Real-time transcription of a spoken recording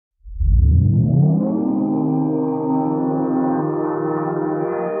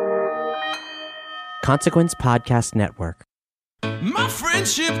Consequence Podcast Network. My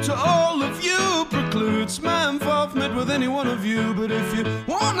friendship to all of you precludes my involvement with any one of you. But if you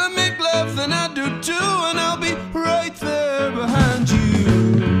wanna make love, then I do too, and I'll be right there behind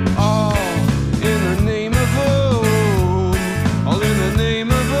you. All in the name of oh, all in the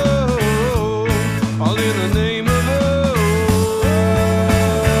name of oh, all in the name of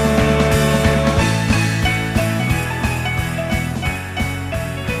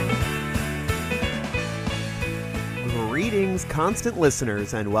Greetings, constant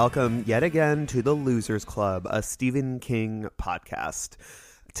listeners, and welcome yet again to the Losers Club, a Stephen King podcast.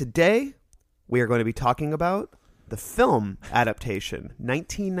 Today, we are going to be talking about the film adaptation,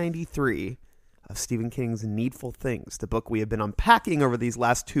 1993, of Stephen King's Needful Things, the book we have been unpacking over these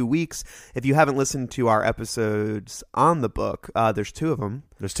last 2 weeks. If you haven't listened to our episodes on the book, there's two of them.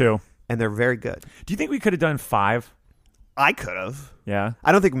 There's two. And they're very good. Do you think we could have done 5? I could have. Yeah?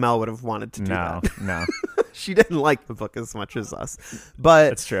 I don't think Mel would have wanted to do that. No. She didn't like the book as much as us, but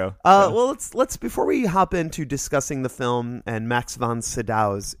That's true. Well, let's before we hop into discussing the film and Max von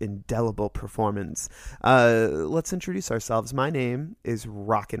Sydow's indelible performance, let's introduce ourselves. My name is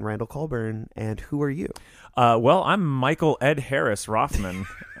Rockin' Randall Colburn, and who are you? Well, I'm Michael Ed Harris Rothman,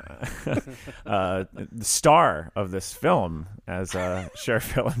 the star of this film as Sheriff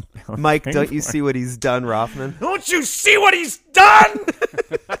Helen. Mike, don't you see what he's done, Rothman? Don't you see what he's done?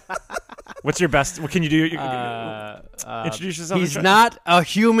 What's your best? What can you do? Introduce yourself. He's not a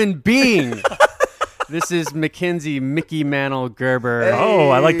human being. This is Mackenzie Mickey Mantle Gerber. Hey. Oh,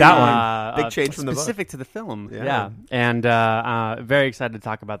 I like that one. Big change from the book. Specific to the film. Yeah. And very excited to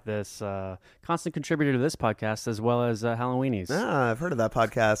talk about this. Constant contributor to this podcast as well as Halloweenies. I've heard of that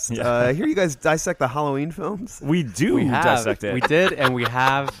podcast. Yeah. I hear you guys dissect the Halloween films. We do We have. dissect it. We did, and we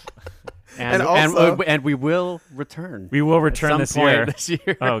have. And also- and we will return. We will at return some this point year. This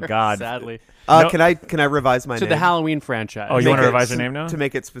year. Oh, God. Sadly. No. Can I revise my To name? the Halloween franchise. Oh, you Make want to it revise your name now? to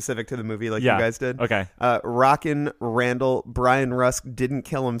make it specific to the movie, like Yeah. you guys did. Okay. Rockin' Randall Brian Rusk didn't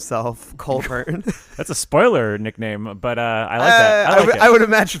kill himself. Colburn. That's a spoiler nickname, but I like that. I would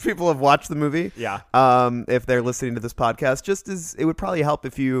imagine people have watched the movie. Yeah. If they're listening to this podcast, just as it would probably help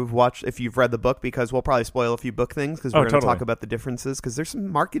if you've read the book, because we'll probably spoil a few book things because we're going to totally. talk about the differences, because there's some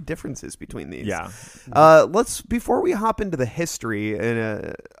marked differences between these. Yeah. Let's before we hop into the history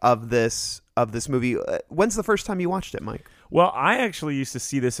of this movie. When's the first time you watched it, Mike? Well, I actually used to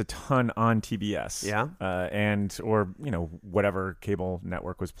see this a ton on TBS. Yeah. Or whatever cable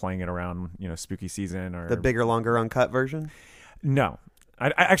network was playing it around, spooky season or The bigger, longer, uncut version. No.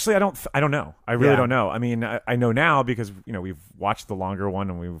 I don't know. I really Yeah. don't know. I mean, I know now because, we've watched the longer one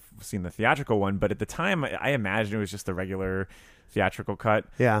and we've seen the theatrical one. But at the time, I imagined it was just the regular theatrical cut.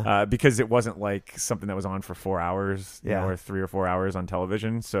 Yeah. Because it wasn't like something that was on for 4 hours, Yeah. or 3 or 4 hours on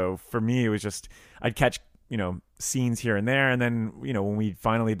television. So for me, it was just, I'd catch, scenes here and there. And then, when we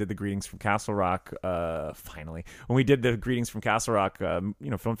finally did the Greetings from Castle Rock, when we did the Greetings from Castle Rock,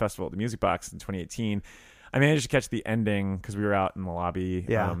 film festival at the Music Box in 2018, I managed to catch the ending because we were out in the lobby,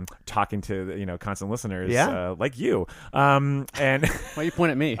 talking to the, constant listeners, like you. And Why you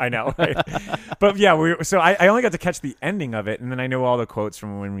point at me? I know, right? But yeah, I only got to catch the ending of it, and then I know all the quotes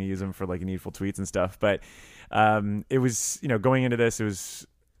from when we use them for like Needful tweets and stuff. But it was, going into this, it was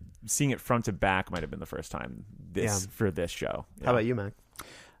seeing it front to back might have been the first time for this show. Yeah. How about you, Mac?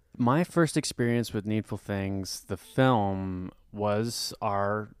 My first experience with Needful Things, the film, was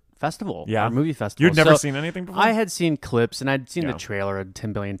our festival, our movie festival. You'd never seen anything before? I had seen clips, and I'd seen the trailer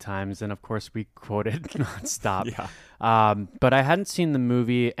 10 billion times, and of course we quoted nonstop. But I hadn't seen the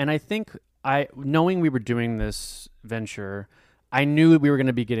movie, and I think knowing we were doing this venture, I knew we were going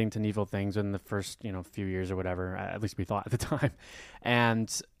to be getting to Needful Things in the first few years or whatever. At least we thought at the time,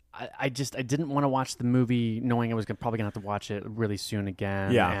 and I didn't want to watch the movie knowing I was probably going to have to watch it really soon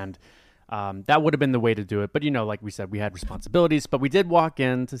again. Yeah. And that would have been the way to do it. But, like we said, we had responsibilities. But we did walk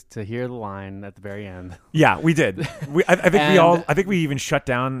in to hear the line at the very end. Yeah, we did. I think we even shut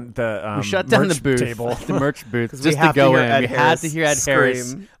down the we shut down merch the booth, table. the merch booth, just we to have go to hear in. Ed We had Harris to hear Ed scream.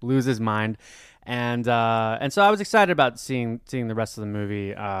 Harris lose his mind. And so I was excited about seeing the rest of the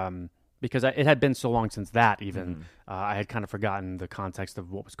movie because it had been so long since that even. I had kind of forgotten the context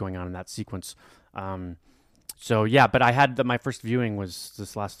of what was going on in that sequence. So yeah, but I had my first viewing was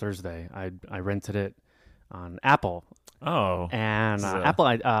this last Thursday. I rented it on Apple. Oh, and Apple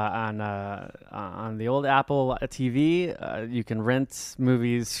on the old Apple TV, you can rent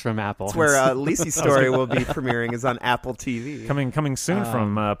movies from Apple. That's where Lisi's story will be premiering is on Apple TV. Coming soon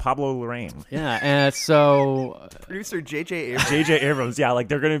from Pablo Larraín. Yeah, and so producer J.J. Abrams. J.J. Abrams, yeah, like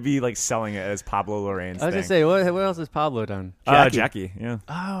they're gonna be like selling it as Pablo Larraín's. I was gonna say, what else has Pablo done? Jackie, yeah.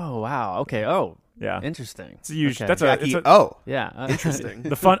 Oh wow, okay. Oh, Yeah. Interesting. It's a huge. Okay. That's Jackie, Yeah. interesting.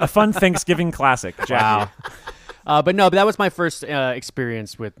 a fun Thanksgiving classic. Jackie. Wow. But that was my first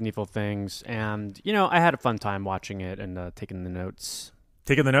experience with Needful Things, and I had a fun time watching it and taking the notes.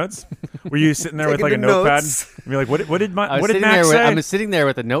 Taking the notes? Were you sitting there with Taking like a the notepad? notes. And you're like, what did Max say? I'm sitting there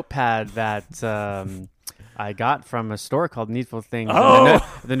with a notepad that I got from a store called Needful Things. Oh.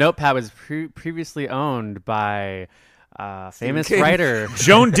 The notepad was previously owned by famous King. writer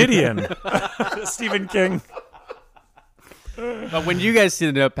Joan Didion. Stephen King. But when you guys see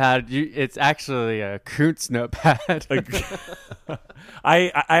the notepad, it's actually a Kuntz notepad.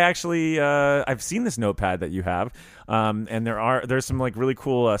 I actually I've seen this notepad that you have, and there's some like really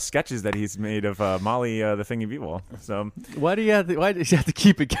cool sketches that he's made of Molly, the Thing of Evil. So why did you have to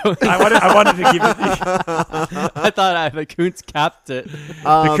keep it going? I wanted to keep it. I thought the Kuntz capped it.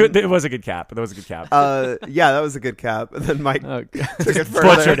 It was a good cap. That was a good cap. Yeah, that was a good cap. And then Mike took it further.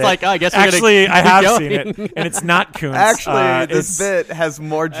 Butchered It's like, I guess we're actually, gonna I have keep seen going. it, and it's not Kuntz. Actually, this bit has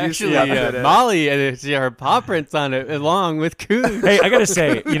more juicy Actually, in it. Molly and her paw prints on it, along with Kuntz. Hey, I gotta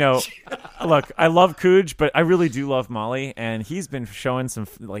say, look, I love Cooge, but I really do love Molly, and he's been showing some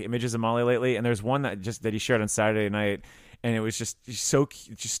like images of Molly lately. And there's one that he shared on Saturday night, and it was just so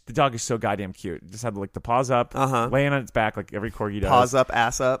cute. Just the dog is so goddamn cute. Just had like the paws up, laying on its back like every corgi does. Paws up,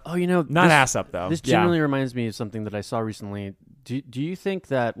 ass up. Oh, not ass up though. This generally reminds me of something that I saw recently. Do you think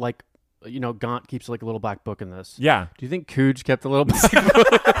that Gaunt keeps like a little black book in this? Yeah. Do you think Cooge kept a little black book?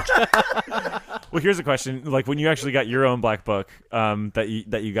 Well, here's a question: like when you actually got your own black book that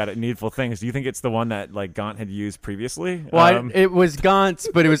you got at Needful Things, do you think it's the one that like Gaunt had used previously? Well, it was Gaunt's,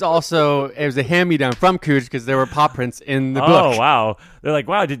 but it was a hand-me-down from Cooge because there were paw prints in the book. Oh wow! They're like,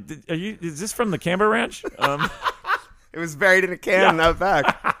 wow, is this from the Camber Ranch? It was buried in a can out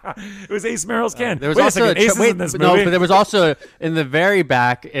back. It was Ace Merrill's can. There was Wait also a second, Ace is in this movie. No, but there was also in the very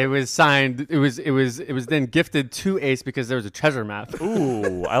back. It was signed. It was then gifted to Ace because there was a treasure map.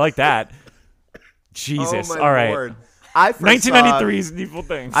 Ooh, I like that. Jesus! Oh, my All right. Lord. I first 1993's Needful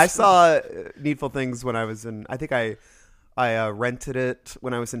Things. I saw Needful Things when I was in. I think I rented it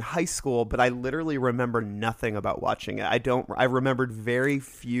when I was in high school, but I literally remember nothing about watching it. I remembered very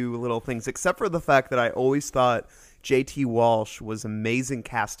few little things, except for the fact that I always thought J.T. Walsh was amazing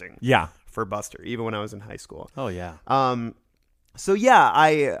casting. Yeah. For Buster, even when I was in high school. Oh yeah. So yeah,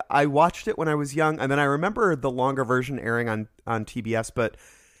 I watched it when I was young, and then I remember the longer version airing on TBS, but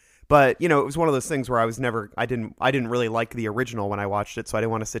it was one of those things where I didn't really like the original when I watched it, so I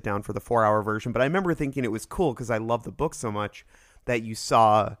didn't want to sit down for the 4-hour version. But I remember thinking it was cool because I love the book so much that you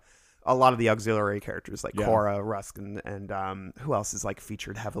saw a lot of the auxiliary characters like Cora, Rusk, and who else is like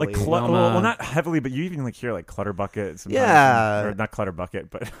featured heavily? Like well, not heavily, but you even like hear like Clutterbucket. Sometimes, yeah, or not Clutterbucket,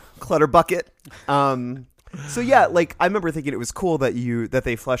 but Clutterbucket. So yeah, like I remember thinking it was cool that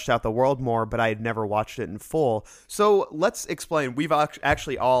they fleshed out the world more, but I had never watched it in full. So let's explain. We've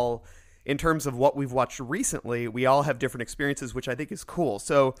actually all, in terms of what we've watched recently, we all have different experiences, which I think is cool.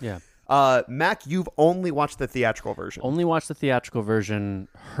 So yeah. Mac, you've only watched the theatrical version. Only watched the theatrical version,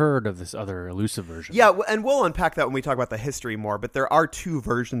 heard of this other elusive version. Yeah, and we'll unpack that when we talk about the history more, but there are two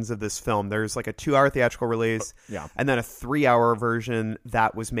versions of this film. There's like a 2-hour theatrical release, and then a 3-hour version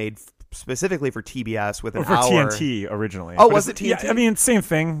that was made specifically for TBS with an hour. TNT originally. Oh, was it TNT? Yeah, I mean, same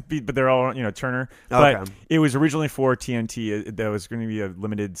thing, but they're all, Turner. Okay. But it was originally for TNT. That was going to be a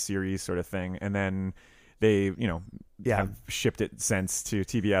limited series sort of thing. And then they, have shipped it since to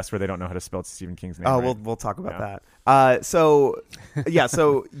TBS where they don't know how to spell Stephen King's name. Oh, right? we'll talk about that. So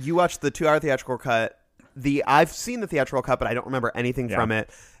you watched the 2-hour theatrical cut. I've seen the theatrical cut, but I don't remember anything from it.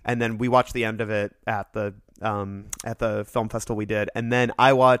 And then we watched the end of it at the film festival we did, and then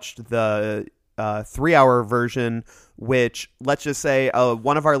I watched the 3-hour version, which, let's just say,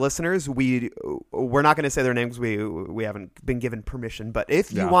 one of our listeners, we're not going to say their names, we haven't been given permission, but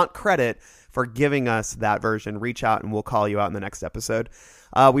if you want credit for giving us that version, reach out and we'll call you out in the next episode.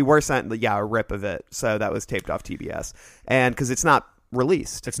 We were sent a rip of it, so that was taped off TBS, and because it's not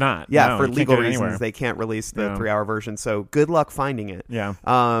released. It's not. Yeah, no, for legal reasons, anywhere. they can't release the 3-hour version. So good luck finding it. Yeah.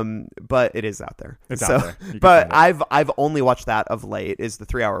 But it is out there. It's out there. But I've only watched that of late, is the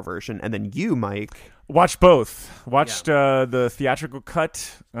 3-hour version, and then you, Mike, watched both. Watched the theatrical cut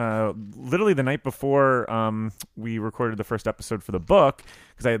literally the night before we recorded the first episode for the book,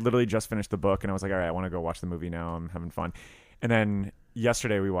 because I had literally just finished the book and I was like, all right, I want to go watch the movie now. I'm having fun. And then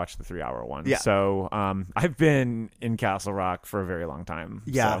yesterday we watched the 3-hour one. Yeah. So I've been in Castle Rock for a very long time.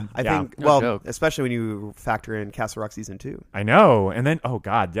 Yeah, so, I think, especially when you factor in Castle Rock season 2. I know. And then, oh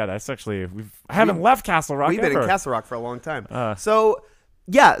God, yeah, that's actually, I haven't left Castle Rock. We've been in Castle Rock for a long time. So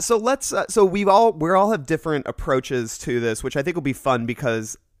let's. So we all have different approaches to this, which I think will be fun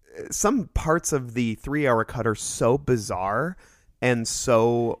because some parts of the 3-hour cut are so bizarre and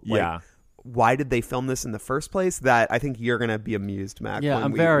so why did they film this in the first place that I think you're going to be amused, Mac. Yeah,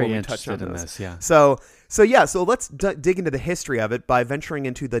 I'm very interested in this. Yeah. So let's dig into the history of it by venturing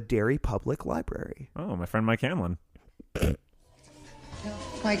into the Derry Public Library. Oh, my friend Mike Hanlon.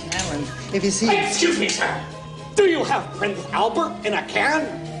 Mike Hanlon, if you see... Excuse me, sir. Do you have Prince Albert in a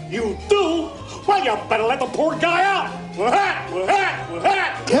can? You do? Well, you better let the poor guy out.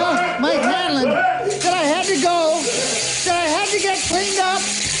 Tell Mike Hanlon that I had to go, that I had to get cleaned up.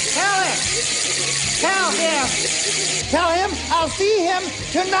 Tell him. Tell him. Tell him I'll see him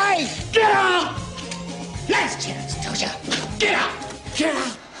tonight. Get out! Last chance, told ya. Get out! Get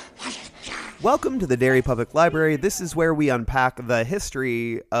out! Welcome to the Derry Public Library. This is where we unpack the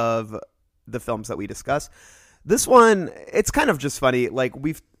history of the films that we discuss. This one, it's kind of just funny. Like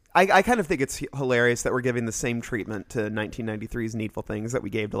I kind of think it's hilarious that we're giving the same treatment to 1993's Needful Things that we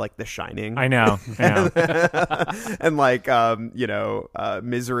gave to like The Shining. I know. And like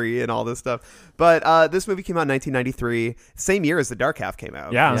Misery and all this stuff. But this movie came out in 1993, same year as The Dark Half came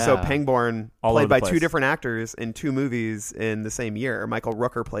out. Yeah. So Pangborn all played by place. two different actors in two movies in the same year. Michael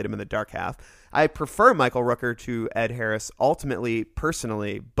Rooker played him in The Dark Half. I prefer Michael Rooker to Ed Harris ultimately,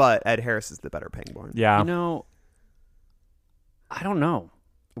 personally, but Ed Harris is the better Pangborn. Yeah. You know, I don't know.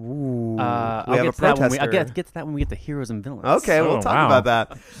 Ooh, we have get a to that protester. I'll get to that when we get to heroes and villains. Okay, we'll talk about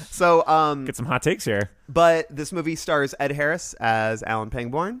that. So, get some hot takes here. But this movie stars Ed Harris as Alan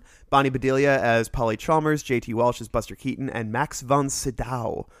Pangborn, Bonnie Bedelia as Polly Chalmers, J.T. Walsh as Buster Keaton, and Max von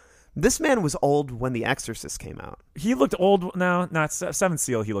Sydow. This man was old when The Exorcist came out. He looked old. No, not Seventh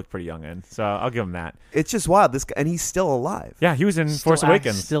Seal. He looked pretty young in, so I'll give him that. It's just wild. This guy, and he's still alive. Yeah, he was in Force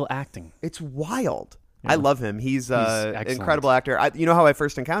Awakens. Still acting. It's wild. Yeah. I love him. He's an excellent. incredible actor. You know how I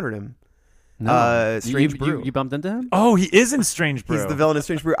first encountered him? No. Strange Brew. You bumped into him? Oh, he is in Strange Brew. He's the villain in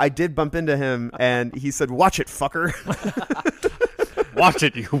Strange Brew. I did bump into him, and he said, "Watch it, fucker." Watch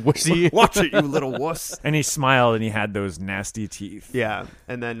it, you wussy. Watch it, you little wuss. And he smiled, and he had those nasty teeth. Yeah,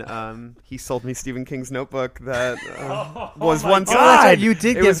 and then he sold me Stephen King's notebook that was my once. God. You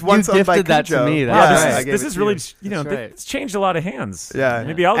did. It was once you owned by gifted that Cujo. to me. Yeah, That's I right. gave This it is to really, you. right. it's changed a lot of hands. Yeah,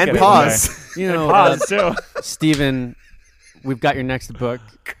 maybe I'll and get pause. it. One day. You know, Pause too. Stephen, we've got your next book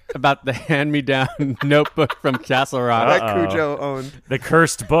about the hand-me-down notebook from Castle Rock. That Cujo owned. The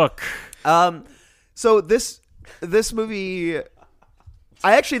cursed book. So this movie,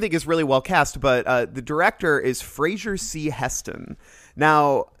 I actually think is really well cast, but the director is Fraser C. Heston.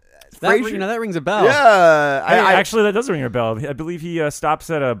 Now, That rings a bell. Yeah, Actually, that does ring a bell. I believe he stops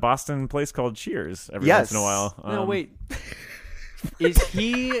at a Boston place called Cheers every once in a while. No, wait. Is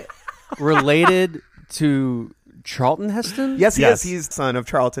he related to Charlton Heston? Yes, he is. He's son of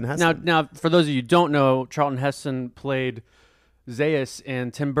Charlton Heston. Now, for those of you who don't know, Charlton Heston played Zeus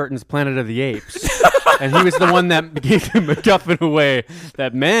in Tim Burton's Planet of the Apes. And he was the one that gave him a MacGuffin away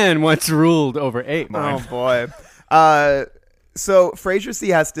that man once ruled over ape. Oh, boy. So Fraser C.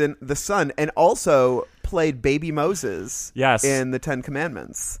 Heston, the son, and also played Baby Moses in the Ten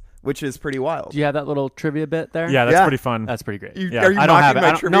Commandments, which is pretty wild. Do you have that little trivia bit there? Yeah, that's pretty fun. That's pretty great. Are you I don't mocking have it.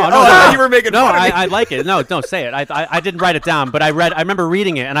 my trivia? No, I thought you were making fun of me. I like it. No, don't say it. I didn't write it down, but I remember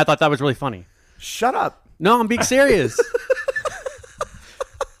reading it, and I thought that was really funny. Shut up. No, I'm being serious.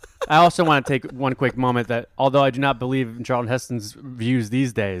 I also want to take one quick moment that, although I do not believe in Charlton Heston's views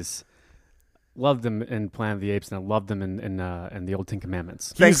these days, loved him in Planet of the Apes, and I loved him in the Old Ten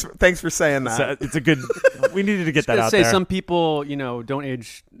Commandments. Thanks for saying that. So it's a good. We needed to get that out say there. some people, don't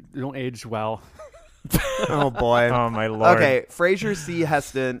age well. Oh boy. Oh my Lord. Okay, Fraser C.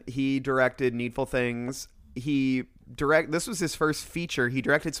 Heston. He directed Needful Things. This was his first feature. He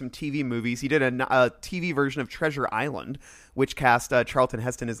directed some TV movies. He did a TV version of Treasure Island, which cast Charlton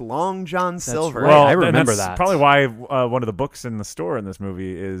Heston as Long John Silver. right. Well, I remember that's that. Probably why one of the books in the store in this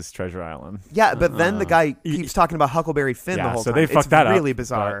movie is Treasure Island. Yeah, but then the guy keeps talking about Huckleberry Finn the whole so time. they fucked that up, really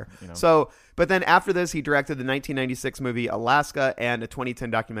bizarre. but, But then after this, he directed the 1996 movie Alaska and a 2010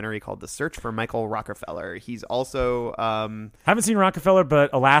 documentary called The Search for Michael Rockefeller. He's also haven't seen Rockefeller, but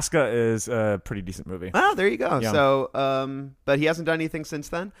Alaska is a pretty decent movie. Oh, there you go. Yeah. So, but he hasn't done anything since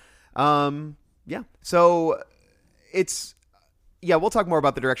then. Yeah. So it's. Yeah, we'll talk more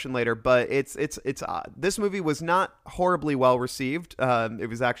about the direction later, but it's odd. This movie was not horribly well received. It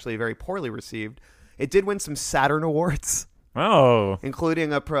was actually very poorly received. It did win some Saturn Awards. Oh,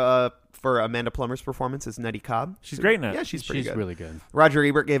 including for Amanda Plummer's performance as Nettie Cobb. She's great in it. Yeah, she's pretty good. really good. Roger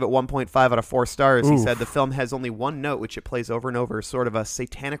Ebert gave it 1.5 out of 4 stars. He Oof. said the film has only one note, which it plays over and over, sort of a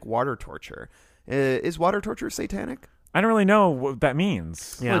satanic water torture. Is water torture satanic? I don't really know what that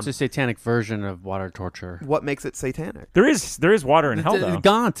means. Well, it's a satanic version of water torture. What makes it satanic? There is water in hell, though.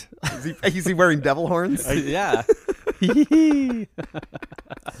 Gaunt. Is he wearing devil horns? Yeah. The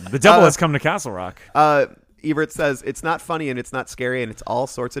devil has come to Castle Rock. Ebert says it's not funny and it's not scary and it's all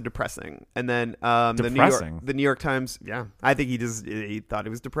sorts of depressing. And then Depressing? the New York Times, I think he thought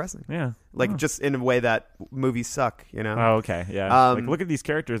it was depressing. Yeah. Like just in a way that movies suck, you know? Oh, okay. Yeah. Like, look at these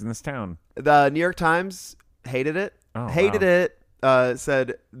characters in this town. The New York Times hated it. Oh, hated wow. it.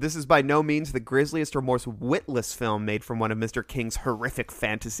 Said, this is by no means the grisliest or most witless film made from one of Mr. King's horrific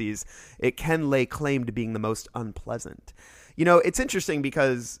fantasies. It can lay claim to being the most unpleasant. You know, it's interesting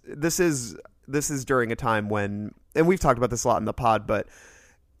because this is during a time when, and we've talked about this a lot in the pod, but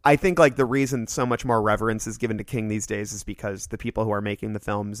I think like the reason so much more reverence is given to King these days is because the people who are making the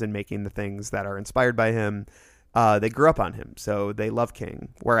films and making the things that are inspired by him, they grew up on him, so they love King.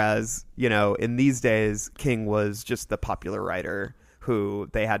 Whereas, you know, in these days, King was just the popular writer who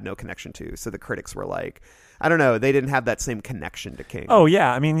they had no connection to. So the critics were like, I don't know, they didn't have that same connection to King. Oh,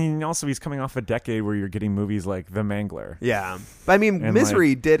 yeah. I mean, also he's coming off a decade where you're getting movies like The Mangler. Yeah. But I mean, And,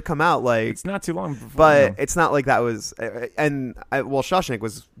 Misery did come out like... It's not too long before. But it's not like that was... Shawshank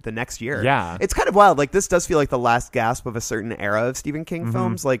was the next year. Yeah. It's kind of wild. Like, this does feel like the last gasp of a certain era of Stephen King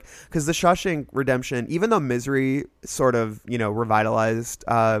films. Like, because The Shawshank Redemption, even though Misery sort of, you know, revitalized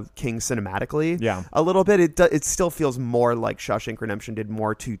King cinematically a little bit, it still feels more like Shawshank Redemption did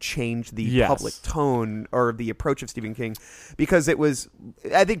more to change the public tone or the approach of Stephen King, because it was,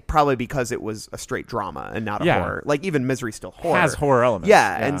 I think probably because it was a straight drama and not a horror. Like, even Misery still horror. Has horror elements.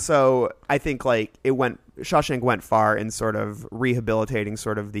 Yeah. And so I think like Shawshank went far in sort of rehabilitating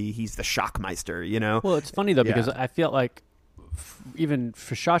sort of he's the Shockmeister, you know? Well, it's funny though, because I feel like even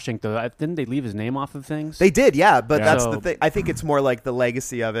for Shawshank though, didn't they leave his name off of things? They did, yeah, but that's the thing. I think it's more like the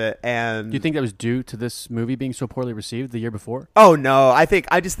legacy of it. And do you think that was due to this movie being so poorly received the year before? Oh no, I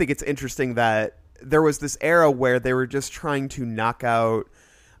just think it's interesting that there was this era where they were just trying to knock out,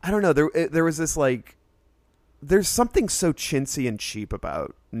 I don't know, there was this like, there's something so chintzy and cheap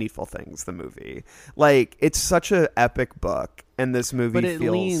about Needful Things, the movie. Like, it's such an epic book, and this movie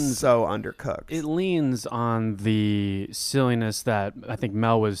feels so undercooked. It leans on the silliness that I think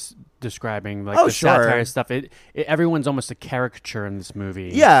Mel was describing, like satire stuff. Everyone's almost a caricature in this movie.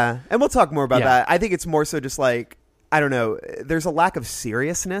 Yeah, and we'll talk more about that. I think it's more so just like, I don't know, there's a lack of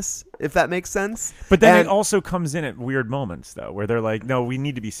seriousness, if that makes sense. But then it also comes in at weird moments, though, where they're like, no, we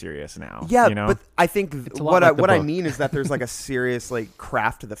need to be serious now. Yeah, you know? but I think what I mean is that there's like a serious like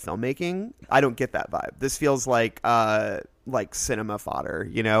craft to the filmmaking. I don't get that vibe. This feels like cinema fodder,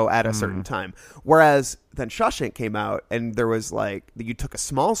 you know, at a certain time. Whereas then Shawshank came out and there was like, you took a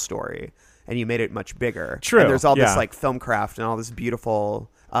small story and you made it much bigger. True. And there's all this like film craft and all this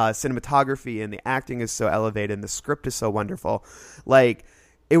beautiful cinematography, and the acting is so elevated and the script is so wonderful. Like,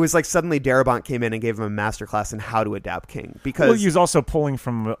 it was like suddenly Darabont came in and gave him a masterclass in how to adapt King, because he was also pulling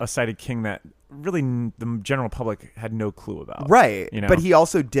from a side of King that really the general public had no clue about. Right. You know? But he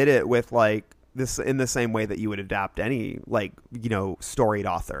also did it with like this in the same way that you would adapt any like, you know, storied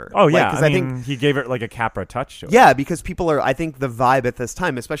author. Oh yeah, like, I think he gave it like a Capra touch to it. Yeah, because people are, I think the vibe at this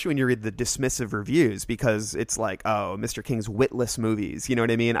time, especially when you read the dismissive reviews, because it's like, oh, Mr. King's witless movies, you know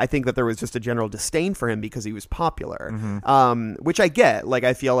what I mean? I think that there was just a general disdain for him because he was popular, which I get. Like,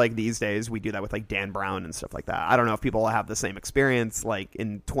 I feel like these days we do that with like Dan Brown and stuff like that. I don't know if people will have the same experience like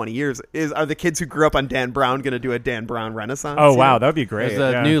in 20 years. Are the kids who grew up on Dan Brown going to do a Dan Brown renaissance? Oh wow, that would be great.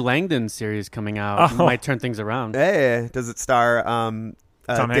 There's a new Langdon series coming out. Might turn things around. Hey, does it star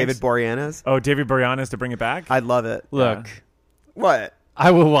David Boreanaz? Oh, David Boreanaz to bring it back? I'd love it. Look. What?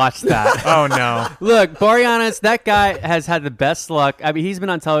 I will watch that. Oh no. Look, Boreanaz, that guy has had the best luck. I mean, he's been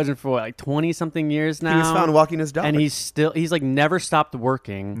on television for like 20 something years now. He was found walking his dog. And he's like never stopped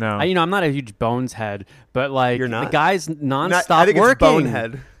working. No. I'm not a huge Bones head, but like You're not? the guy's nonstop I think working.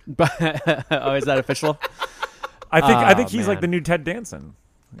 It's Bonehead. Oh, is that official? I think he's man. like the new Ted Danson.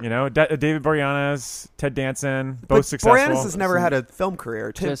 You know, David Boreanaz, Ted Danson, both But successful. Boreanaz has never had a film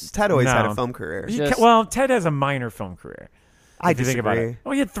career. Ted always had a film career. Well, Ted has a minor film career. I if you disagree. think about it.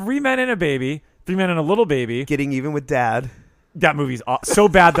 Oh, he had 3 men and a baby, 3 men and a little baby. Getting even with Dad. That movie's so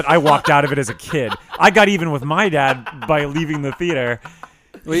bad that I walked out of it as a kid. I got even with my dad by leaving the theater.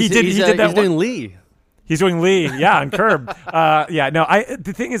 Well, he did that. He's doing Lee. He's doing Lee, on Curb.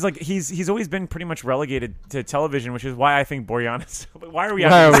 The thing is, like, he's always been pretty much relegated to television, which is why I think Boreanaz. Why are we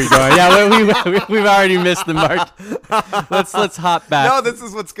going? Yeah, we've already missed the mark. Let's hop back. No, this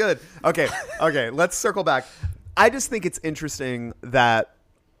is what's good. Okay, let's circle back. I just think it's interesting that,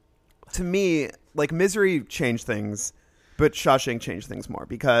 to me, like, Misery changed things, but Shawshank changed things more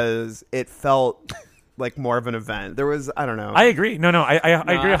because it felt like more of an event. There was, I don't know. I agree. I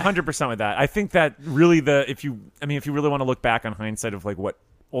agree 100% with that. I think that really if you really want to look back on hindsight of like what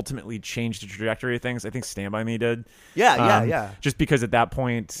ultimately changed the trajectory of things, I think Stand By Me did. Yeah. Just because at that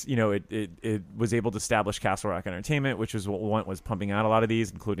point, it was able to establish Castle Rock Entertainment, which was what was pumping out a lot of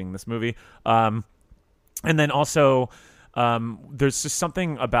these, including this movie. And then also, there's just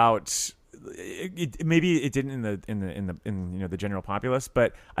something about it. Maybe it didn't in the general populace,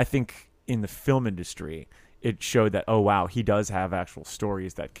 but I think in the film industry, it showed that, oh wow, he does have actual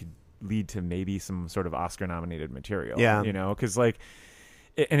stories that could lead to maybe some sort of Oscar-nominated material. Yeah, because like.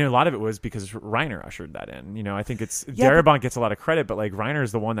 And a lot of it was because Reiner ushered that in. I think it's Darabont gets a lot of credit, but like Reiner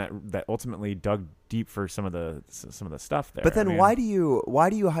is the one that ultimately dug deep for some of the stuff there. But then why do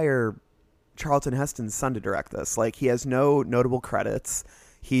you hire Charlton Heston's son to direct this? Like, he has no notable credits.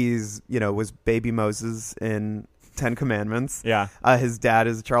 He's was Baby Moses in 10 Commandments. Yeah. His dad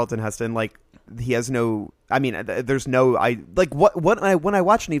is Charlton Heston. Like, he has no. I mean, there's no. When I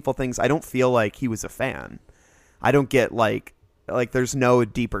watch Needful Things, I don't feel like he was a fan. I don't get like there's no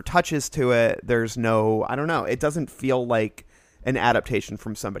deeper touches to it. There's no, I don't know. It doesn't feel like an adaptation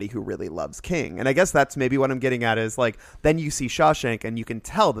from somebody who really loves King. And I guess that's maybe what I'm getting at is like, then you see Shawshank and you can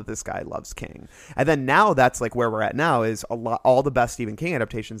tell that this guy loves King. And then now that's like where we're at now is all the best Stephen King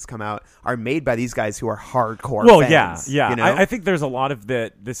adaptations come out are made by these guys who are hardcore fans. Yeah. I think there's a lot of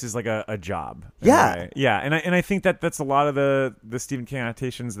that. This is like a job. Yeah. Yeah. And I think that's a lot of the Stephen King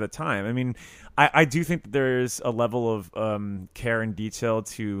adaptations at the time. I mean, I do think that there's a level of care and detail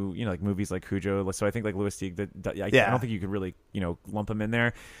to like movies like Cujo. So I think like Louis Teague, I don't think you could really lump him in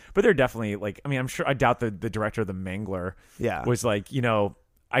there, but they're definitely like, I mean, I doubt the director of The Mangler was like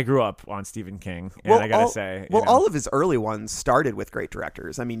I grew up on Stephen King, and I gotta say, all of his early ones started with great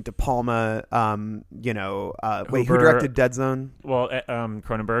directors. I mean, De Palma, who directed Dead Zone? Well,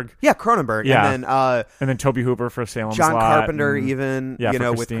 Cronenberg. Yeah, Cronenberg. Yeah. And then Toby Hooper for Salem's John Lot, Carpenter, and, even,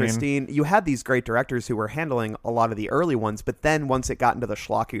 with Christine. You had these great directors who were handling a lot of the early ones, but then once it got into the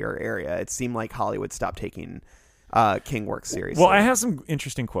schlockier area, it seemed like Hollywood stopped taking King works seriously. Well, I have some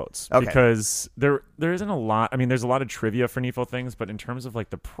interesting quotes because there isn't a lot. I mean, there's a lot of trivia for Needful Things, but in terms of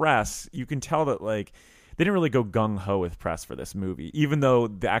like the press, you can tell that like they didn't really go gung ho with press for this movie, even though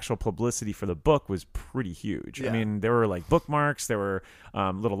the actual publicity for the book was pretty huge. Yeah. I mean, there were like bookmarks, there were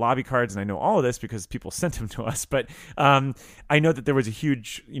little lobby cards, and I know all of this because people sent them to us. But I know that there was a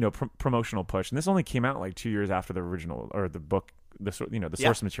huge promotional push, and this only came out like 2 years after the original or the book. The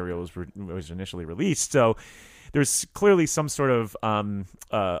source material was initially released, so there's clearly some sort of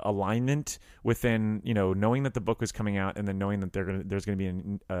alignment within knowing that the book was coming out and then knowing that there's going to be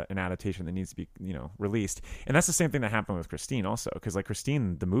an adaptation that needs to be released. And that's the same thing that happened with Christine also, because like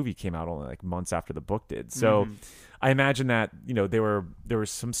Christine, the movie came out only like months after the book did. So I imagine that there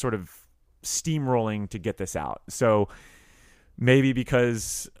was some sort of steamrolling to get this out. So maybe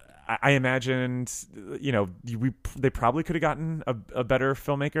because I imagined, they probably could have gotten a better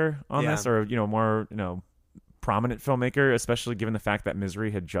filmmaker on this, or more, prominent filmmaker, especially given the fact that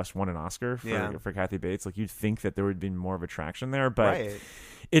Misery had just won an Oscar for Kathy Bates. Like, you'd think that there would be more of a traction there, but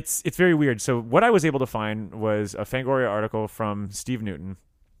it's very weird. So what I was able to find was a Fangoria article from Steve Newton.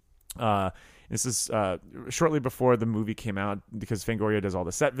 This is shortly before the movie came out, because Fangoria does all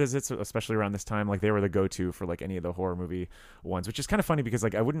the set visits, especially around this time. Like, they were the go-to for like any of the horror movie ones, which is kind of funny because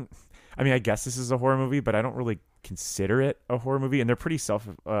like I guess this is a horror movie, but I don't really consider it a horror movie, and they're pretty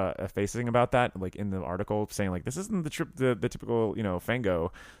self-effacing about that. Like in the article, saying like this isn't the typical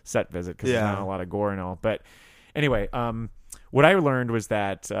Fango set visit because there's not a lot of gore and all. But anyway, what I learned was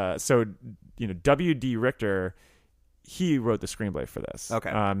that W.D. Richter, he wrote the screenplay for this. Okay.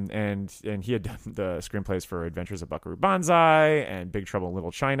 And he had done the screenplays for Adventures of Buckaroo Banzai and Big Trouble in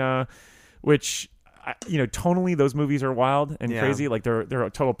Little China, which, tonally those movies are wild and crazy. Like they're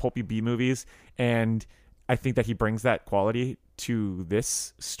total pulpy B movies. And I think that he brings that quality to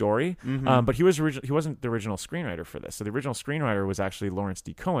this story. But he wasn't the original screenwriter for this. So the original screenwriter was actually Lawrence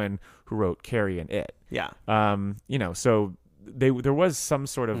D. Cohen, who wrote Carrie and It. Yeah. So there was some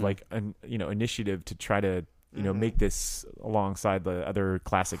sort of like initiative to try to make this alongside the other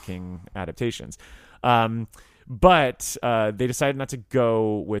classic King adaptations. But they decided not to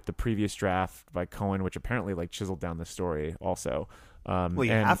go with the previous draft by Cohen, which apparently like chiseled down the story also. Well,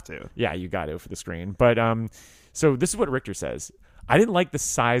 you have to. Yeah, you got to for the screen. But so this is what Richter says. I didn't like the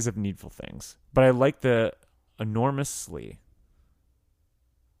size of Needful Things, but I like the enormously...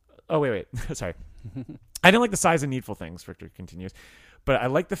 Oh, wait. Sorry. I didn't like the size of Needful Things, Richter continues. But I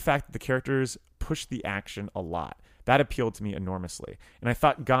like the fact that the characters push the action a lot. That appealed to me enormously, and I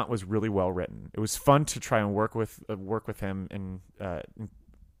thought Gaunt was really well written. It was fun to try and work with him, and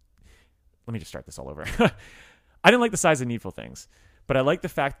let me just start this all over. I didn't like the size of Needful Things, but I like the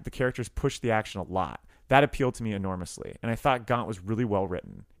fact that the characters pushed the action a lot. That appealed to me enormously, and I thought Gaunt was really well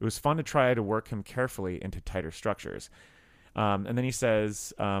written. It was fun to try to work him carefully into tighter structures. And then he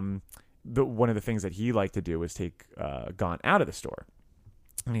says one of the things that he liked to do was take Gaunt out of the store.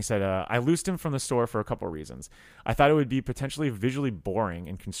 And he said, I loosed him from the store for a couple of reasons. I thought it would be potentially visually boring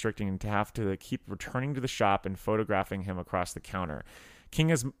and constricting to have to keep returning to the shop and photographing him across the counter. King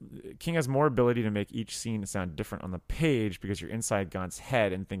has more ability to make each scene sound different on the page because you're inside Gaunt's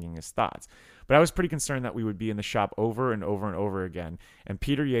head and thinking his thoughts. But I was pretty concerned that we would be in the shop over and over and over again. And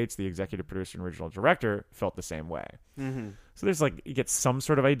Peter Yates, the executive producer and original director, felt the same way. Mm-hmm. So there's you get some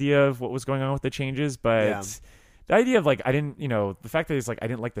sort of idea of what was going on with the changes, but the idea of I didn't, the fact that it's I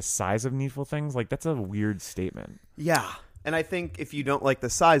didn't like the size of Needful Things, that's a weird statement. Yeah. And I think if you don't like the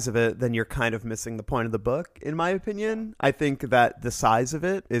size of it, then you're kind of missing the point of the book, in my opinion. I think that the size of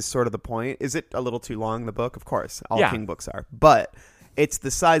it is sort of the point. Is it a little too long, the book? Of course. All King books are. But it's the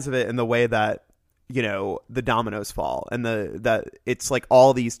size of it and the way that, the dominoes fall. And that it's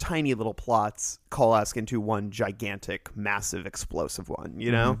all these tiny little plots coalesce into one gigantic, massive, explosive one,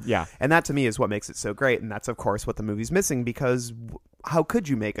 Mm-hmm. Yeah. And that to me is what makes it so great. And that's, of course, what the movie's missing because... how could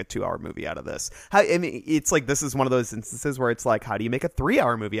you make a 2-hour movie out of this? It's this is one of those instances where it's how do you make a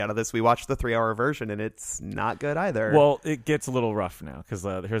 3-hour movie out of this? We watched the 3-hour version and it's not good either. Well, it gets a little rough now because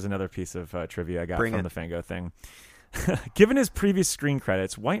here's another piece of trivia I got from the Fango thing. Given his previous screen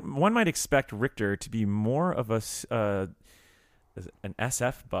credits, one might expect Richter to be more of an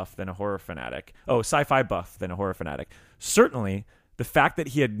SF buff than a horror fanatic. Oh, sci-fi buff than a horror fanatic. Certainly, the fact that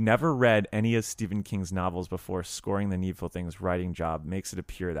he had never read any of Stephen King's novels before scoring the Needful Things writing job makes it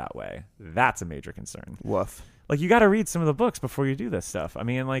appear that way. That's a major concern. Woof. You got to read some of the books before you do this stuff. I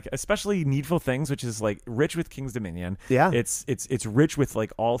mean, especially Needful Things, which is rich with King's Dominion. Yeah. It's rich with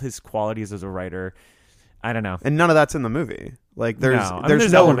all his qualities as a writer. I don't know. And none of that's in the movie.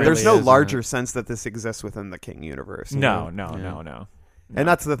 There's no larger sense that this exists within the King universe. No. And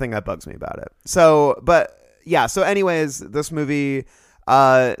that's the thing that bugs me about it. So anyways, this movie,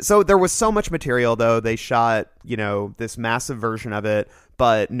 so there was so much material though. They shot, this massive version of it,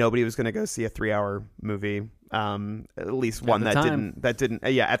 but nobody was going to go see a 3-hour movie. At least one at the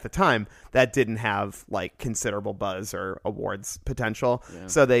time that didn't have considerable buzz or awards potential. Yeah.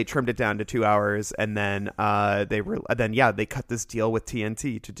 So they trimmed it down to 2 hours, and then they cut this deal with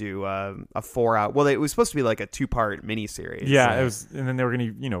TNT to do a 4-hour. Well, it was supposed to be a 2-part miniseries. Yeah, it was, and then they were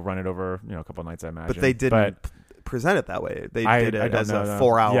going to run it over a couple nights, I imagine. But they didn't present it that way. They did it as a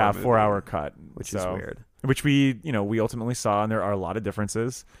 4-hour. Yeah, movie, 4-hour cut, which is weird. Which we ultimately saw, and there are a lot of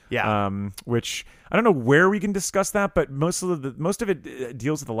differences. Yeah. Which I don't know where we can discuss that, but most of it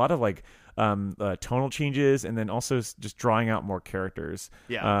deals with a lot of tonal changes, and then also just drawing out more characters.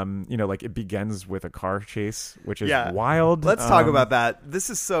 Yeah. It begins with a car chase, which is wild. Let's talk about that.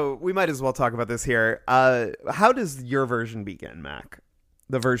 We might as well talk about this here. How does your version begin, Mac?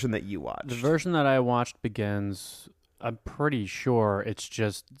 The version that you watched. The version that I watched begins. I'm pretty sure it's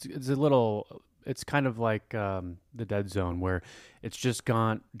a little. It's kind of like the Dead Zone, where it's just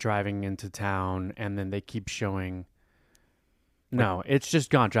Gaunt driving into town, and then they keep showing. No, it's just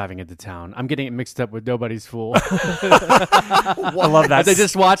Gaunt driving into town. I'm getting it mixed up with Nobody's Fool. I love that. I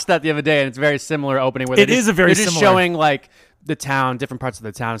just watched that the other day, and it's very similar opening. Where they're just showing the town, different parts of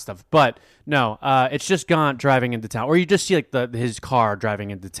the town and stuff. But no, it's just Gaunt driving into town, or you just see his car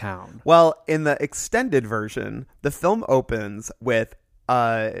driving into town. Well, in the extended version, the film opens with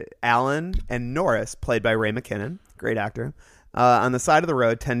Alan and Norris, played by Ray McKinnon, great actor, on the side of the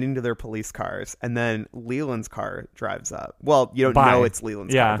road tending to their police cars, and then Leland's car drives up. Well, you don't know it's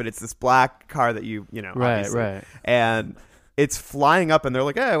Leland's car, but it's this black car that right. And it's flying up, and they're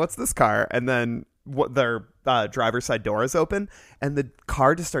like, "Hey, what's this car?" And then their driver's side door is open, and the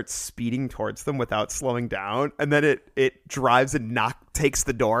car just starts speeding towards them without slowing down, and then it drives and takes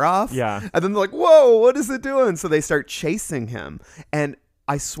the door off. Yeah. And then they're like, "Whoa, what is it doing?" So they start chasing him, and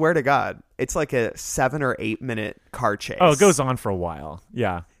I swear to God, it's a 7 or 8 minute car chase. Oh, it goes on for a while.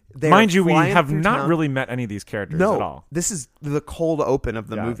 Yeah. Mind you, we have not really met any of these characters at all. This is the cold open of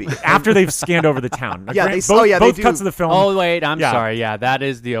the movie. After they've scanned over the town. Both cuts of the film. Oh, wait, I'm sorry. Yeah, that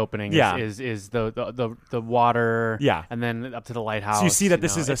is the opening. Yeah. Is the water. Yeah. And then up to the lighthouse. So you see that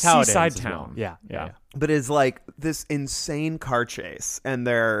this is a seaside town. Well. Yeah. But it's this insane car chase, and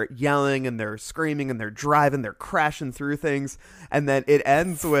they're yelling and they're screaming and they're driving, they're crashing through things, and then it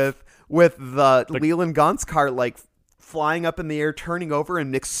ends with the Leland Gaunt's car flying up in the air, turning over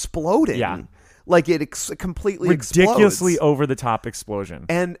and exploding. Yeah. It completely ridiculously explodes. over the top explosion.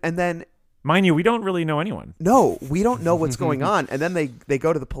 And then Mind you, we don't really know anyone. No, we don't know what's going on. And then they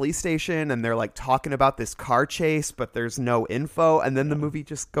go to the police station and they're like talking about this car chase, but there's no info. And then the movie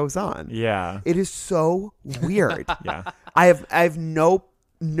just goes on. Yeah. It is so weird. Yeah. I have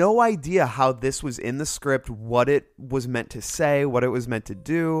no idea how this was in the script, what it was meant to say, what it was meant to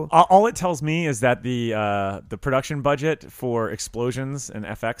do. All it tells me is that the production budget for explosions and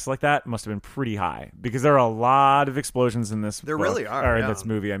FX like that must have been pretty high, because there are a lot of explosions in this. There book, really are, or in yeah. this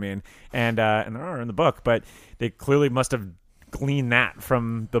movie. I mean, and there are in the book, but they clearly must have gleaned that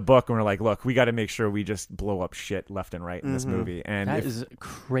from the book, and we're like, look, we got to make sure we just blow up shit left and right in this movie. And that is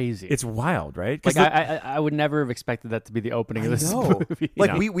crazy. It's wild, right? Like I would never have expected that to be the opening of this movie.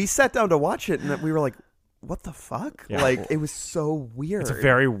 Like we sat down to watch it and we were like, what the fuck? Yeah. Like, it was so weird. It's a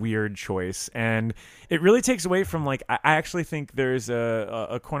very weird choice, and it really takes away from, like, I actually think there's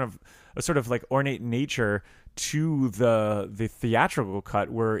a sort of like ornate nature to the theatrical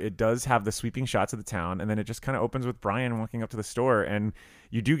cut, where it does have the sweeping shots of the town, and then it just kind of opens with Brian walking up to the store, and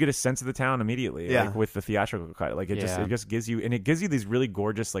you do get a sense of the town immediately, like with the theatrical cut. Like it just gives you, and it gives you these really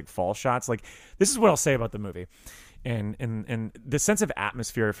gorgeous like fall shots. Like, this is what I'll say about the movie. And the sense of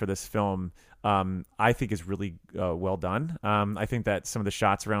atmosphere for this film, I think is really well done. I think that some of the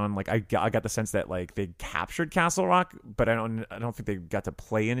shots around, like I got the sense that like they captured Castle Rock, but I don't think they got to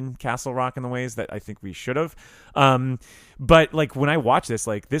play in Castle Rock in the ways that I think we should have. But like when I watch this,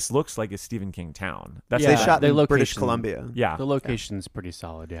 like this looks like a Stephen King town. They shot in British Columbia. Yeah, the location's pretty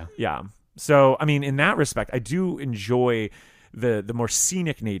solid. Yeah. Yeah. So I mean, in that respect, I do enjoy the more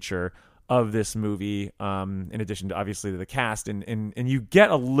scenic nature of this movie, in addition to obviously the cast, and you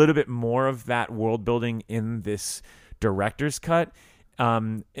get a little bit more of that world building in this director's cut,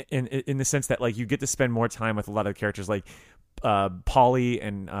 in the sense that like you get to spend more time with a lot of the characters. Like Polly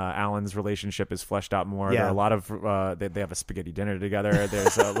and Alan's relationship is fleshed out more. There are a lot of they have a spaghetti dinner together.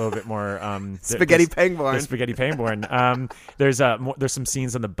 There's a little bit more Spaghetti Pangborn. Spaghetti Pangborn. There's some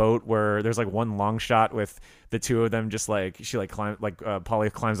scenes on the boat where there's like one long shot with the two of them, just like Polly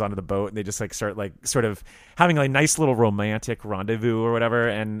climbs onto the boat, and they just like start like sort of having like nice little romantic rendezvous or whatever,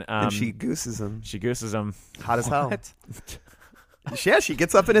 and she gooses him. Hot as hell. Yeah, she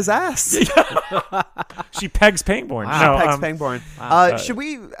gets up in his ass. She pegs Pangborn. Wow. Pegs Pangborn. Wow. Should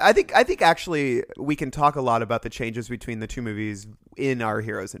we? I think actually we can talk a lot about the changes between the two movies in our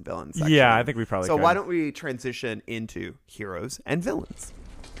heroes and villains section. Yeah, I think we probably. So could. Why don't we transition into heroes and villains?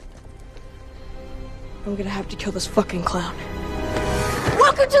 I'm gonna have to kill this fucking clown.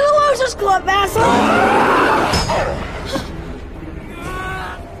 Welcome to the Losers Club, asshole!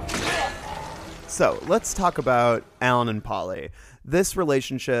 So let's talk about Alan and Polly. This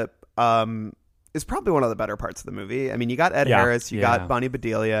relationship is probably one of the better parts of the movie. I mean, you got Ed Harris, you got Bonnie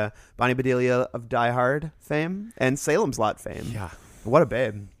Bedelia of Die Hard fame and Salem's Lot fame. Yeah. What a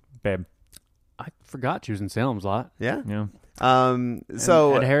babe. I forgot she was in Salem's Lot. Yeah.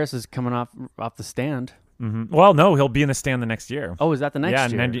 So Ed Harris is coming off the stand. Mm-hmm. Well, no, he'll be in the stand the next year. Oh, is that the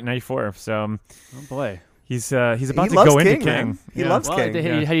next year? Yeah, 94. So, oh boy, he's about to go into King. Man. He loves King.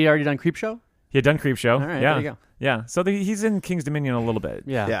 Had he already done Creepshow? He had done Creepshow. All right, there you go. Yeah, so he's in King's Dominion a little bit.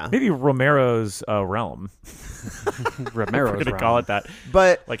 Yeah. Maybe Romero's realm. Romero's We're gonna realm. call it that,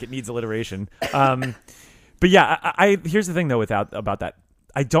 but like it needs alliteration. But yeah, I here's the thing though about that.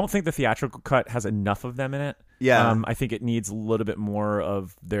 I don't think the theatrical cut has enough of them in it. Yeah. I think it needs a little bit more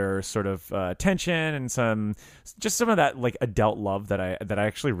of their sort of tension and some of that like adult love that I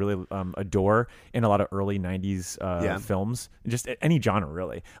actually really adore in a lot of early 90s films, just any genre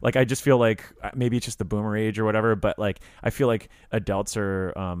really. Like I just feel like maybe it's just the boomer age or whatever, but like I feel like adults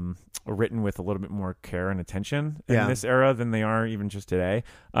are written with a little bit more care and attention in this era than they are even just today.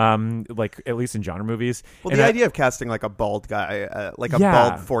 Like at least in genre movies. Well, the idea of casting like a bald guy, like a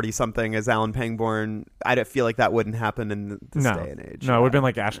bald 40-something as Alan Pangborn, I don't feel like that wouldn't happen in this day and age. No, it would have been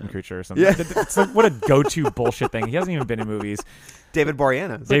like Ashton Kutcher or something. Yeah. It's like, what a go-to bullshit thing. He hasn't even been in movies. David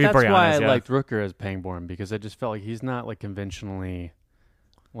Boreanaz. That's why I liked Rooker as Pangborn, because I just felt like he's not like conventionally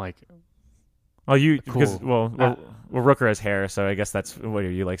like. Oh, Rooker has hair, so I guess that's what are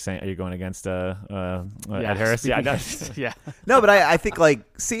you like saying? Are you going against Ed Harris? Yeah, yeah. No, but I think like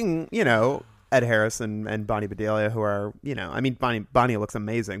seeing Ed Harris and Bonnie Bedelia, who are, I mean, Bonnie looks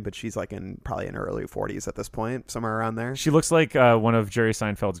amazing, but she's like probably in her early 40s at this point, somewhere around there. She looks like one of Jerry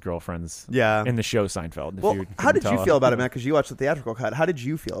Seinfeld's girlfriends. Yeah. In the show Seinfeld. Well, how did you feel about it, Matt? Because you watched the theatrical cut. How did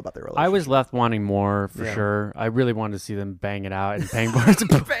you feel about their relationship? I was left wanting more for sure. I really wanted to see them bang it out and Pangborn.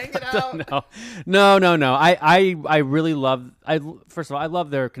 Bang it out. No. I really love. First of all, I love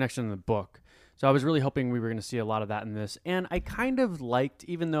their connection in the book. So I was really hoping we were going to see a lot of that in this, and I kind of liked,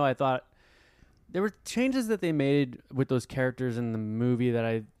 even though I thought. There were changes that they made with those characters in the movie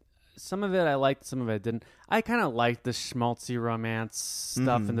that some of it I liked, some of it I didn't. I kind of liked the schmaltzy romance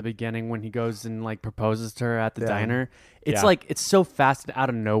stuff in the beginning when he goes and like proposes to her at the diner. It's like it's so fast and out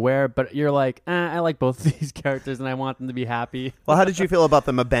of nowhere, but you're like, I like both of these characters and I want them to be happy. Well, how did you feel about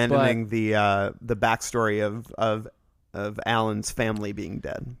them abandoning the backstory of Alan's family being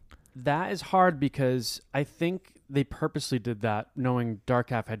dead? That is hard because I think they purposely did that, knowing Dark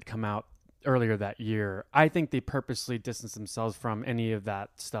Half had come out earlier that year. I think they purposely distanced themselves from any of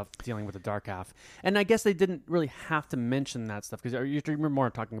that stuff dealing with the Dark Half. And I guess they didn't really have to mention that stuff because you're more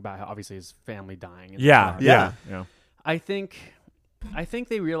talking about how obviously his family dying. Yeah. I think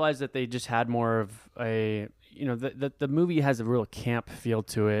they realized that they just had more of a, the movie has a real camp feel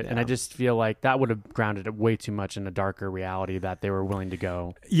to it, and I just feel like that would have grounded it way too much in a darker reality that they were willing to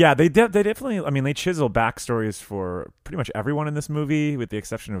go. Yeah, they definitely. I mean, they chisel backstories for pretty much everyone in this movie, with the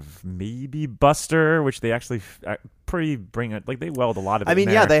exception of maybe Buster, which they actually pretty bring it. Like they weld a lot of it. I mean,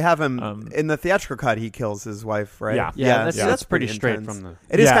 in there. they have him in the theatrical cut. He kills his wife, right? Yeah. That's pretty straight intense. from the.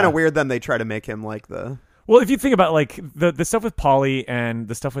 It is kind of weird. Then they try to make him like the. Well, if you think about like the stuff with Polly and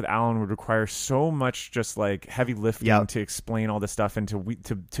the stuff with Alan would require so much just like heavy lifting to explain all this stuff and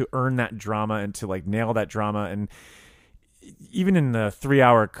to earn that drama and to like nail that drama, and even in the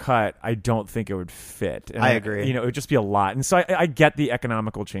 3-hour cut, I don't think it would fit. And I agree. It would just be a lot, and so I get the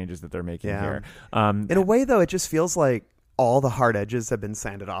economical changes that they're making here. In a way, though, it just feels like all the hard edges have been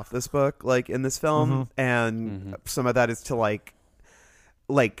sanded off this book, like in this film, and some of that is to like.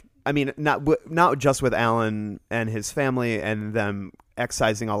 I mean, not just with Alan and his family and them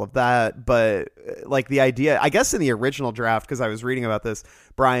excising all of that, but like the idea, I guess in the original draft, because I was reading about this,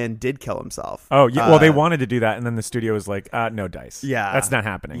 Brian did kill himself. Oh, yeah. Well, they wanted to do that, and then the studio was like, no dice. Yeah. That's not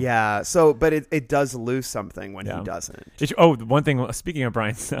happening. Yeah. So, but it does lose something when he doesn't. One thing, speaking of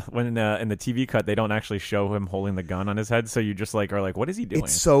Brian, when in the TV cut, they don't actually show him holding the gun on his head, so you just like are like, what is he doing?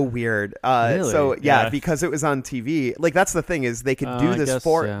 It's so weird. Really? So, because it was on TV, like that's the thing is they could do this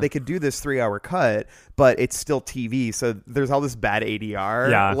they could do this 3-hour cut, but it's still TV, so there's all this bad ADR.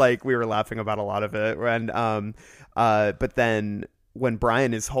 Yeah. Like we were laughing about a lot of it. And but then when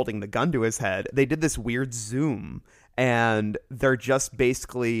Brian is holding the gun to his head, they did this weird zoom and they're just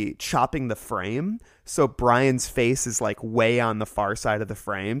basically chopping the frame. So Brian's face is like way on the far side of the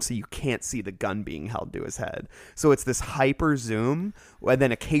frame, so you can't see the gun being held to his head. So it's this hyper zoom, and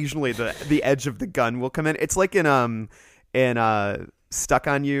then occasionally the edge of the gun will come in. It's like in Stuck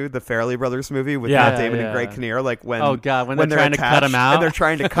on You, the Farrelly Brothers movie with Matt Damon and Greg Kinnear, like when when they're trying to cut him out, and they're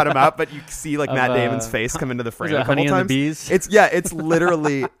trying to cut him out, but you see like Matt Damon's face come into the frame a couple Honey times. and the Bees? It's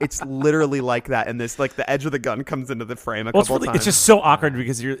literally like that, and this like the edge of the gun comes into the frame a couple times. It's just so awkward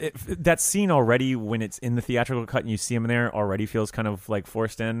because that scene already, when it's in the theatrical cut and you see him there, already feels kind of like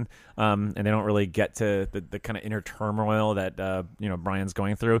forced in, and they don't really get to the kind of inner turmoil that Brian's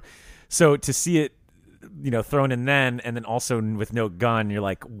going through. So to see it thrown in then, and then also with no gun, you're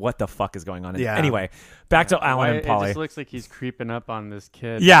like, what the fuck is going on? Anyway, back to Alan and Polly. It just looks like he's creeping up on this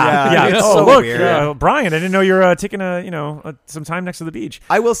kid. Yeah. It's Oh, so look, weird. Brian, I didn't know you're taking some time next to the beach.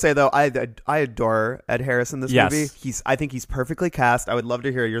 I will say though, I adore Ed Harris in this movie. I think he's perfectly cast. I would love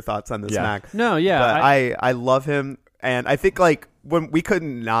to hear your thoughts on this, Mac. No, yeah, but I love him, and I think like when we could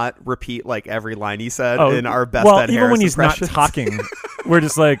not repeat like every line he said in our best Ed Harris even when he's impressions. not talking, we're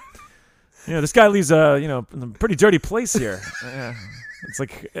just like, this guy leaves a pretty dirty place here. It's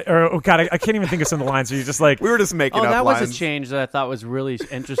like, God, I can't even think of some of the lines. So you're just like, we were just making up that lines. was a change that I thought was really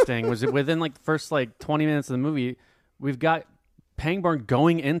interesting. Was it within like the first like 20 minutes of the movie, we've got Pangborn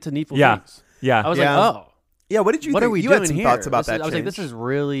going into Needful Things. Yeah. I was like, oh. Yeah, what did you think? Are we you doing had some here? thoughts about that I was like, change. this is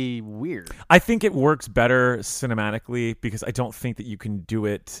really weird. I think it works better cinematically because I don't think that you can do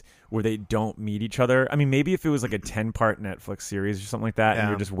it where they don't meet each other. I mean, maybe if it was like a 10-part Netflix series or something like that, and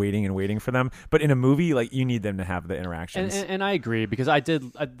you're just waiting and waiting for them. But in a movie, like you need them to have the interactions. And I agree because I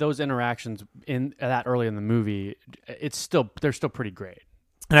did those interactions in that early in the movie. They're still pretty great.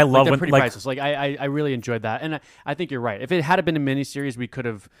 And I love they're when pretty priceless. Like I really enjoyed that, and I think you're right. If it had been a miniseries, we could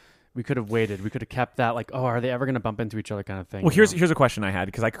have waited. We could have kept that like, oh, are they ever going to bump into each other kind of thing. Well, here's a question I had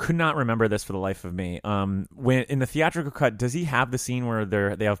because I could not remember this for the life of me. When in the theatrical cut, does he have the scene where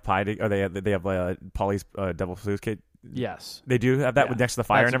they have pie or they have Polly's devil food cake? Yes, they do have that with next to the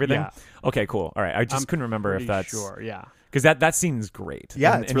fire and everything. Yeah. Okay, cool. All right, I just couldn't remember if that's sure. Yeah. Because that scene's great.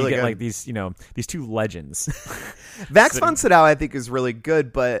 Yeah, and, it's and really you get good. like these two legends. Vax von Sydow, I think, is really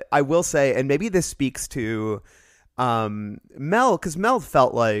good, but I will say, and maybe this speaks to Mel, because Mel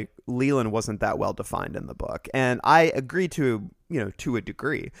felt like Leland wasn't that well defined in the book, and I agree to a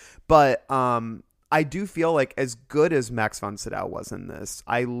degree, but I do feel like as good as Max von Sydow was in this,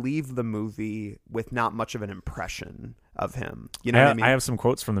 I leave the movie with not much of an impression of him. You know what I mean? I have some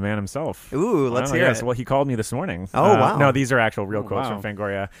quotes from the man himself. Ooh, let's hear it. Well, he called me this morning. Oh, wow. No, these are actual real quotes from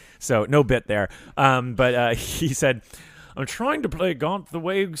Fangoria. So no bit there. But he said, I'm trying to play Gaunt the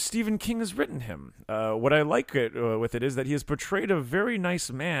way Stephen King has written him. What I like with it is that he has portrayed a very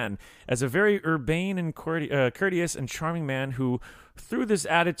nice man as a very urbane and courteous and charming man who, through this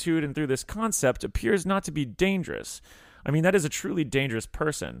attitude and through this concept, appears not to be dangerous. I mean, that is a truly dangerous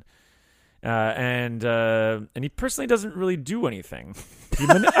person. And he personally doesn't really do anything.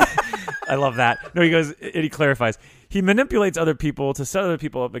 I love that. No, he goes, and he clarifies. He manipulates other people to set other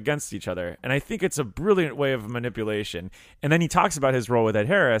people up against each other, and I think it's a brilliant way of manipulation. And then he talks about his role with Ed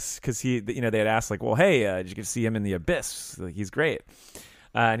Harris because they had asked like, well, hey, did you get to see him in The Abyss? Like, he's great.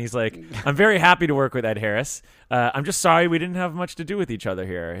 And he's like, I'm very happy to work with Ed Harris. I'm just sorry we didn't have much to do with each other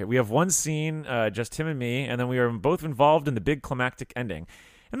here. We have one scene, just him and me, and then we were both involved in the big climactic ending.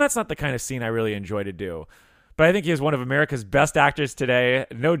 And that's not the kind of scene I really enjoy to do. But I think he is one of America's best actors today,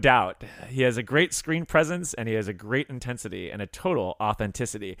 no doubt. He has a great screen presence, and he has a great intensity and a total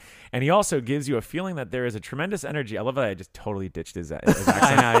authenticity. And he also gives you a feeling that there is a tremendous energy. I love that I just totally ditched his accent.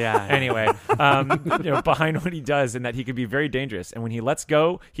 I know, yeah. Anyway, behind what he does, and that he can be very dangerous. And when he lets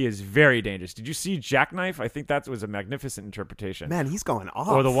go, he is very dangerous. Did you see Jackknife? I think that was a magnificent interpretation. Man, he's going off.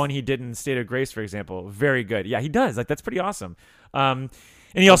 Or the one he did in State of Grace, for example. Very good. Yeah, he does. Like, that's pretty awesome.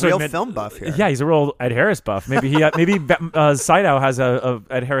 And he also real film buff here. Yeah, he's a real Ed Harris buff. Maybe Sydow has a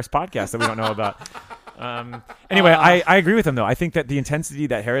Ed Harris podcast that we don't know about. Anyway, I agree with him though. I think that the intensity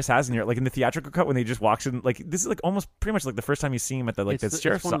that Harris has in here, like in the theatrical cut when he just walks in, like this is like almost pretty much like the first time you see him at the like the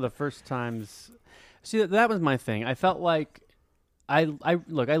sheriff's. It's one of the first times. See, that was my thing. I felt like I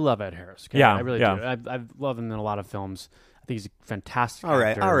love Ed Harris. Okay? Yeah, I really do. I've loved him in a lot of films. I think he's a fantastic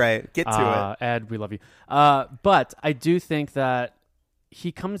actor. All right, get to it. Ed, we love you. But I do think that he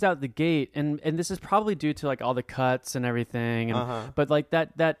comes out the gate, and this is probably due to like all the cuts and everything, and but like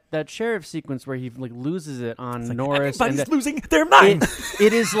that sheriff sequence where he like loses it on like, Norris. Everybody's losing their mind.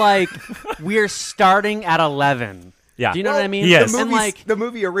 It is like we're starting at 11. Yeah. Do you know what I mean? Yes. The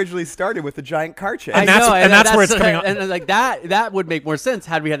movie originally started with the giant car chase. And that's where it's coming up. And like that would make more sense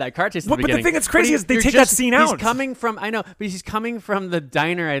had we had that car chase at the beginning. But the thing that's crazy is they take that scene out. He's coming from, I know, but he's coming from the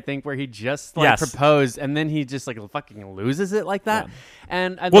diner, I think, where he just like proposed, and then he just like fucking loses it like that.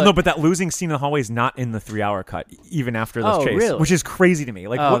 Yeah. No, but that losing scene in the hallway is not in the 3-hour cut, even after this chase, really? which is crazy to me.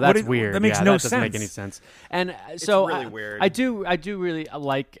 Like, that's weird. That makes no sense. Doesn't make any sense. And so it's really weird. I do really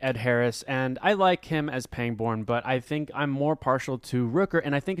like Ed Harris, and I like him as Pangborn, but I think I'm more partial to Rooker,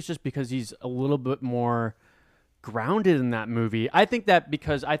 and I think it's just because he's a little bit more grounded in that movie. I think that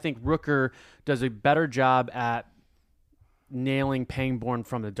because I think Rooker does a better job at nailing Pangborn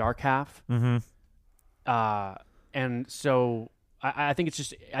from the dark half. Mm-hmm. And so I think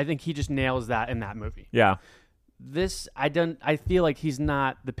he just nails that in that movie. Yeah. This I feel like he's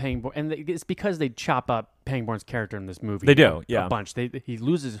not the Pangborn, and it's because they chop up Pangborn's character in this movie. They do, a bunch. He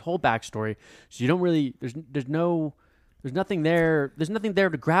loses his whole backstory, so you don't really there's nothing there. There's nothing there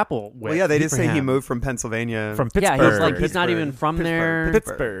to grapple with. Well, yeah, they just say he moved from Pennsylvania, from Pittsburgh. Yeah, he's not even from there.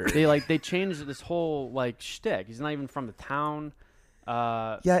 Pittsburgh. They changed this whole like shtick. He's not even from the town.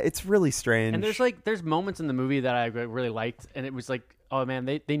 Yeah, it's really strange. And there's moments in the movie that I really liked, and it was like, oh man,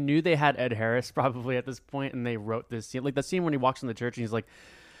 they knew they had Ed Harris probably at this point, and they wrote this scene, like the scene when he walks in the church and he's like,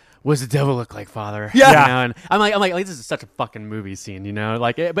 "What's the devil look like, Father?" Yeah, you know? And I'm like, this is such a fucking movie scene, you know,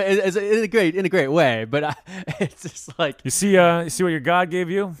 like, but it's in a great way. But it's just like you see what your God gave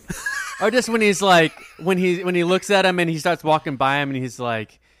you, or just when he's like when he looks at him and he starts walking by him and he's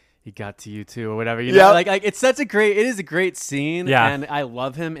like, "He got to you too," or whatever. You know, like it is a great scene. Yeah, and I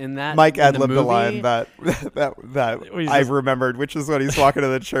love him in that. Mike ad-libbed the line that I've remembered, which is when he's walking to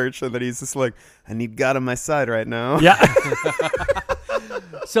the church and then he's just like, "I need God on my side right now." Yeah.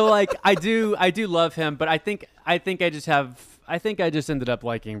 So like I do love him, but I think I just ended up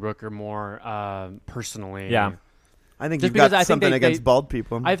liking Rooker more personally. Yeah. I think just you've got something against bald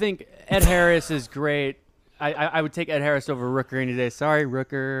people. I think Ed Harris is great. I would take Ed Harris over Rooker any day. Sorry,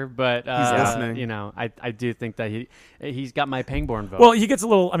 Rooker, but he's listening. You know, I do think that he's got my Pangborn vote. Well, he gets a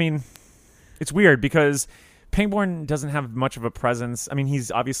little. I mean, it's weird because Pangborn doesn't have much of a presence. I mean,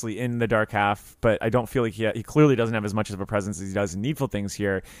 he's obviously in the dark half, but I don't feel like he clearly doesn't have as much of a presence as he does in Needful Things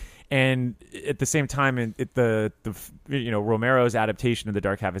here. And at the same time, the Romero's adaptation of the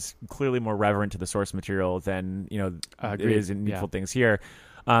dark half is clearly more reverent to the source material than it is in Needful Things here.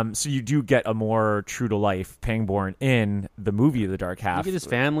 So you do get a more true to life Pangborn in the movie of the dark half. You get his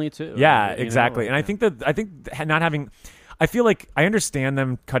family too. Yeah, exactly. And I think not having. I feel like I understand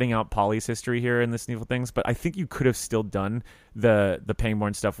them cutting out Polly's history here in this Needful Things, but I think you could have still done the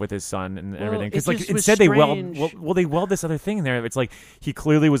Pangborn stuff with his son and everything. Because like instead they weld this other thing in there. It's like he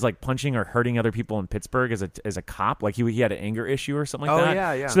clearly was like punching or hurting other people in Pittsburgh as a cop. Like he had an anger issue or something like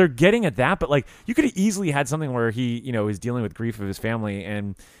that. Yeah. So they're getting at that, but like you could have easily had something where he, is dealing with grief of his family,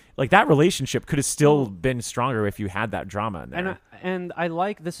 and like that relationship could have still been stronger if you had that drama in there. And I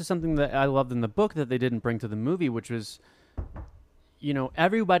like, this is something that I loved in the book that they didn't bring to the movie, which was,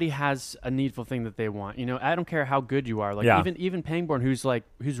 everybody has a needful thing that they want. I don't care how good you are. Like even Pangborn,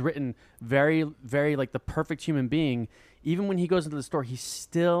 who's written very, very like the perfect human being. Even when he goes into the store, he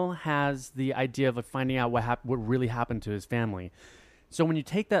still has the idea of like finding out what really happened to his family. So when you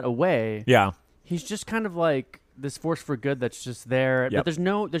take that away, he's just kind of like this force for good that's just there. But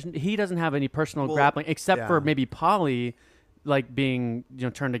he doesn't have any personal grappling except for maybe Polly, like being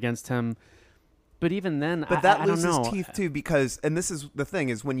turned against him. But even then, but that I loses don't know. teeth too, because, and this is the thing,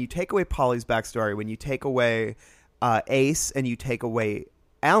 is when you take away Polly's backstory, when you take away Ace and you take away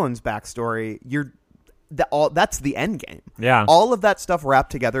Alan's backstory, that's the end game. Yeah. All of that stuff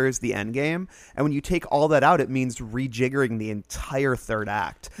wrapped together is the end game. And when you take all that out, it means rejiggering the entire third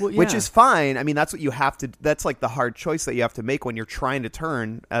act, which is fine. I mean, that's what you have to, that's like the hard choice that you have to make when you're trying to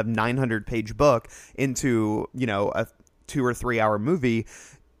turn a 900-page book into, a 2 or 3 hour movie.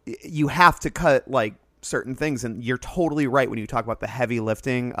 You have to cut like certain things, and you're totally right when you talk about the heavy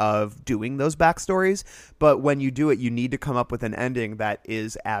lifting of doing those backstories. But when you do it, you need to come up with an ending that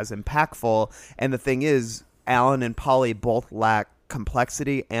is as impactful. And the thing is, Alan and Polly both lack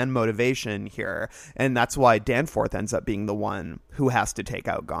complexity and motivation here, and that's why Danforth ends up being the one who has to take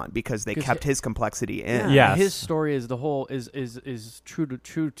out Gaunt, because they kept his complexity in. His story is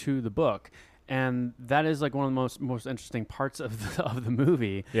true to the book. And that is like one of the most interesting parts of the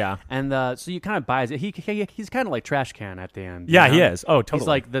movie. Yeah. And so you kind of buy it. He's kind of like Trash Can at the end. Yeah, he is. Oh, totally. He's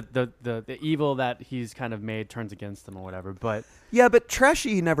like the evil that he's kind of made turns against him or whatever. But but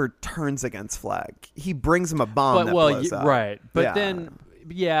Trashy never turns against Flag. He brings him a bomb that blows up. Right. But then,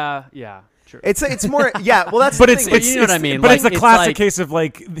 yeah. Sure. It's more well that's but the it's, thing. it's you know what I mean. But like, it's the classic case of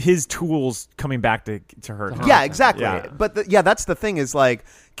like his tools coming back to hurt him. Yeah, exactly. Yeah. But that's the thing, is like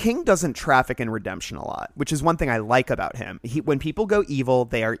King doesn't traffic in redemption a lot, which is one thing I like about him. When people go evil,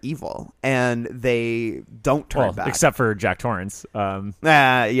 they are evil, and they don't turn back. Except for Jack Torrance. I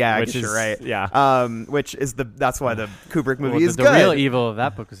guess you're right. Yeah. Which is that's why the Kubrick movie is the good. The real evil of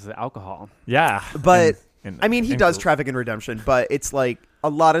that book is the alcohol. Yeah. But I mean, he does traffic in redemption, but it's like a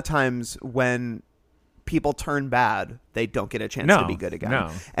lot of times when people turn bad, they don't get a chance to be good again.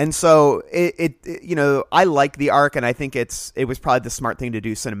 No. And so it I like the arc, and I think it was probably the smart thing to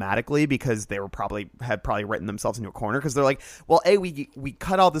do cinematically, because they had probably written themselves into a corner, because they're like, well, A, we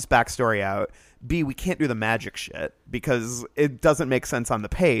cut all this backstory out. B, we can't do the magic shit because it doesn't make sense on the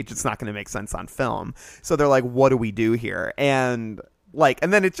page. It's not going to make sense on film. So they're like, what do we do here? And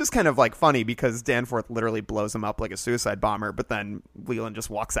then it's just kind of like funny, because Danforth literally blows him up like a suicide bomber, but then Leland just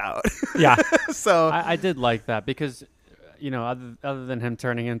walks out. Yeah. So I did like that, because other than him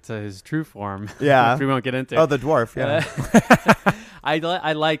turning into his true form, which we won't get into. Oh, the dwarf. Yeah.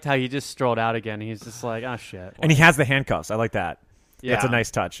 I liked how he just strolled out again. He's just like, oh shit. And he has the handcuffs. I like that. Yeah. That's a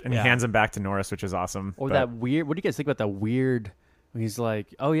nice touch. And he hands him back to Norris, which is awesome. Or that weird. What do you guys think about that weird? When he's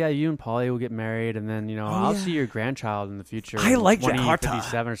like, oh yeah, you and Polly will get married, and then I'll see your grandchild in the future. I like that.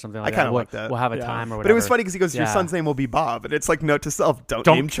 2057 or something like I that. kind of like that. We'll have a time or whatever. But it was funny because he goes, your son's name will be Bob, and it's like, note to self, don't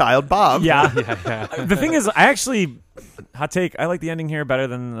name child Bob. Yeah. The thing is, I actually, hot take, I like the ending here better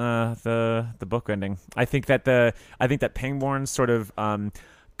than the book ending. I think that Pangborn's sort of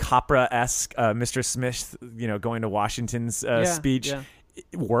Capra-esque Mr. Smith, going to Washington's speech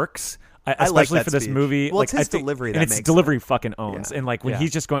works. Especially like that for this speech. movie. Well, it's his delivery that and makes its delivery it. fucking owns. Yeah. And like when he's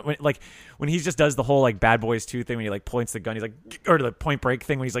just going, when he just does the whole like Bad Boys 2 thing, when he like points the gun, he's like, or the Point Break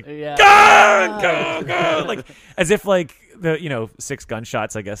thing when he's like, go, like as if like the 6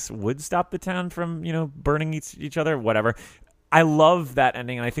 gunshots, I guess, would stop the town from burning each other, whatever. I love that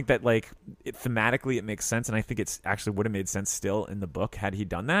ending, and I think that thematically it makes sense, and I think it's actually would have made sense still in the book had he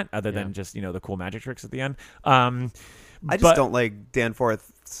done that, other than just the cool magic tricks at the end. I just don't like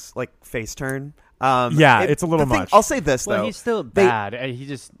Danforth's face turn. It's a little much. I'll say this though. Well, he's still bad. He's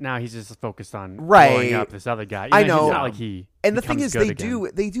just focused on blowing up this other guy. I know. He's not like he. And the thing is, they again.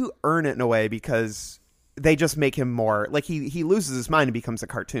 do earn it in a way, because they just make him more like he loses his mind and becomes a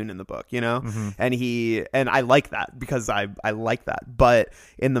cartoon in the book, Mm-hmm. and I like that, because I like that. But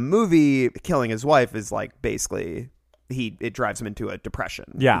in the movie, killing his wife is like basically it drives him into a depression.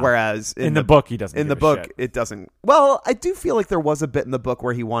 Yeah. Whereas in the book, he doesn't. In the book, it doesn't. Well, I do feel like there was a bit in the book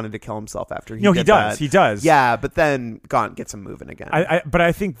where he wanted to kill himself after he. No, did he does. That. He does. Yeah, but then Gaunt gets him moving again. But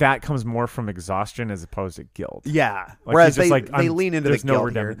I think that comes more from exhaustion as opposed to guilt. Yeah. Like, Whereas he's just they lean into the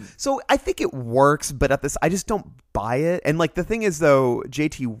guilt here. So I think it works, but I just don't buy it. And like the thing is though,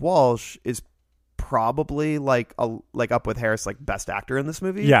 J.T. Walsh is probably like up with Harris, like best actor in this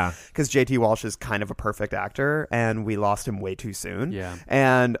movie. Yeah, because J.T. Walsh is kind of a perfect actor, and we lost him way too soon. Yeah,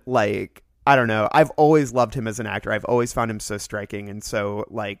 and like I don't know, I've always loved him as an actor. I've always found him so striking, and so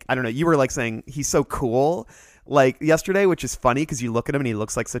like I don't know. You were like saying he's so cool. Like yesterday, which is funny because you look at him and he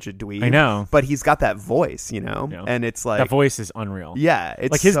looks like such a dweeb. I know, but he's got that voice, and it's like that voice is unreal. Yeah,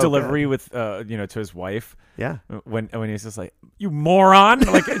 it's like his so delivery good. with to his wife. Yeah, when he's just like, "You moron!"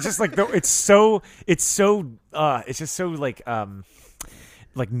 Like it's just like it's just so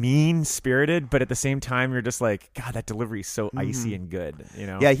like mean spirited, but at the same time you're just like, God, that delivery is so icy and good.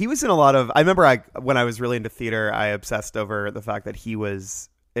 Yeah, he was in a lot of. I remember when I was really into theater, I obsessed over the fact that he was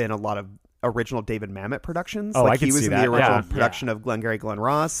in a lot of original David Mamet productions. Oh, like I can he was see in that. the original Yeah. production of Glengarry Glen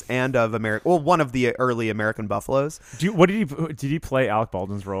Ross and of one of the early American Buffaloes. Did he play Alec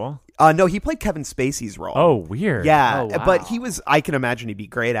Baldwin's role? No, he played Kevin Spacey's role. Oh, weird. Yeah, Oh, wow. but I can imagine he'd be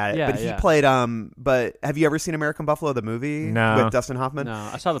great at it. Yeah, but he yeah. played but have you ever seen American Buffalo, the movie? No. With Dustin Hoffman? No,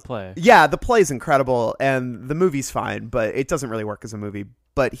 I saw the play. Yeah, the play's incredible and the movie's fine, but it doesn't really work as a movie.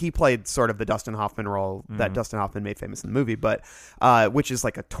 But he played sort of the Dustin Hoffman role that Dustin Hoffman made famous in the movie, but which is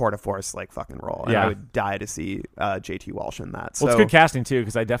like a tour de force like fucking role. And Yeah. I would die to see J.T. Walsh in that. So Well, it's good casting too,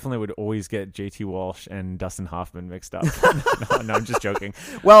 because I definitely would always get J.T. Walsh and Dustin Hoffman mixed up. no, I'm just joking.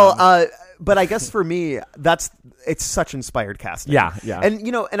 Well, but I guess for me, it's such inspired casting. Yeah. And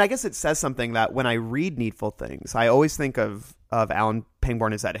and I guess it says something that when I read Needful Things, I always think of Alan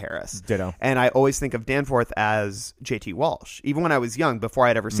Pangborn as Ed Harris. Ditto. And I always think of Danforth as J.T. Walsh. Even when I was young, before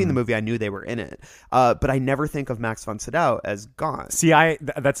I'd ever seen the movie, I knew they were in it. But I never think of Max von Sydow as Gaunt. See,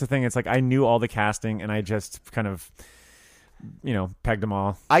 that's the thing. It's like I knew all the casting, and I just kind of, pegged them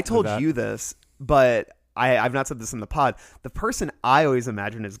all. I told you this, but I've not said this in the pod. The person I always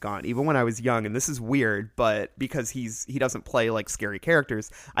imagine is Gaunt, even when I was young, and this is weird, but because he doesn't play like scary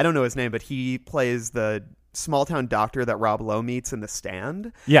characters. I don't know his name, but he plays the small town doctor that Rob Lowe meets in The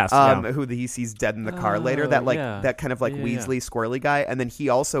Stand. Yes, who he sees dead in the car later. That that kind of like Weasley squirrely guy, and then he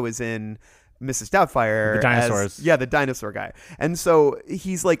also is in Mrs. Doubtfire. The dinosaurs. The dinosaur guy. And so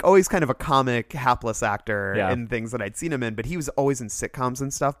he's like always kind of a comic, hapless actor in things that I'd seen him in, but he was always in sitcoms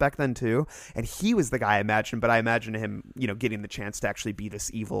and stuff back then too. And he was the guy I imagined, but I imagine him, getting the chance to actually be this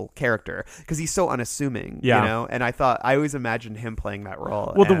evil character because he's so unassuming, and I always imagined him playing that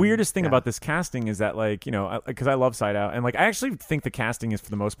role. Well, the weirdest thing about this casting is that because I love Sydow, and I actually think the casting is for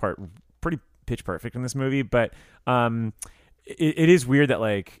the most part pretty pitch perfect in this movie, but it is weird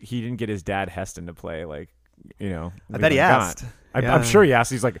that he didn't get his dad Heston to play I bet he asked. I'm sure he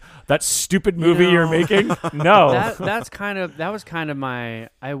asked. He's like, that stupid movie you're making. No, that was kind of my.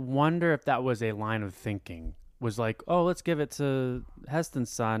 I wonder if that was a line of thinking. Was like, oh, let's give it to Heston's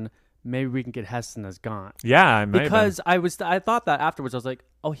son. Maybe we can get Heston as Gaunt. Yeah, because I thought that afterwards. I was like,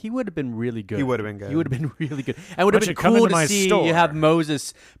 oh, he would have been really good. He would have been good. He would have been really good. And it would have been cool to see you have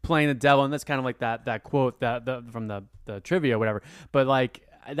Moses playing the devil, and that's kind of like that quote from the trivia or whatever. But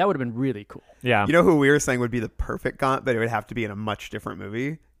that would have been really cool. Yeah. You know who we were saying would be the perfect Gaunt, but it would have to be in a much different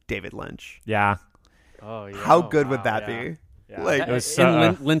movie? David Lynch. Yeah. Oh yeah. How good would that be? Yeah. Like it was,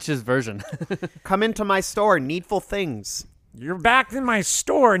 in Lynch's version. Come into my store, Needful Things. You're back in my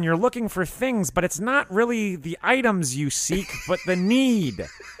store and you're looking for things, but it's not really the items you seek, but the need.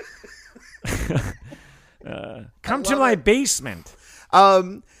 Come to my basement.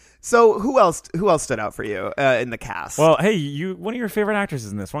 So who else stood out for you in the cast? Well, hey, one of your favorite actors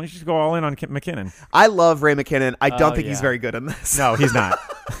is in this. Why don't you just go all in on McKinnon? I love Ray McKinnon. I don't think he's very good in this. No, he's not.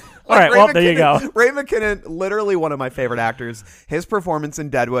 All right, well, there you go. Ray McKinnon, literally one of my favorite actors. His performance in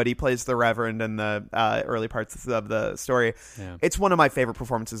Deadwood, he plays the Reverend in the early parts of the story. Yeah. It's one of my favorite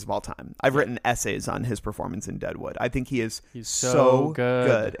performances of all time. I've written essays on his performance in Deadwood. I think he's so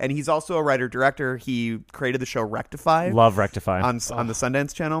good. And he's also a writer-director. He created the show Rectify. Love Rectify. On the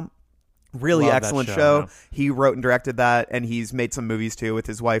Sundance Channel. Really excellent show. Yeah. He wrote and directed that, and he's made some movies too with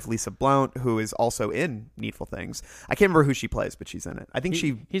his wife Lisa Blount, who is also in Needful Things. I can't remember who she plays, but she's in it. I think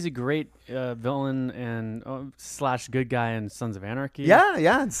he's a great villain and / good guy in Sons of Anarchy.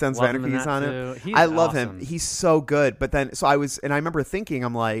 Yeah, Sons of Anarchy. He's on it. I love him. He's so good. But then, I remember thinking,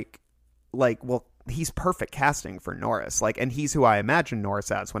 I'm like, well, he's perfect casting for Norris. And he's who I imagined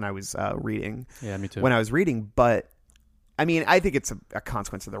Norris as when I was reading. Yeah, me too. When I was reading, but. I mean, I think it's a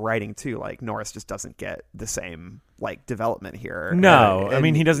consequence of the writing too. Norris just doesn't get the same like development here. No, and I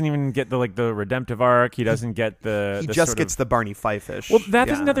mean he doesn't even get the redemptive arc. He doesn't get the. He just gets the Barney Fife-ish. Well, that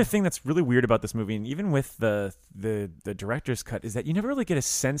is another thing that's really weird about this movie, and even with the director's cut, is that you never really get a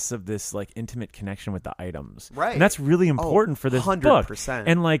sense of this like intimate connection with the items. Right, and that's really important for this 100%. Book.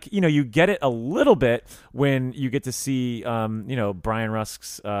 And like you get it a little bit when you get to see Brian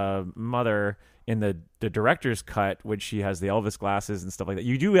Rusk's mother in the director's cut, when she has the Elvis glasses and stuff like that.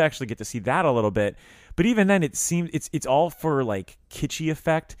 You do actually get to see that a little bit, but even then it seems it's all for like kitschy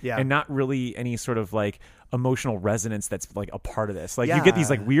effect and not really any sort of like emotional resonance that's like a part of this. Like you get these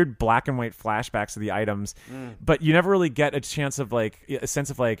like weird black and white flashbacks of the items, but you never really get a sense of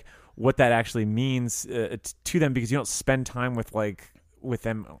like what that actually means to them, because you don't spend time with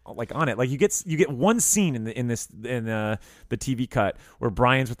them like on it. Like you get one scene in the TV cut where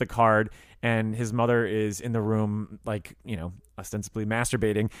Brian's with the card and his mother is in the room, like, ostensibly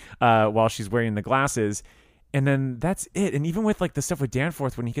masturbating while she's wearing the glasses. And then that's it. And even with like the stuff with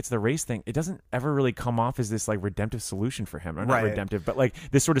Danforth, when he gets the race thing, it doesn't ever really come off as this like redemptive solution for him. Or not redemptive, but like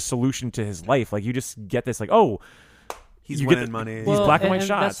this sort of solution to his life. Like you just get this like, oh, he's winning money. These black and white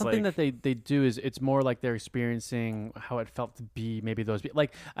shots. That's something that they do is it's more like they're experiencing how it felt to be maybe those.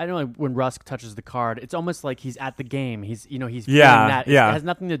 Like I know when Rusk touches the card, it's almost like he's at the game. He's feeling that. It has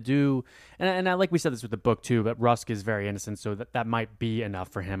nothing to do. And I, like we said this with the book too, but Rusk is very innocent, so that might be enough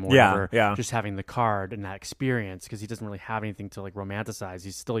for him. Or whatever, just having the card and that experience, because he doesn't really have anything to like romanticize.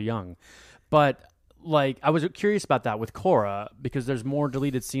 He's still young, but. Like I was curious about that with Cora, because there's more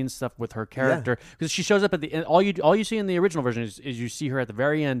deleted scene stuff with her character, because she shows up at the end. All you see in the original version is you see her at the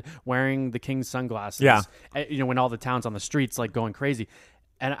very end wearing the king's sunglasses. Yeah, when all the town's on the streets like going crazy,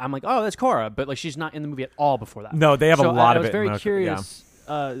 and I'm like, oh, that's Cora, but like she's not in the movie at all before that. No, they have a lot of it. I was very curious.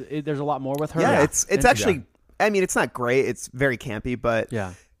 Yeah. There's a lot more with her. Yeah, it's actually. I mean, it's not great. It's very campy, but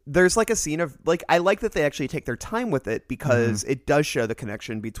there's like a scene of like, I like that they actually take their time with it, because it does show the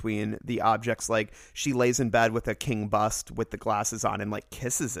connection between the objects. Like she lays in bed with a king bust with the glasses on and like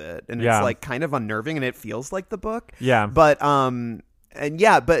kisses it, and it's like kind of unnerving, and it feels like the book.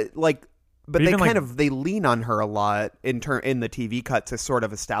 But they lean on her a lot in the TV cut to sort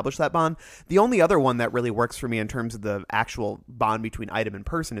of establish that bond. The only other one that really works for me in terms of the actual bond between item and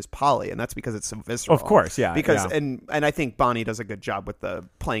person is Polly, and that's because it's so visceral. Of course, and I think Bonnie does a good job with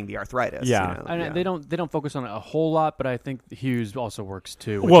playing the arthritis. And they don't focus on it a whole lot, but I think Hughes also works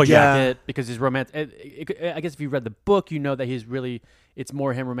too. Because he's romantic. I guess if you read the book, you know that it's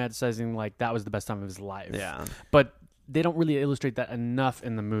more him romanticizing like that was the best time of his life. Yeah, but they don't really illustrate that enough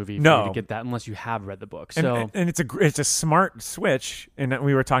in the movie for you to get that unless you have read the book. So and it's a smart switch, and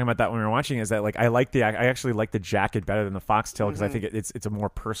we were talking about that when we were watching. Is that like I actually like the jacket better than the foxtail, because I think it's a more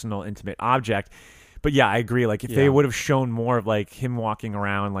personal, intimate object. But yeah, I agree. Like if they would have shown more of like him walking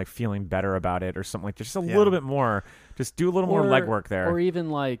around like feeling better about it or something like that, just a little bit more, just do a little more legwork there, or even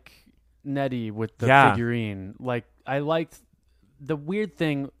like Nettie with the figurine. Like I liked. The weird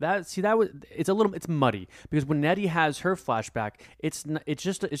thing it's muddy, because when Nettie has her flashback, it's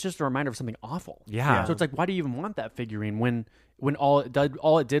just a reminder of something awful. Yeah. So it's like, why do you even want that figurine when all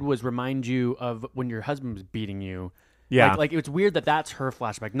it did was remind you of when your husband was beating you? Yeah. Like it's weird that's her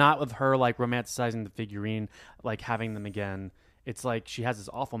flashback, not of her like romanticizing the figurine, like having them again. It's like she has this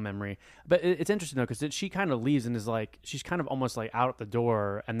awful memory. But it's interesting, though, because she kind of leaves and is like, she's kind of almost like out the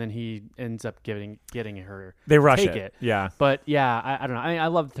door, and then he ends up getting her. They rush it. Yeah. But yeah, I don't know. I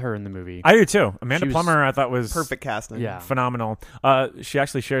loved her in the movie. I do too. Amanda Plummer, I thought was perfect casting. Yeah. Phenomenal. She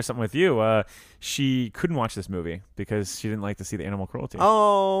actually shares something with you. She couldn't watch this movie because she didn't like to see the animal cruelty.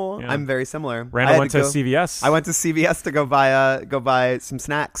 Oh, yeah. I'm very similar. Randall went to CVS. I went to CVS to go buy some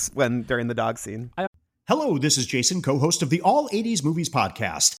snacks during the dog scene. Hello, this is Jason, co-host of the All 80s Movies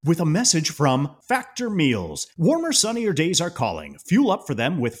podcast, with a message from Factor Meals. Warmer, sunnier days are calling. Fuel up for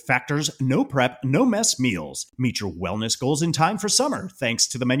them with Factor's no prep, no mess meals. Meet your wellness goals in time for summer, thanks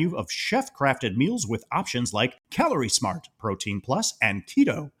to the menu of chef-crafted meals with options like Calorie Smart, Protein Plus, and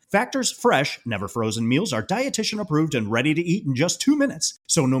Keto. Factor's fresh, never frozen meals are dietitian approved and ready to eat in just 2 minutes.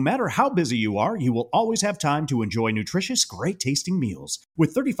 So no matter how busy you are, you will always have time to enjoy nutritious, great tasting meals.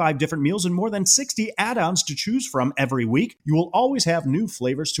 With 35 different meals and more than 60 add-ons to choose from every week, you will always have new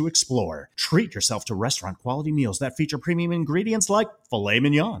flavors to explore. Treat yourself to restaurant quality meals that feature premium ingredients like filet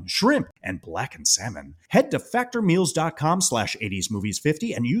mignon, shrimp, and blackened salmon. Head to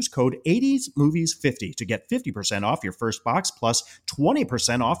factormeals.com/80smovies50 and use code 80smovies50 to get 50% off your first box plus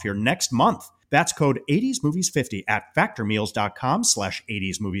 20% off your next month. That's code 80smovies50 at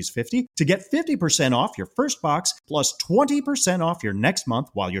factormeals.com/80smovies50 to get 50% off your first box plus 20% off your next month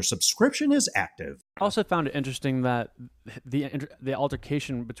while your subscription is active. I also found it interesting that the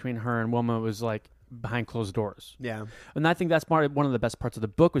altercation between her and Wilma was like behind closed doors. Yeah. And I think that's one of the best parts of the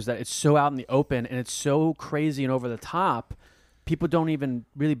book was that it's so out in the open and it's so crazy and over the top. People don't even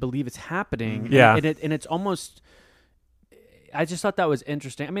really believe it's happening. Yeah. And it's almost... I just thought that was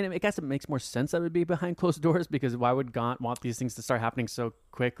interesting. I mean, I guess it makes more sense that it would be behind closed doors because why would Gaunt want these things to start happening so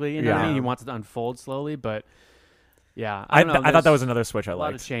quickly? You know what I mean? He wants it to unfold slowly, but yeah. I thought that was another switch I liked.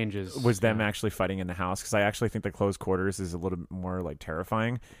 A lot of changes. Was them actually fighting in the house because I actually think the closed quarters is a little bit more like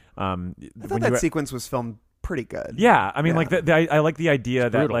terrifying. I thought that sequence was filmed pretty good. Yeah. I mean, like I like the idea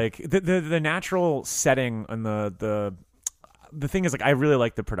that like the natural setting and the thing is, like, I really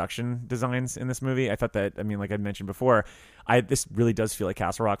like the production designs in this movie. I thought that, I mean, like I mentioned before, this really does feel like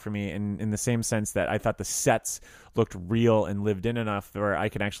Castle Rock for me, and in the same sense that I thought the sets looked real and lived in enough where I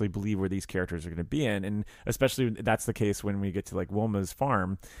can actually believe where these characters are going to be in. And especially that's the case when we get to like Wilma's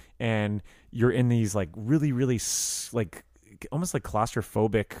farm, and you're in these like really, really like almost like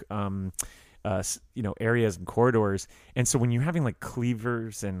claustrophobic areas and corridors. And so when you're having like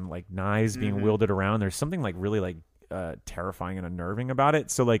cleavers and like knives being wielded around, there's something like really like terrifying and unnerving about it.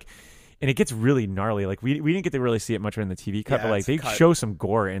 So like, and it gets really gnarly. Like we didn't get to really see it much in the TV cut, but like they show some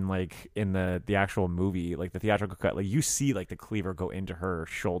gore in the actual movie, like the theatrical cut. Like you see like the cleaver go into her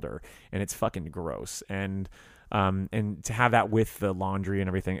shoulder, and it's fucking gross. And to have that with the laundry and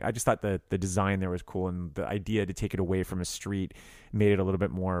everything, I just thought the design there was cool, and the idea to take it away from a street made it a little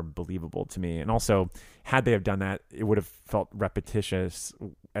bit more believable to me. And also, had they have done that, it would have felt repetitious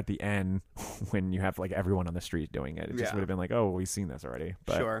at the end when you have like everyone on the street doing it. It just would have been like, oh, we've seen this already.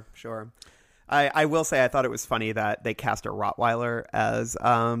 But, Sure. I will say I thought it was funny that they cast a Rottweiler as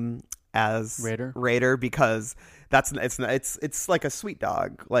Raider because it's like a sweet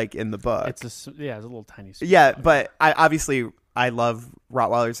dog like in the book. It's a little tiny sweet dog. But I love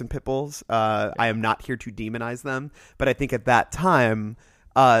Rottweilers and pit bulls. I am not here to demonize them, but I think at that time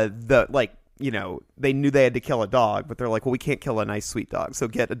they knew they had to kill a dog, but they're like, well, we can't kill a nice sweet dog, so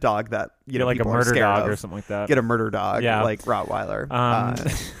get a dog that like a murder dog or something like that. Get a murder dog, like Rottweiler.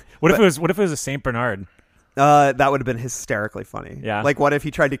 What if it was a Saint Bernard? That would have been hysterically funny. Yeah. Like, what if he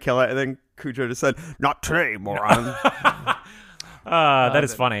tried to kill it and then Cujo just said, "Not today, moron." That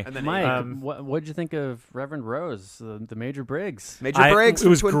is funny. And then Mike, what did you think of Reverend Rose, the Major Briggs? Briggs. It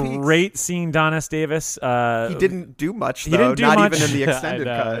was Twin great seeing Donis Davis. He didn't do much, though. Not even in the extended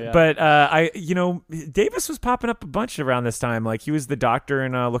cut. Yeah. But Davis was popping up a bunch around this time. Like he was the doctor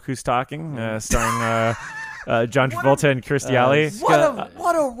in Look Who's Talking, starring John Travolta and Kirstie Alley.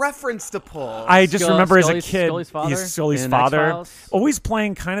 What a reference to pull. I just remember as a kid, he's Scully's father, always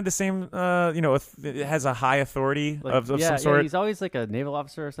playing kind of the same. It has a high authority of some sort. Yeah, he's always like a naval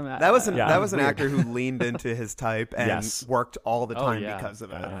officer or something. That was an actor who leaned into his type and worked all the time because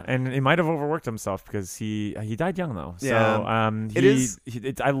of it. And he might have overworked himself because he died young though. Yeah. So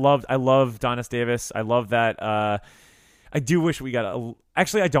I love Donis Davis. I love that. I do wish we got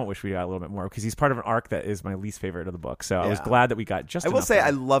Actually, I don't wish we got a little bit more because he's part of an arc that is my least favorite of the book. So I was glad that we got just. I will say I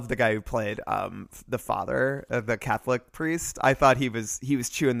love the guy who played the father of the Catholic priest. I thought he was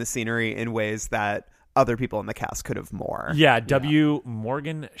chewing the scenery in ways that other people in the cast could have more. Yeah, W.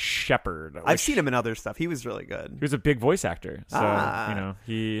 Morgan Shepherd. I've seen him in other stuff. He was really good. He was a big voice actor. So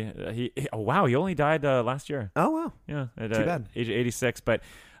he oh wow, he only died last year. Oh wow. Yeah, at too bad. Age 86. But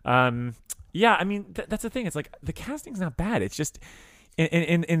yeah, I mean that's the thing. It's like the casting's not bad. It's just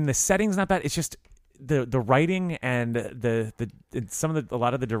in the setting's not bad. It's just the writing and a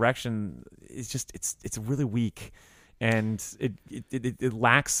lot of the direction is just it's really weak, and it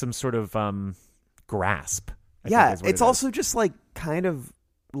lacks some sort of grasp. It's also just like kind of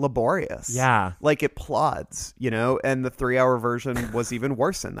laborious. Yeah, like it plods, and the 3-hour version was even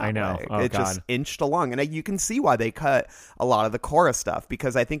worse in that I know. way. Oh, it just inched along, and you can see why they cut a lot of the Korra stuff,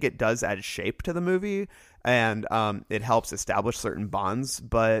 because I think it does add shape to the movie, and it helps establish certain bonds,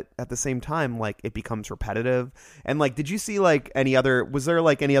 but at the same time, like, it becomes repetitive. And like, did you see like was there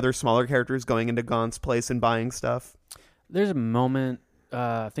like any other smaller characters going into Gaunt's place and buying stuff? There's a moment,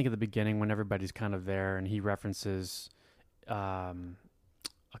 I think at the beginning when everybody's kind of there, and he references a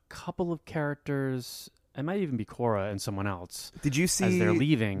couple of characters. It might even be Korra and someone else. Did you see as they're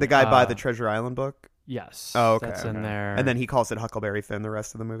leaving the guy buy the Treasure Island book? Yes. Oh, okay. That's in there. And then he calls it Huckleberry Finn the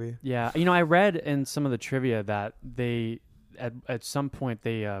rest of the movie. Yeah. I read in some of the trivia that they at some point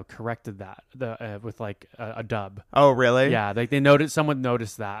they corrected that with like a dub. Oh, really? Yeah. Like someone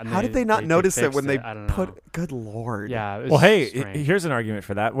noticed that. And how did they not notice it when they I don't know. Good Lord. Yeah. Well, hey, here's an argument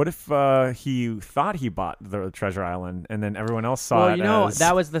for that. What if he thought he bought the Treasure Island and then everyone else saw it? Well,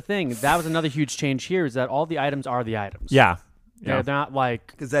 that was the thing. That was another huge change here, is that all the items are the items. Yeah. They're not like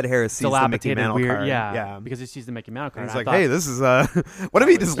because Ed Harris sees the Mickey Mantle weird, card. Yeah, because he sees the Mickey Mantle card. He's like, hey, this is what if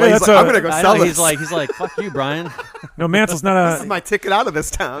he just lays? I'm gonna go sell this. He's like, fuck you, Brian. No, Mantle's not a. This is my ticket out of this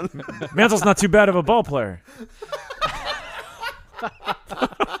town. Mantle's not too bad of a ball player.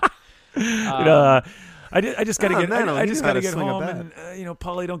 I just gotta get. I just gotta get home, and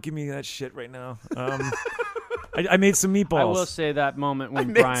Polly, don't give me that shit right now. I made some meatballs. I will say that moment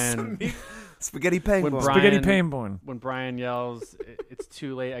when Brian. Spaghetti Painborn. Spaghetti Painborn. When Brian yells, "It's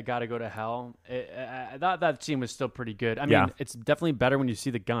too late. I gotta go to hell." I thought that scene was still pretty good. I mean, it's definitely better when you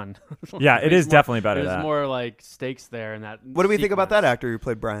see the gun. Yeah, it is definitely better. There's more like stakes there in that. What do we think about that actor who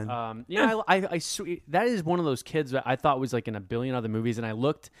played Brian? That is one of those kids that I thought was like in a billion other movies, and I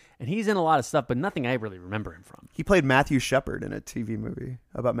looked, and he's in a lot of stuff, but nothing I really remember him from. He played Matthew Shepard in a TV movie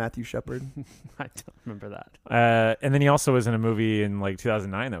about Matthew Shepard. I don't remember that. And then he also was in a movie in like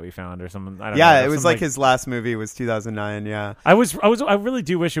 2009 that we found or something. I don't know. It was like his last movie was 2009. Yeah, I really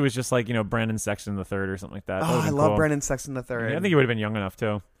do wish it was just like Brandon Sexton III or something like that. Oh, I love Brandon Sexton III. Yeah, I think he would have been young enough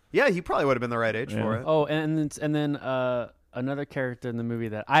too. Yeah, he probably would have been the right age for it. Oh, and then another character in the movie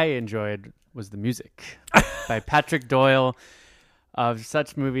that I enjoyed was the music by Patrick Doyle of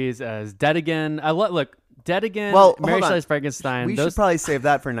such movies as Dead Again. Dead Again, Mary Shelley's Frankenstein. We should probably save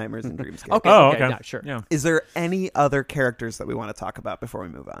that for Nightmares and Dreams. Okay. Yeah, sure. Yeah. Is there any other characters that we want to talk about before we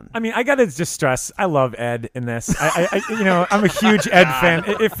move on? I mean, I gotta just stress, I love Ed in this. I'm a huge Ed fan.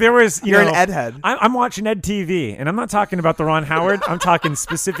 If there was, you're an Ed head. I'm watching Ed TV, and I'm not talking about the Ron Howard. I'm talking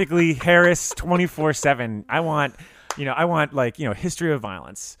specifically Harris 24/7. I want History of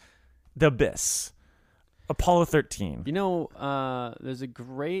Violence, The Abyss, Apollo 13. There's a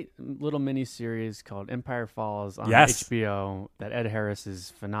great little mini series called Empire Falls on Yes. HBO that Ed Harris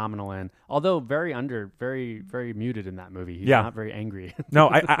is phenomenal in. Although very very muted in that movie. He's not very angry. No,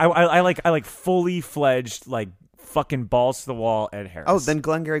 I like fully fledged like fucking balls to the wall Ed Harris. Oh, then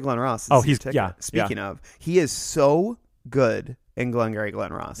Glengarry Glen Ross. Speaking of, he is so good in Glengarry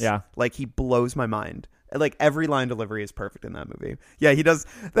Glen Ross. Yeah, like he blows my mind. Like every line delivery is perfect in that movie. Yeah, he does.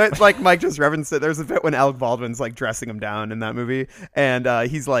 That's like Mike just referenced it. There's a bit when Alec Baldwin's like dressing him down in that movie, and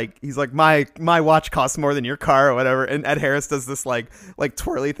he's like my watch costs more than your car or whatever. And Ed Harris does this like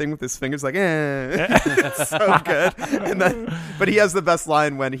twirly thing with his fingers, like it's so good. But he has the best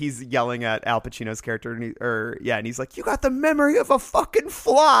line when he's yelling at Al Pacino's character, and he's like, "You got the memory of a fucking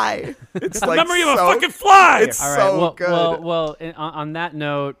fly." It's like memory of a fucking fly. It's so good. Well, on that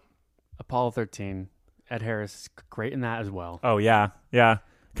note, Apollo 13. Ed Harris is great in that as well. Oh yeah. Kind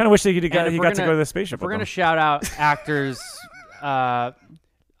of wish he got to go to the spaceship. If we're gonna shout out actors, I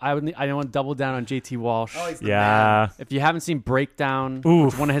want to double down on J.T. Walsh. Oh, he's the man. If you haven't seen Breakdown,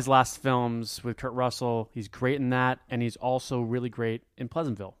 which is one of his last films with Kurt Russell, he's great in that, and he's also really great in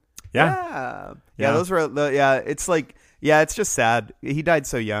Pleasantville. Yeah. Those were it's like it's just sad. He died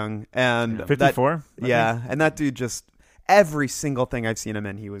so young, and 54. And that dude just every single thing I've seen him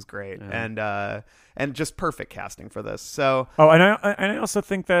in, he was great, and just perfect casting for this. So and I also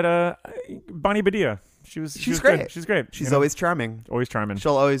think that Bonnie Bedia, she's great. Good. She's great. She's always charming. Always charming.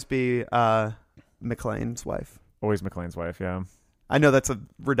 She'll always be McClane's wife. Always McClane's wife. Yeah. I know that's a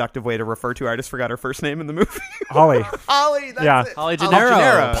reductive way to refer to her. I just forgot her first name in the movie. Holly. Holly. That's it. Holly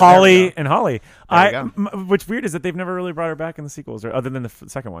Gennaro. Polly and Holly. What's weird is that they've never really brought her back in the sequels, or other than the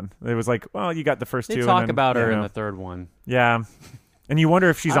second one. It was like, well, you got the first two. They talk about her in the third one. Yeah. And you wonder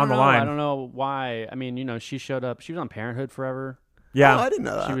if she's on the line. I don't know why. I mean, she showed up. She was on Parenthood forever. Yeah. Oh, I didn't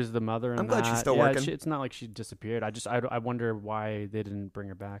know that. She was the mother. I'm glad she's still working. It's not like she disappeared. I wonder why they didn't bring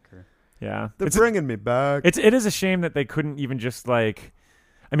her back. Yeah. They're bringing me back. It is a shame that they couldn't even just like...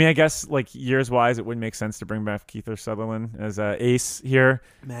 I mean, I guess like years-wise, it wouldn't make sense to bring back Kiefer Sutherland as Ace here.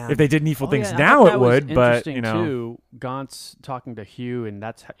 Man. If they did Needful things now, it would. But too, Gaunt's talking to Hugh, and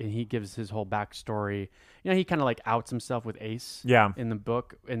he gives his whole backstory. He kind of like outs himself with Ace. Yeah. In the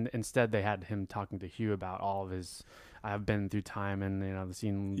book, and instead they had him talking to Hugh about all of his. I've been through time, and the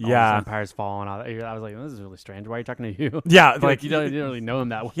scene. All his empires fall, and all that. I was like, this is really strange. Why are you talking to Hugh? Yeah, like you don't really know him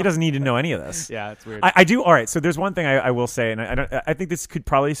that well. He doesn't need to know any of this. Yeah, it's weird. I do. All right, so there's one thing I will say, and I think this could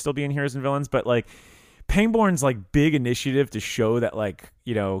probably still be in Heroes and Villains, but like Pangborn's like big initiative to show that like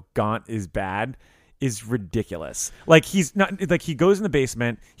Gaunt is bad is ridiculous. Like he's not like he goes in the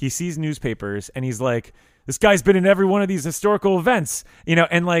basement, he sees newspapers, and he's like, this guy's been in every one of these historical events,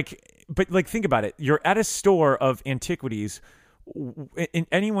 and like. But like, think about it. You're at a store of antiquities. And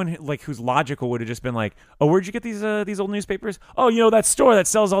anyone like who's logical would have just been like, "Oh, where'd you get these old newspapers? Oh, that store that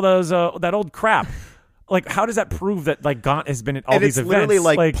sells all those that old crap." like, how does that prove that like Gaunt has been at all and these it's events? literally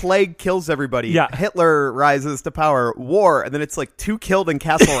like plague kills everybody. Yeah. Hitler rises to power, war, and then it's like 2 killed in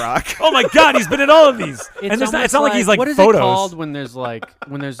Castle Rock. Oh my God, he's been at all of these. And it's not like he's like what is photos. it called when there's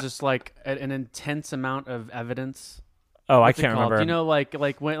just like an intense amount of evidence? Oh, What's I can't remember. Do you know, like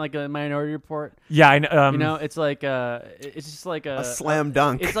when like a Minority Report? Yeah, I know. You know, it's like it's just like a slam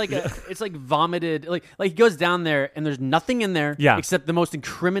dunk. It's like it's like vomited. Like he goes down there and there's nothing in there. Yeah. Except the most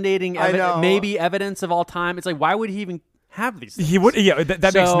incriminating, maybe evidence of all time. It's like, why would he even have these things? He would. Yeah,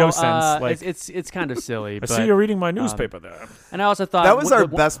 that makes no sense. Like it's kind of silly. I see you're reading my newspaper there. And I also thought that was our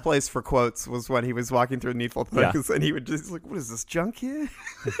best place for quotes, was when he was walking through Needful things, and he would just like, "What is this junk here?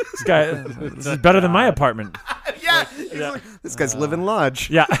 This guy this is better than my apartment." Yeah, like, this guy's living large.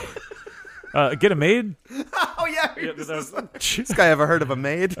 Yeah. Get a maid? Oh yeah. This guy ever heard of a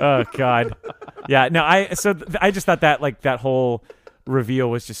maid? Oh God. Yeah. No. I just thought that like that whole reveal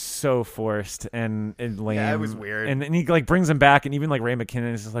was just so forced and lame. Yeah, it was weird. And he like brings him back, and even like Ray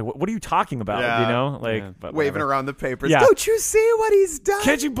McKinnon is just like, "What are you talking about?" Yeah. You know, like but waving whatever. around the papers. Yeah. Don't you see what he's done?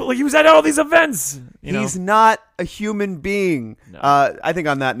 Can't you believe he was at all these events? He's not a human being. No. I think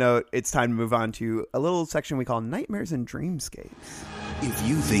on that note, it's time to move on to a little section we call Nightmares and Dreamscapes. If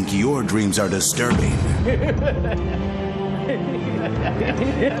you think your dreams are disturbing,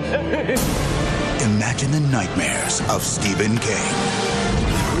 imagine the nightmares of Stephen King.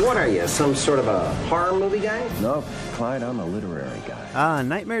 What are you, some sort of a horror movie guy? No, Clyde, I'm a literary guy.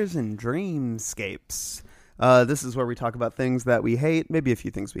 Nightmares and Dreamscapes. This is where we talk about things that we hate, maybe a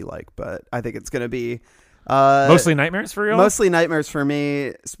few things we like, but I think it's going to be... mostly nightmares for you? Mostly nightmares for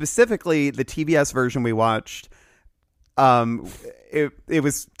me. Specifically, the TBS version we watched. It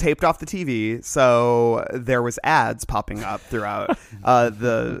was taped off the TV, so there was ads popping up throughout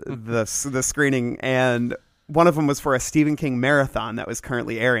the screening, and one of them was for a Stephen King marathon that was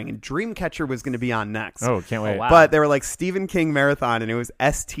currently airing, and Dreamcatcher was going to be on next. Oh, can't wait! Oh, wow. But they were like Stephen King marathon, and it was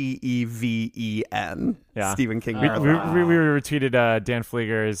STEVEN. Yeah. Stephen King we marathon. We retweeted Dan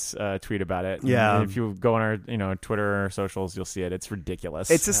Flieger's tweet about it. Yeah. And if you go on our Twitter or socials, you'll see it. It's ridiculous.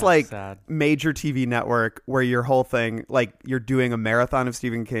 It's just sad. major TV network where your whole thing, like you're doing a marathon of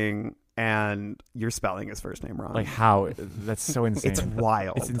Stephen King and you're spelling his first name wrong. Like how? That's so insane. It's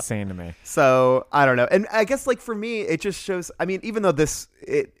wild. It's insane to me. So I don't know. And I guess like for me, it just shows, I mean, even though this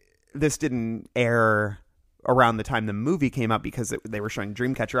didn't air around the time the movie came out because they were showing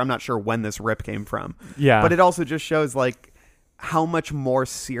Dreamcatcher, I'm not sure when this rip came from. Yeah. But it also just shows like how much more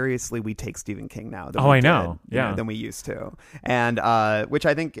seriously we take Stephen King now than than we used to. And which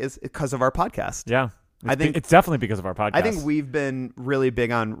I think is because of our podcast. Yeah. I think it's definitely because of our podcast. I think we've been really big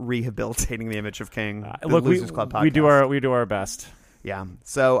on rehabilitating the image of King. Look, Losers Club podcast. we do our best. Yeah.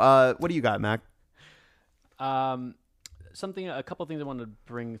 So, what do you got, Mac? A couple things I wanted to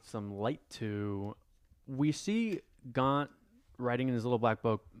bring some light to. We see Gaunt writing in his little black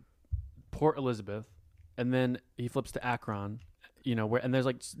book, Port Elizabeth, and then he flips to Akron, and there's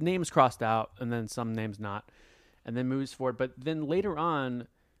like names crossed out, and then some names not, and then moves forward. But then later on,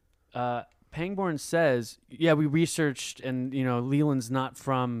 Pangborn says, "Yeah, we researched, and Leland's not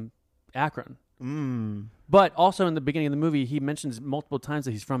from Akron." But also in the beginning of the movie, he mentions multiple times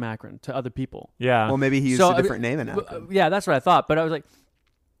that he's from Akron to other people. Yeah. Well, maybe he used a different name in Akron. Yeah, that's what I thought. But I was like,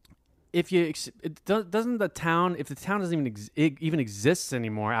 if the town doesn't even exists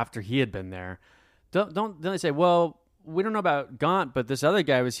anymore after he had been there, don't they say, well, we don't know about Gaunt, but this other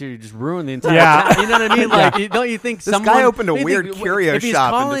guy was here to just ruin the entire town. You know what I mean? Like, don't you think this guy opened a weird curio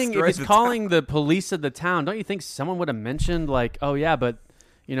shop and destroyed if he's calling the police of the town, don't you think someone would have mentioned like, oh yeah, but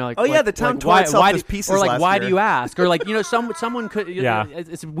the town tore itself to pieces, or like, why do you ask? Or like, someone could. Yeah.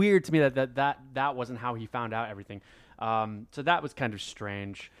 It's weird to me that wasn't how he found out everything. So that was kind of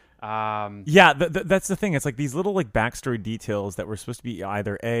strange. That's the thing. It's like these little like backstory details that were supposed to be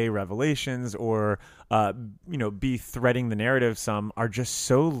either revelations or be threading the narrative. Some are just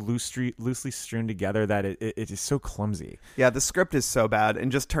so loosely strewn together that it is so clumsy. Yeah, the script is so bad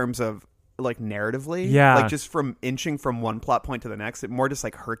in just terms of like narratively. Yeah, like just from inching from one plot point to the next, it more just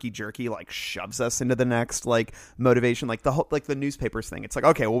like herky jerky like shoves us into the next like motivation. Like the whole like the newspapers thing. It's like,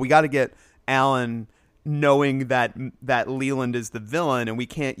 okay, well, we got to get Alan knowing that Leland is the villain, and we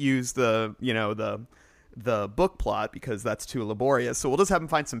can't use the book plot because that's too laborious. So we'll just have him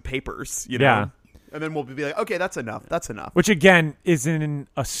find some papers, and then we'll be like, okay, that's enough. Which again is in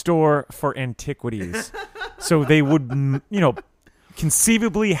a store for antiquities, so they would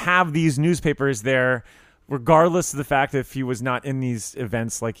conceivably have these newspapers there, regardless of the fact that if he was not in these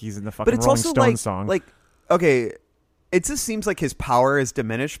events, like he's in the fucking Rolling Stones song. Like, okay, it just seems like his power is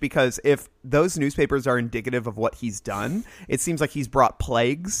diminished, because if those newspapers are indicative of what he's done, it seems like he's brought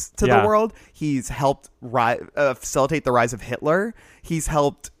plagues to the world. He's helped facilitate the rise of Hitler. He's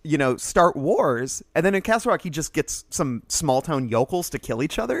helped, start wars. And then in Castle Rock, he just gets some small town yokels to kill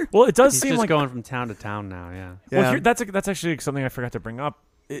each other. Well, it does he's seem just like going from town to town now. Yeah. Well, that's actually something I forgot to bring up.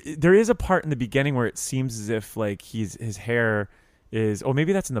 There is a part in the beginning where it seems as if like his hair is,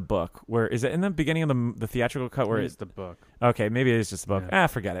 maybe that's in the book. Where is it in the beginning of the theatrical cut? Where it's the book. Okay, maybe it is just the book. Yeah.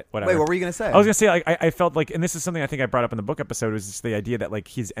 Forget it. Whatever. Wait, what were you gonna say? I was gonna say I felt like, and this is something I think I brought up in the book episode, was just the idea that like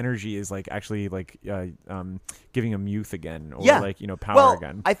his energy is like actually like giving him youth again, or like power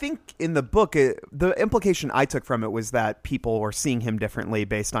again. I think in the book, the implication I took from it was that people were seeing him differently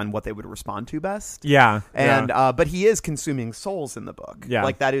based on what they would respond to best. Yeah, and but he is consuming souls in the book. Yeah,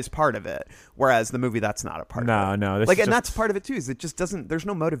 like that is part of it. Whereas the movie, that's not a part. of it. No, like, and that's part of it too. Is it just doesn't? There's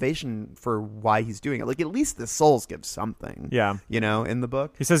no motivation for why he's doing it. Like, at least the souls give something. Yeah, in the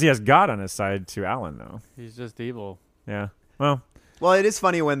book, he says he has God on his side to Alan, though. He's just evil. Yeah. Well, it is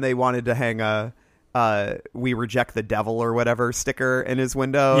funny when they wanted to hang a "We reject the devil" or whatever sticker in his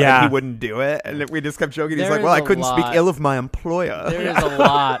window, and he wouldn't do it, and we just kept joking. He's like, "Well, I couldn't speak ill of my employer." There is a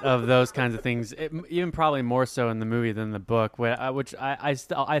lot of those kinds of things, even probably more so in the movie than the book, which I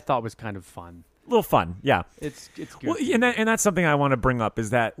thought was kind of fun. A little fun, yeah. It's good. Well, and that's something I want to bring up,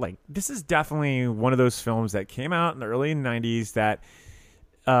 is that like this is definitely one of those films that came out in the early 90s that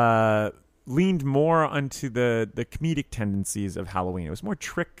leaned more onto the comedic tendencies of Halloween. It was more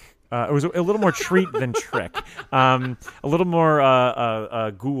trick. It was a little more treat than trick. A little more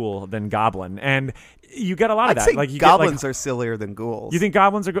ghoul than goblin, and you get a lot of that. Say like goblins are sillier than ghouls. You think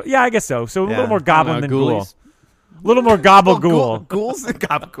goblins are? Yeah, I guess so. So a little more goblin than ghoul. Ghoulies? A little more gabagool. Ghouls and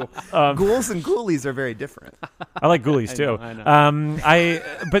gabagool. Ghouls and ghoulies are very different. I like ghoulies too. I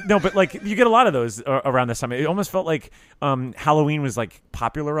know. But like you get a lot of those around this time. It almost felt like Halloween was like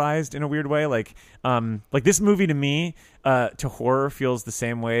popularized in a weird way. Like this movie to me, to horror feels the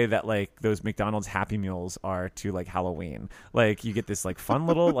same way that like those McDonald's Happy Meals are to like Halloween. Like you get this like fun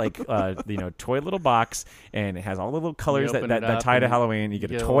little like toy little box, and it has all the little colors that tie to Halloween. You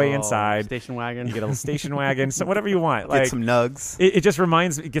get a toy inside. Station wagon. You get a little station wagon. So whatever you want. Like, get some nugs. It just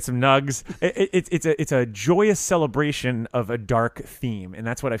reminds me. Get some nugs. It's a joyous celebration of a dark theme, and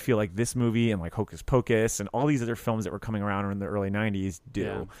that's what I feel like this movie and like Hocus Pocus and all these other films that were coming around in the early 90s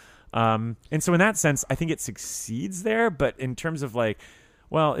do. Yeah. And so in that sense, I think it succeeds there. But in terms of like,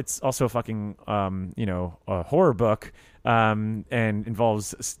 well, it's also a fucking a horror book. And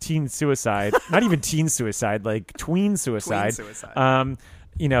involves teen suicide. Not even teen suicide, like tween suicide.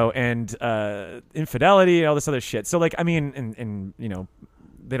 And infidelity and all this other shit. So like, I mean, and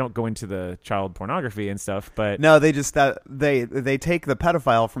they don't go into the child pornography and stuff, but no, they just they take the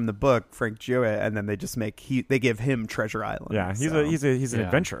pedophile from the book, Frank Jewett, and then they just they give him Treasure Island. Yeah, he's an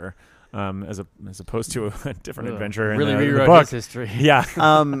adventurer, as opposed to a different adventure. Really in rewrote the book. his history. Yeah,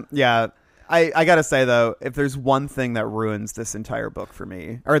 yeah. I gotta say though, if there's one thing that ruins this entire book for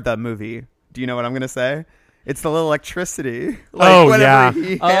me, or the movie, do you know what I'm gonna say? It's the little electricity. Whenever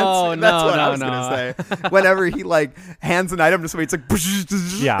he hands, that's what I was gonna say. Whenever he like hands an item to somebody, it's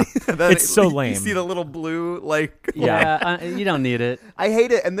like yeah, it's so lame. You see the little blue you don't need it. I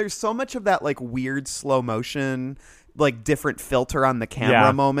hate it, and there's so much of that like weird slow motion, like different filter on the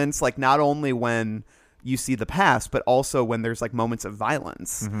camera moments. Like not only when you see the past, but also when there's like moments of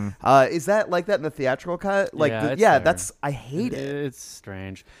violence. Mm-hmm. Is that like that in the theatrical cut? Like I hate it. It's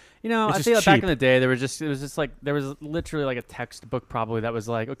strange. I feel like back in the day, there was literally like a textbook probably that was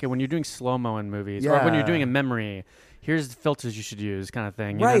like, okay, when you're doing slow-mo in movies or when you're doing a memory, here's the filters you should use kind of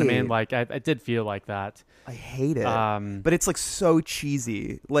thing. You know what I mean? Like I did feel like that. I hate it. But it's like so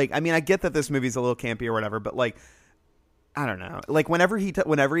cheesy. Like, I mean, I get that this movie's a little campy or whatever, but like, I don't know. Like whenever he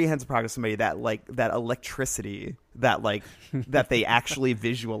hands a product to somebody, that electricity that like that they actually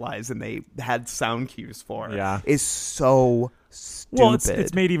visualize and they had sound cues for is so stupid. Well,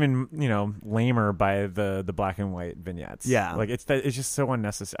 it's made even lamer by the black and white vignettes. Yeah, like it's just so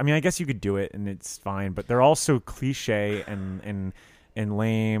unnecessary. I mean, I guess you could do it and it's fine, but they're all so cliche and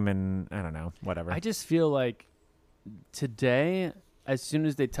lame and I don't know, whatever. I just feel like today, as soon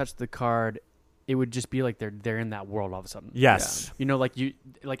as they touch the card, it would just be like they're in that world all of a sudden. Yes. Yeah.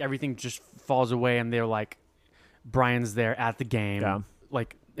 Like everything just falls away and they're like, Brian's there at the game. Yeah.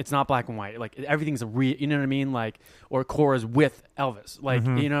 Like it's not black and white. Like everything's you know what I mean? Like, or Cora's with Elvis. Like,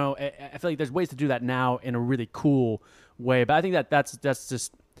 I feel like there's ways to do that now in a really cool way. But I think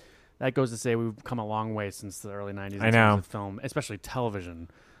that goes to say we've come a long way since the early 90s in terms of film, especially television.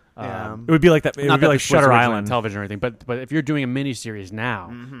 It would be like that. It would be like Shutter Island television or anything. But if you're doing a miniseries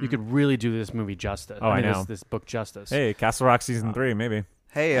now, you could really do this movie justice. Oh, I know. This book justice. Hey, Castle Rock season 3, maybe.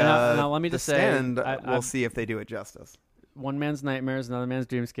 Hey, now let me just say, we'll see if they do it justice. One man's nightmares, another man's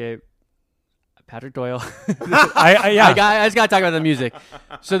dreamscape. Patrick Doyle. I just gotta talk about the music.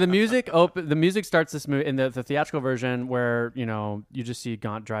 So the music starts this movie in the theatrical version where you just see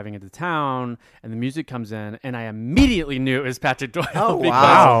Gaunt driving into town, and the music comes in, and I immediately knew it was Patrick Doyle. Oh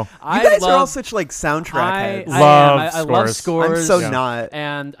wow! You guys are all such like soundtrack heads. I love scores. I'm so not,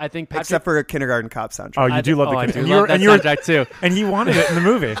 and I think except for a Kindergarten Cop soundtrack. Oh, you do love the Kindergarten. You love that soundtrack too. And he wanted it in the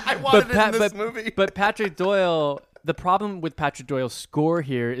movie. I wanted it in this movie. But Patrick Doyle. The problem with Patrick Doyle's score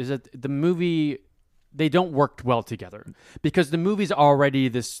here is that the movie, they don't work well together because the movie's already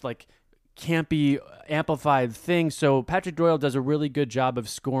this like campy amplified thing. So Patrick Doyle does a really good job of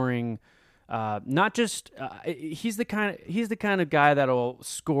scoring. Not just he's the kind of guy that'll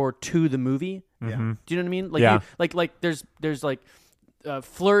score to the movie. Yeah. Do you know what I mean? Like like there's like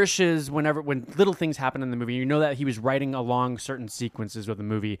flourishes when little things happen in the movie. You know that he was writing along certain sequences of the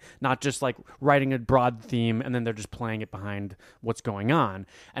movie, not just like writing a broad theme and then they're just playing it behind what's going on.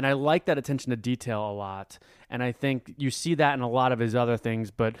 And I like that attention to detail a lot. And I think you see that in a lot of his other things,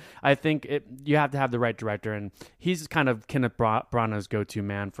 but I think you have to have the right director, and he's kind of Kenneth Branagh's go-to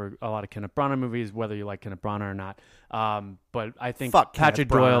man for a lot of Kenneth Branagh movies, whether you like Kenneth Branagh or not. But I think Patrick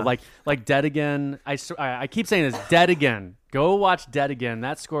Doyle, like Dead Again, I keep saying this, Dead Again. Go watch Dead Again.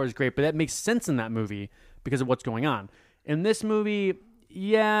 That score is great, but that makes sense in that movie because of what's going on. In this movie,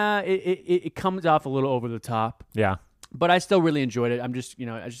 it comes off a little over the top. Yeah. But I still really enjoyed it. I'm just,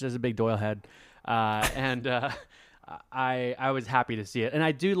 just as a big Doyle head. And I was happy to see it. And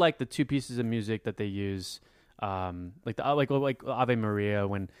I do like the two pieces of music that they use. Like Ave Maria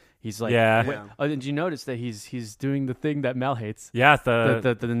when he's like, did you notice that he's doing the thing that Mel hates? Yeah,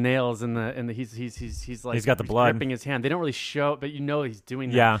 the nails and the he's like he's got the blood gripping his hand. They don't really show, but he's doing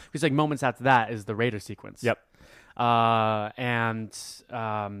that. Yeah, because like moments after that is the Raider sequence. Yep. And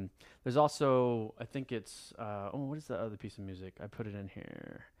there's also I think it's what is the other piece of music? I put it in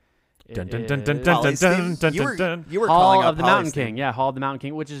here. Dun, dun, dun, dun, dun, dun, dun, you were Hall calling of the Mountain theme. King. Yeah, Hall of the Mountain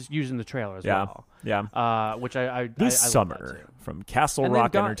King, which is used in the trailer as well. Yeah. Which I this I summer from Castle and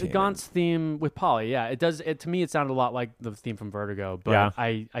Rock then Entertainment. Gaunt's theme with Polly. Yeah, it does. To me, it sounded a lot like the theme from Vertigo, but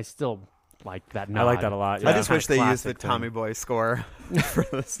I still like that nod. I like that a lot. Yeah. I just wish they used the Tommy Boy score for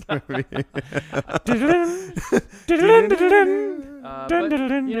this movie.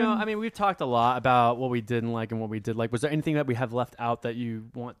 But, we've talked a lot about what we didn't like and what we did like. Was there anything that we have left out that you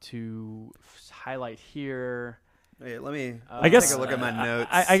want to highlight here? Wait, let me take a look at my notes.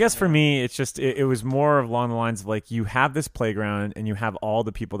 I guess for me, it's just it was more along the lines of like you have this playground and you have all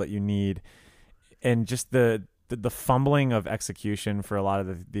the people that you need, and just the fumbling of execution for a lot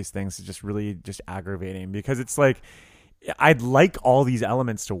of these things is just really just aggravating because it's like I'd like all these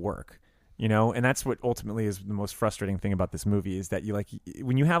elements to work. And that's what ultimately is the most frustrating thing about this movie is that you like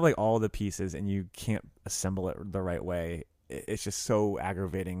when you have like all the pieces and you can't assemble it the right way, it's just so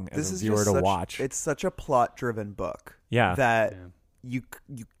aggravating as a viewer to watch. It's such a plot-driven book, that you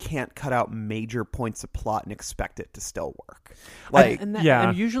can't cut out major points of plot and expect it to still work.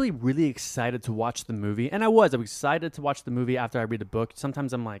 I'm usually really excited to watch the movie, and I was excited to watch the movie after I read the book.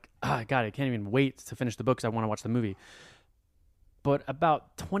 Sometimes I'm like, God, I can't even wait to finish the book because I want to watch the movie. But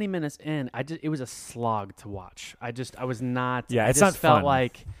about 20 minutes in, it was a slog to watch. I was not. Yeah, it's not felt fun.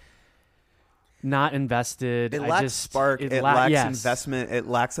 like not invested. It lacks spark. It lacks investment. It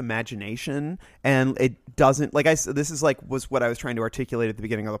lacks imagination, and it doesn't. Like I said, this is was what I was trying to articulate at the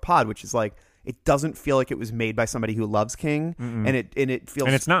beginning of the pod, which is like it doesn't feel like it was made by somebody who loves King, and it feels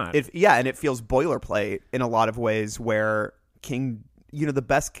and it's not. And it feels boilerplate in a lot of ways where King. The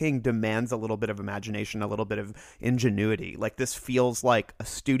best King demands a little bit of imagination, a little bit of ingenuity. Like this feels like a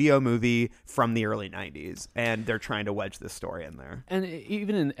studio movie from the early 90s, and they're trying to wedge this story in there. And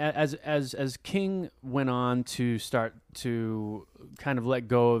even as King went on to start to kind of let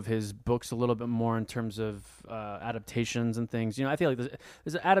go of his books a little bit more in terms of adaptations and things, I feel like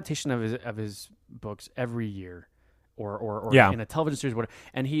there's an adaptation of his books every year. Or in a television series, or whatever.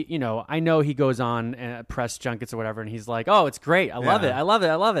 And he, I know he goes on press junkets or whatever, and he's like, "Oh, it's great! I love it! I love it!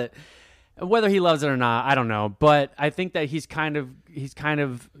 I love it!" Whether he loves it or not, I don't know. But I think that he's kind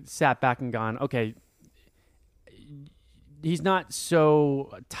of sat back and gone, "Okay." He's not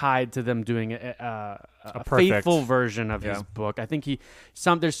so tied to them doing a faithful version of his book. I think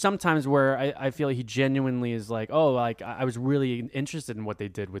there's sometimes where I feel like he genuinely is like, oh, like I was really interested in what they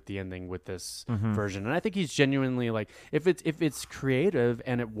did with the ending with this version, and I think he's genuinely like, if it's creative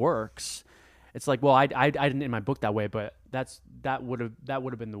and it works, it's like, well, I didn't end my book that way, but that would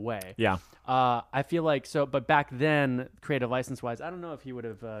have been the way. Yeah. I feel like so, but back then, creative license wise, I don't know if he would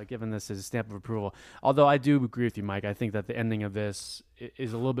have given this as a stamp of approval. Although I do agree with you, Mike. I think that the ending of this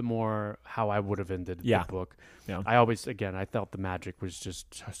is a little bit more how I would have ended the book. Yeah. I felt the magic was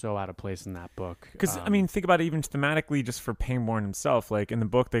just so out of place in that book. Because I mean, think about it even thematically, just for Pangborn himself. Like in the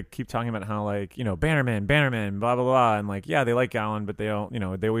book, they keep talking about how like Bannerman, blah blah blah, and like they like Alan, but they don't.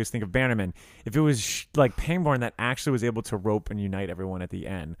 They always think of Bannerman. If it was like Pangborn that actually was able to rope and unite everyone at the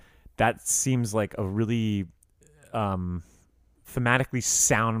end, that seems like a really thematically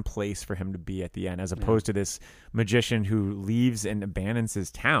sound place for him to be at the end, as opposed to this magician who leaves and abandons his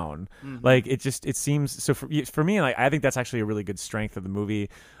town. Mm-hmm. Like it seems so for me. Like I think that's actually a really good strength of the movie,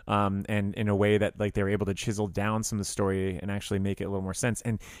 and in a way that like they were able to chisel down some of the story and actually make it a little more sense.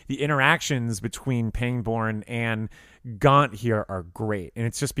 And the interactions between Pangborn and Gaunt here are great, and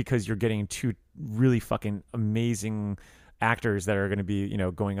it's just because you're getting two really fucking amazing actors that are going to be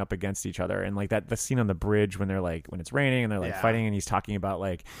going up against each other. And like the scene on the bridge when it's raining and they're like fighting, and he's talking about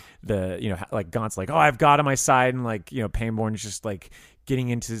like the like Gaunt's like, oh, I've God on my side, and like Pangborn's just like getting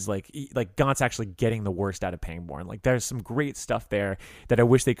into his like Gaunt's actually getting the worst out of Pangborn. Like there's some great stuff there that I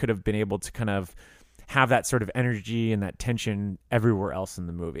wish they could have been able to kind of have that sort of energy and that tension everywhere else in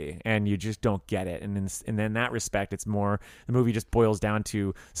the movie, and you just don't get it. And in that respect, it's more the movie just boils down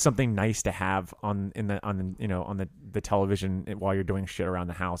to something nice to have on the television while you're doing shit around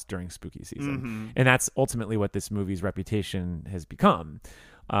the house during spooky season, and that's ultimately what this movie's reputation has become.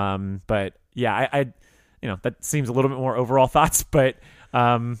 But yeah, I that seems a little bit more overall thoughts, but.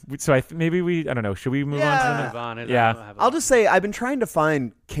 So I don't know. Should we move on to the Yeah. I'll just say I've been trying to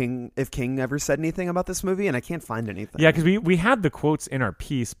find if King ever said anything about this movie, and I can't find anything. Yeah, because we had the quotes in our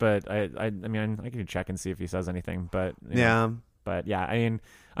piece, but I mean I can check and see if he says anything. But but yeah, I mean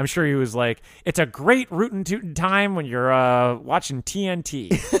I'm sure he was like, it's a great rootin' tootin' time when you're watching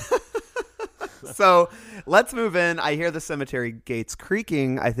TNT. So let's move in. I hear the cemetery gates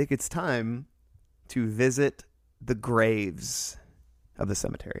creaking. I think it's time to visit the graves of the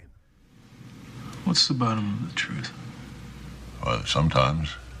cemetery. What's the bottom of the truth? Well,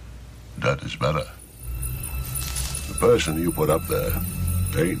 sometimes that is better. The person you put up there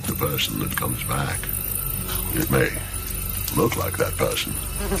ain't the person that comes back. It may look like that person,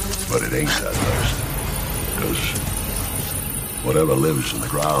 but it ain't that person. Because whatever lives in the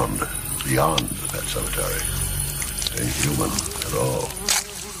ground beyond that cemetery ain't human at all.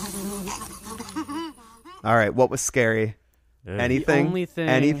 All right, what was scary? Anything?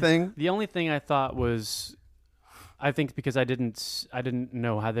 The only thing I thought was, I think because I didn't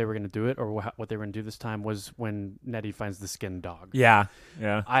know how they were going to do it or what they were going to do this time, was when Nettie finds the skinned dog. Yeah.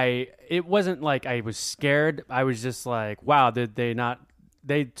 It wasn't like I was scared. I was just like, wow, did they not?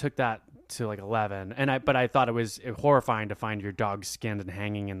 They took that to like 11, but I thought it was horrifying to find your dog skinned and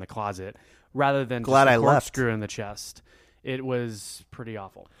hanging in the closet rather than glad just I a left. corkscrew in the chest. It was pretty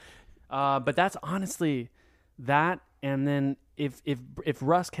awful. But that's honestly that. And then if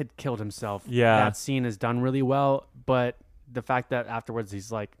Rusk had killed himself, that scene is done really well. But the fact that afterwards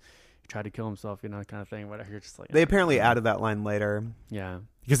he's like, he tried to kill himself, kind of thing. Whatever. You're just like, they apparently added that line later. Yeah,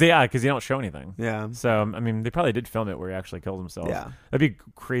 because they don't show anything. Yeah. So I mean, they probably did film it where he actually killed himself. Yeah. That'd be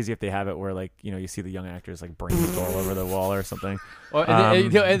crazy if they have it where like you see the young actors like brains all over the wall or something.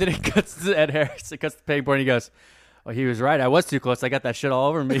 And then it cuts to Ed Harris. It cuts to Pangborn. He goes, "Oh, he was right. I was too close. I got that shit all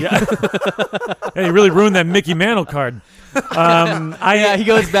over me." Yeah. Hey, he really ruined that Mickey Mantle card. He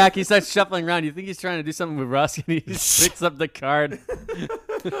goes back. He starts shuffling around. You think he's trying to do something with Russ, and he picks up the card.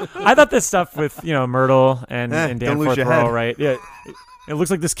 I thought this stuff with Myrtle and Danforth were all right. Yeah, it looks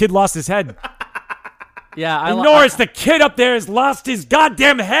like this kid lost his head. Yeah, Norris, the kid up there has lost his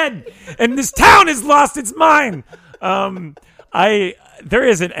goddamn head, and this town has lost its mind. There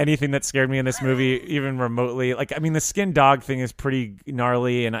isn't anything that scared me in this movie, even remotely. Like, I mean, the skinned dog thing is pretty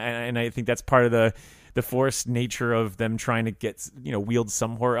gnarly, and I think that's part of the forced nature of them trying to get wield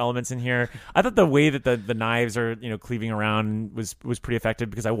some horror elements in here. I thought the way that the knives are cleaving around was pretty effective,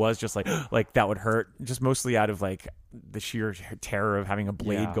 because I was just like that would hurt, just mostly out of like the sheer terror of having a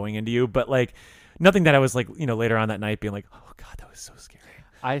blade going into you, but like nothing that I was like later on that night being like, oh god, that was so scary.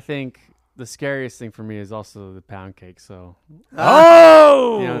 I think the scariest thing for me is also the pound cake. So, you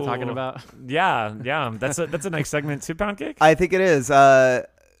know what I'm talking about? Yeah. That's a nice segment to pound cake. I think it is.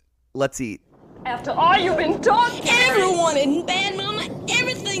 Let's eat. After all you've been taught, everyone isn't bad, Mama.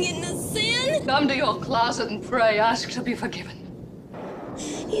 Everything isn't a sin. Come to your closet and pray. Ask to be forgiven.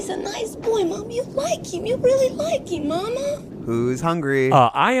 He's a nice boy, Mom. You like him. You really like him, Mama. Who's hungry?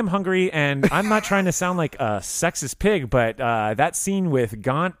 I am hungry, and I'm not trying to sound like a sexist pig, but that scene with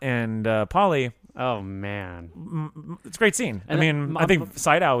Gaunt and Polly, Oh man, it's a great scene. And I think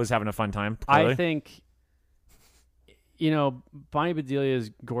Sydal was having a fun time. Clearly. I think, Bonnie Bedelia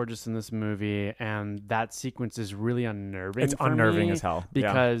is gorgeous in this movie, and that sequence is really unnerving. It's for unnerving me as hell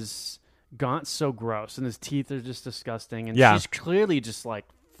because Gaunt's so gross, and his teeth are just disgusting, and she's clearly just like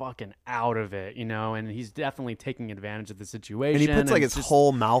fucking out of it, and he's definitely taking advantage of the situation. And he puts like his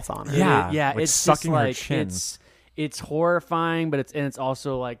whole mouth on her. Yeah, like it's sucking just, her chin. It's horrifying, but it's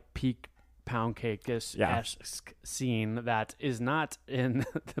also like peak pound cake-ish scene that is not in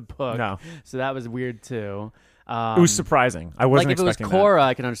the book. No, so that was weird too. It was surprising. I wasn't expecting that. If it was Cora,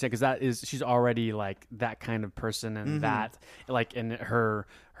 I can understand because she's already like that kind of person, and that like in her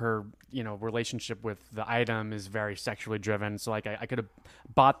relationship with the item is very sexually driven. So like I could have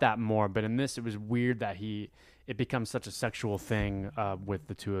bought that more, but in this it was weird that it becomes such a sexual thing with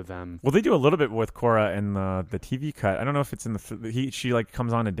the two of them. Well, they do a little bit with Cora in the TV cut. I don't know if it's in she like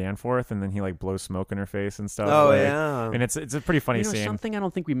comes on to Danforth and then he like blows smoke in her face and stuff. Oh, like, yeah. And it's a pretty funny scene. Something I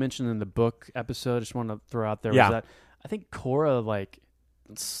don't think we mentioned in the book episode, I just want to throw out there, Yeah. was that I think Cora like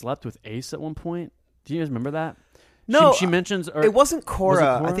slept with Ace at one point. Do you guys remember that? No. She mentions... it wasn't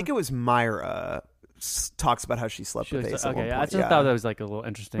Cora. I think it was Myra. Talks about how she slept with Ace at one point. I just thought that was like a little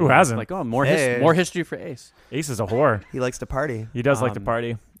interesting. Who hasn't? Like, more history for Ace. Ace is a whore. He likes to party. He does like to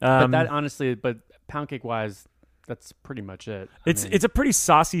party. But that honestly, pound cake wise, that's pretty much it. It's a pretty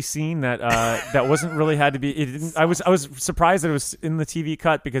saucy scene that that wasn't really had to be. It didn't. I was surprised that it was in the TV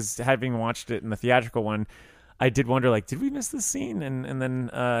cut because having watched it in the theatrical one, I did wonder, like, did we miss this scene? And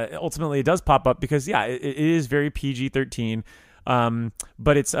then ultimately it does pop up because it is very PG-13.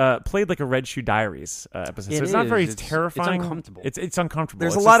 But it's played like a Red Shoe Diaries episode. So it's not very terrifying. It's uncomfortable. It's uncomfortable.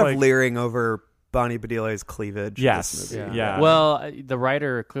 There's it's a lot of like, leering over Bonnie Bedelia's cleavage. Yes. In this movie. Yeah. Well, the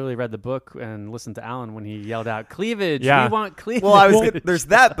writer clearly read the book and listened to Alan when he yelled out, "Cleavage! Yeah. We want cleavage!" Well, there's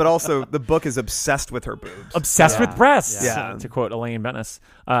that, but also the book is obsessed with her boobs. Obsessed with breasts. Yeah. To quote Elaine Bennis,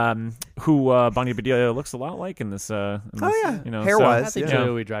 who Bonnie Bedelia looks a lot like in this. Hair-wise. I think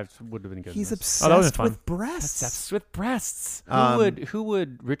Joey Drive would have been good. He's in this. obsessed with breasts. Obsessed with breasts. Who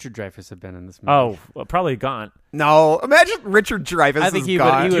would Richard Dreyfuss have been in this movie? Oh, well, probably Gaunt. No, imagine Richard Dreyfuss. I think he would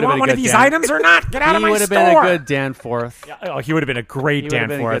gone. have You want one of these items or not? Get out of my store. He would have been a good Danforth. He would have been a great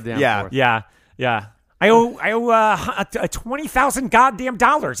Danforth. Yeah. I owe 20,000 goddamn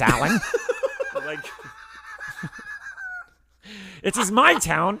dollars, Alan. Like, this is my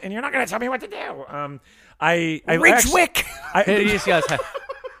town, and you're not going to tell me what to do. Rich Wick. He just goes,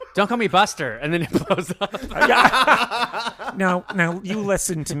 "Don't call me Buster," and then it blows up. Now you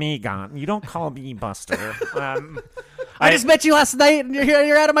listen to me, Gaunt. You don't call me Buster. I just met you last night, and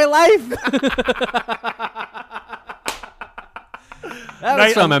you're out of my life. That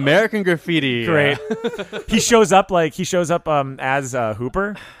was from American Graffiti. Great. He shows up as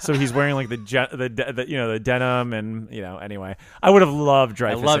Hooper, so he's wearing like the denim and anyway. I would have loved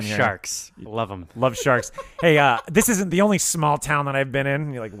Dreyfuss. I love in here. sharks. Love them. Love sharks. Hey, this isn't the only small town that I've been in.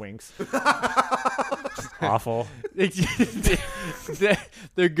 And he like winks. Awful.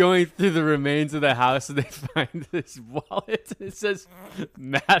 They're going through the remains of the house and they find this wallet. It says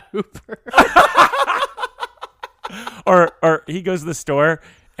Matt Hooper. Or he goes to the store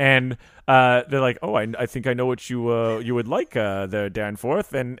and they're like, "Oh, I think I know what you would like there,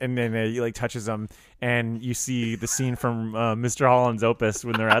 Danforth," and then he like touches them, and you see the scene from Mr. Holland's Opus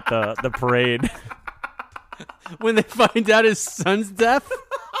when they're at the parade. When they find out his son's deaf.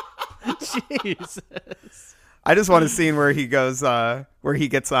 Jesus. I just want a scene where he goes, where he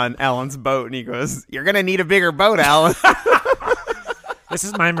gets on Alan's boat and he goes, "You're gonna need a bigger boat, Alan." This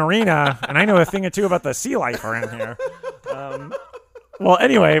is my marina, and I know a thing or two about the sea life around here. Well,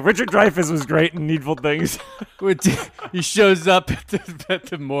 anyway, Richard Dreyfuss was great in Needful Things. He shows up at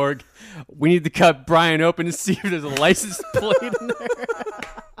the morgue. We need to cut Brian open to see if there's a license plate in there.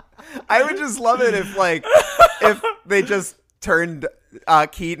 I would just love it if they just turned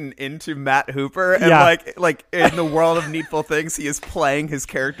Keaton into Matt Hooper and like in the world of Needful Things he is playing his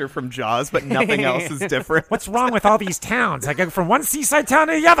character from Jaws, but nothing else is different. What's wrong with all these towns? I go from one seaside town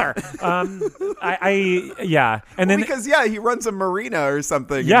to the other. And then because he runs a marina or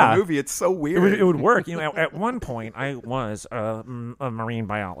something in the movie. It's so weird. It would work. At one point I was a marine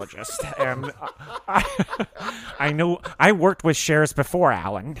biologist, and I worked with sheriffs before,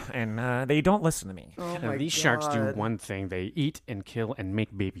 Alan, and they don't listen to me. And these sharks do one thing: they eat and kill and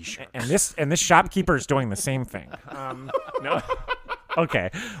make baby sharks. And this shopkeeper is doing the same thing. No.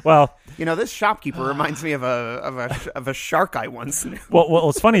 Okay. Well, this shopkeeper reminds me of a shark I once knew. Well,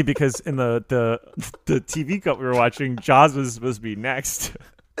 it's funny because in the TV cut we were watching, Jaws was supposed to be next.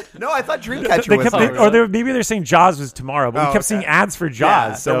 No, I thought Dreamcatcher was tomorrow. Or maybe they're saying Jaws was tomorrow, but we kept seeing ads for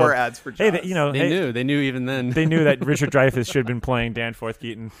Jaws. Yeah, so there were ads for Jaws. They knew even then. They knew that Richard Dreyfuss should have been playing Danforth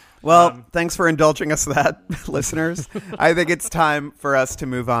Keaton. Well, thanks for indulging us with that, listeners. I think it's time for us to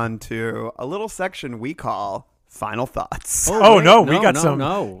move on to a little section we call Final Thoughts. We got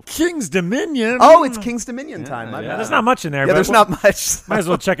some King's Dominion. Oh, it's King's Dominion time. Yeah. There's not much in there. Yeah, there's not much. So. Might as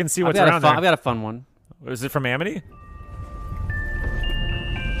well check and see what's around there. I've got a fun one. Is it from Amity?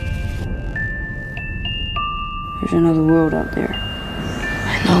 There's another world out there.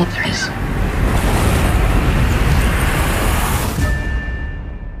 I know there is.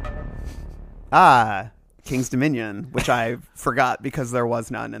 King's Dominion, which I forgot because there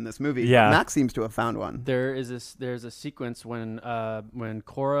was none in this movie. Yeah. Max seems to have found one. There's a sequence when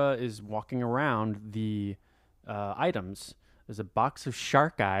Korra is walking around the items. There's a box of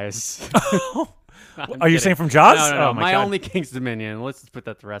shark eyes. Are you saying from Jaws? No. Oh my God. only King's Dominion. Let's just put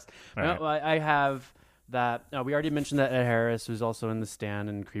that to rest. Right. I have that. We already mentioned that Ed Harris, who's also in The Stand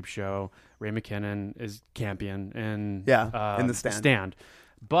and Creepshow. Ray McKinnon is Campion in in The Stand.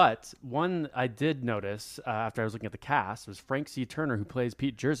 But one I did notice after I was looking at the cast was Frank C. Turner, who plays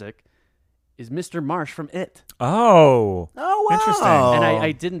Pete Jerzyk, is Mr. Marsh from It. Oh, wow. Interesting. And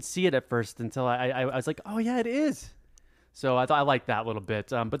I didn't see it at first until I was like, oh, yeah, it is. So I thought I liked that a little bit.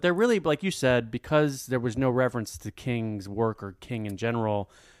 But they're really, like you said, because there was no reference to King's work or King in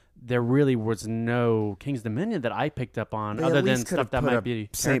general, there really was no King's Dominion that I picked up on, They other at than least could stuff have that put might be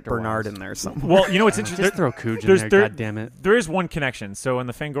Saint Bernard in there somewhere. Well, you know what's interesting? Just throw Cooge in there, God damn it. There is one connection. So in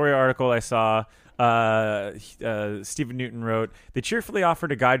the Fangoria article I saw, Stephen Newton wrote, they cheerfully offer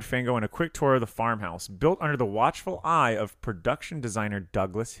to guide Fango on a quick tour of the farmhouse, built under the watchful eye of production designer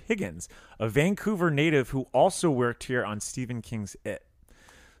Douglas Higgins, a Vancouver native who also worked here on Stephen King's It.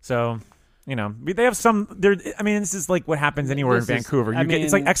 So... You know, they have some. I mean, this is like what happens anywhere in Vancouver.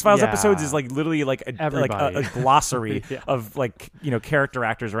 It's like X-Files episodes is like literally like a glossary of like character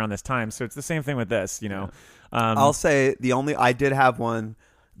actors around this time. So it's the same thing with this. I'll say I did have one.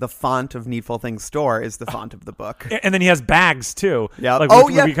 The font of Needful Things store is the font of the book, and then he has bags too. Yeah. Like,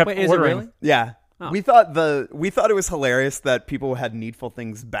 we kept Wait, is it really? Yeah. Oh. We thought it was hilarious that people had Needful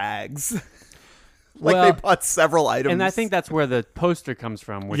Things bags. They bought several items, and I think that's where the poster comes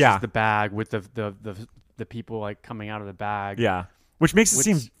from, which is the bag with the people like coming out of the bag. Yeah, which makes it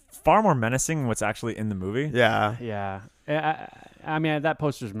seem far more menacing than what's actually in the movie. Yeah. I mean, that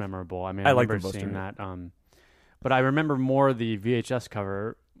poster's memorable. I mean, I remember seeing that. But I remember more the VHS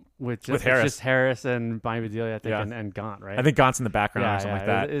cover with Harris. Just Harris and Bonnie Bedelia, I think, and Gaunt, right? I think Gaunt's in the background or something like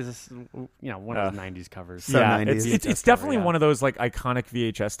that. It's one of those 90s covers. It's definitely one of those like iconic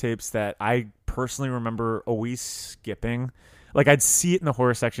VHS tapes that I personally remember always skipping. Like I'd see it in the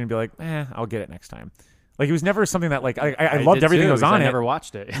horror section and be like, I'll get it next time. Like it was never something that like I loved everything that was on it. I never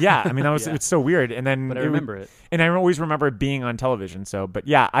watched it. Yeah, I mean that was it's so weird. And then but I remember it. And I always remember it being on television. So, but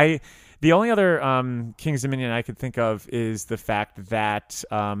yeah, the only other King's Dominion I could think of is the fact that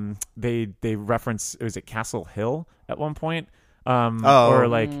they reference, was it Castle Hill at one point? Or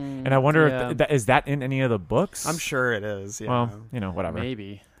like, and I wonder if is that in any of the books? I'm sure it is. Yeah. Well, whatever.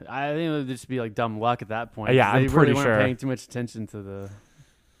 Maybe. I think it would just be like dumb luck at that point. Yeah, I'm pretty weren't sure. Paying too much attention to the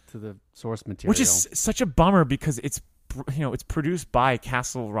source material, which is such a bummer because it's produced by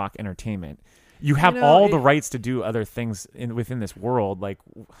Castle Rock Entertainment. You have all the rights to do other things within this world, like.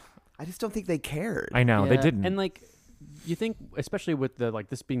 I just don't think they cared. I know they didn't. And like, you think, especially with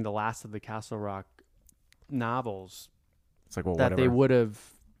this being the last of the Castle Rock novels, it's like, well, that whatever. they would have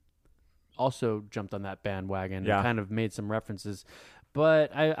also jumped on that bandwagon and kind of made some references.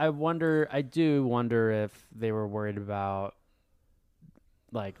 But I do wonder if they were worried about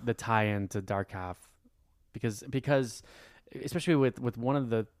like the tie-in to Dark Half, because especially with one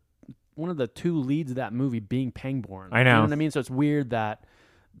of the two leads of that movie being Pangborn. I know. You know what I mean? So it's weird that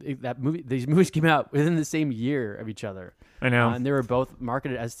these movies came out within the same year of each other. I know, and they were both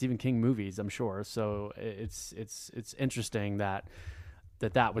marketed as Stephen King movies, I'm sure. So it's interesting that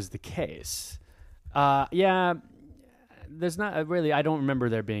was the case. There's not really. I don't remember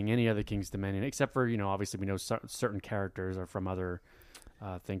there being any other King's Dominion except for obviously we know certain characters are from other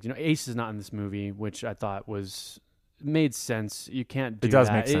things. Ace is not in this movie, which I thought made sense. You can't do that. It does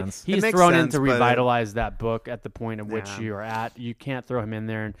make sense. He's thrown in to revitalize that book at the point at which you are at. You can't throw him in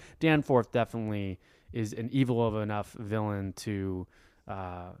there. And Danforth definitely is an evil of enough villain to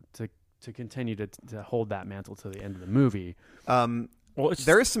continue to hold that mantle to the end of the movie.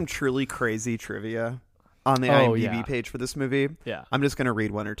 There is some truly crazy trivia on the IMDb page for this movie. Yeah. I'm just going to read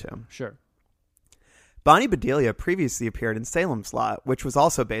one or two. Sure. Bonnie Bedelia previously appeared in Salem's Lot, which was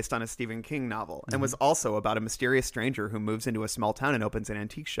also based on a Stephen King novel and was also about a mysterious stranger who moves into a small town and opens an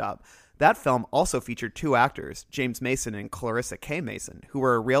antique shop. That film also featured 2 actors, James Mason and Clarissa K. Mason, who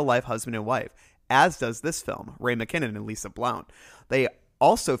were a real-life husband and wife, as does this film, Ray McKinnon and Lisa Blount. They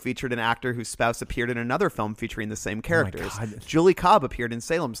also featured an actor whose spouse appeared in another film featuring the same characters. Julie Cobb appeared in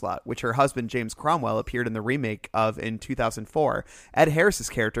Salem's Lot, which her husband James Cromwell appeared in the remake of in 2004. Ed Harris's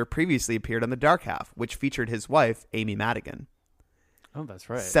character previously appeared on The Dark Half, which featured his wife, Amy Madigan. Oh, that's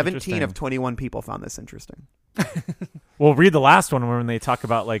right. 17 of 21 people found this interesting. Well, read the last one when they talk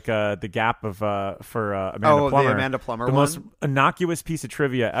about like the gap of for Amanda Plummer. The Amanda Plummer the one? most innocuous piece of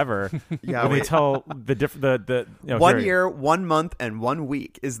trivia ever. Yeah, when they tell the 1 year, 1 month, and 1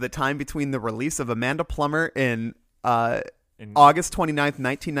 week is the time between the release of Amanda Plummer in August 29th,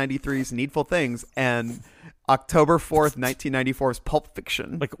 1993's Needful Things and October 4th, 1994's Pulp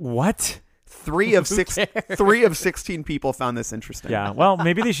Fiction. Like what? 3 of 16 people found this interesting. Yeah, well,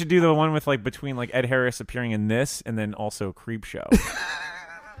 maybe they should do the one with like between like Ed Harris appearing in this and then also Creepshow.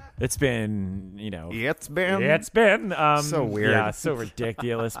 It's been, it's been so weird. Yeah, so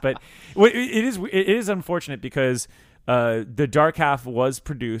ridiculous. But it is unfortunate because The Dark Half was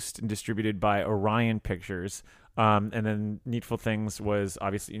produced and distributed by Orion Pictures. And then Needful Things was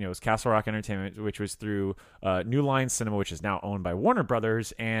obviously, it was Castle Rock Entertainment, which was through New Line Cinema, which is now owned by Warner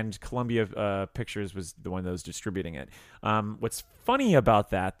Brothers, and Columbia Pictures was the one that was distributing it. What's funny about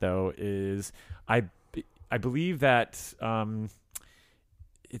that, though, is I believe that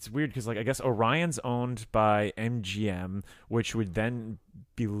it's weird because, like, I guess Orion's owned by MGM, which would then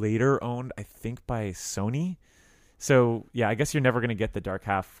be later owned, I think, by Sony. So, yeah, I guess you're never going to get The Dark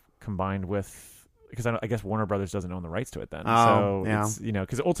Half combined with... Because I guess Warner Brothers doesn't own the rights to it then. It's,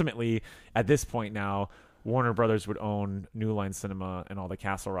 because ultimately at this point now, Warner Brothers would own New Line Cinema and all the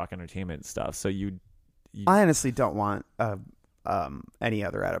Castle Rock Entertainment stuff. So I honestly don't want any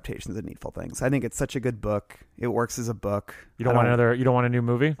other adaptations of Needful Things. I think it's such a good book. It works as a book. You don't want a new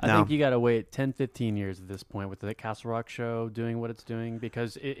movie? I think you got to wait 10, 15 years at this point with the Castle Rock show doing what it's doing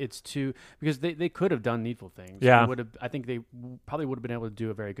because because they could have done Needful Things. Yeah. I think they probably would have been able to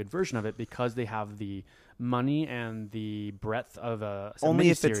do a very good version of it because they have the money and the breadth of a only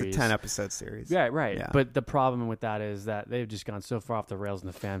if series. It's a 10-episode series. Yeah, right. Yeah. But the problem with that is that they've just gone so far off the rails in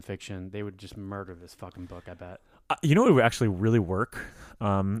the fan fiction. They would just murder this fucking book, I bet. You know what would actually really work?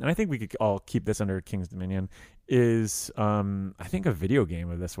 And I think we could all keep this under King's Dominion is I think a video game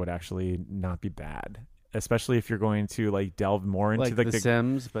of this would actually not be bad. Especially if you're going to like delve more into like the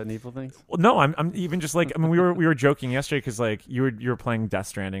Sims, but Needful Things. Well, no, I'm even just like we were joking yesterday because like you were playing Death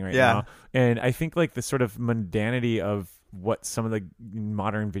Stranding right now, and I think like the sort of mundanity of what some of the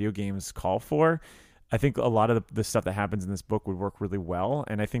modern video games call for. I think a lot of the stuff that happens in this book would work really well,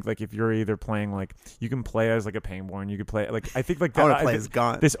 and I think like if you're either playing like you can play as like a Pangborn, you could play like I think like I want to play as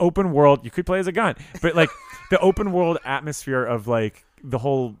Gun. This open world, you could play as a Gun, but like the open world atmosphere of like the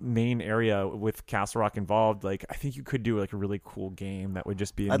whole main area with Castle Rock involved, like I think you could do like a really cool game that would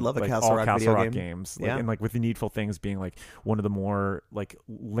just be I'd love a like, Castle all Rock Castle video Rock game. games, like, and like with the Needful Things being like one of the more like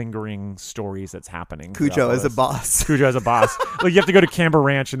lingering stories that's happening. Cujo as a boss. Cujo as a boss. Like you have to go to Camber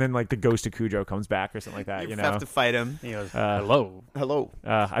Ranch and then like the ghost of Cujo comes back or something like that. You know, have to fight him. He goes, hello.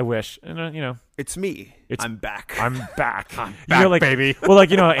 I wish, and it's me. I'm back. I'm back. I'm back, like, baby. Well,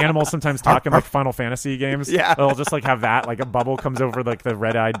 like animals sometimes talk in like Final Fantasy games. Yeah, they'll just like have that like a bubble comes over like the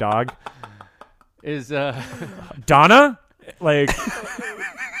red-eyed dog. Is Donna like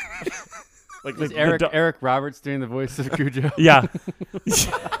is Eric Roberts doing the voice of Cujo? Yeah.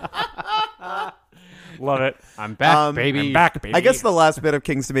 Love it. I'm back, baby. I'm back, baby. I guess the last bit of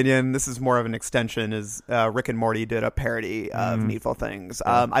King's Dominion, this is more of an extension, is Rick and Morty did a parody of Needful Things.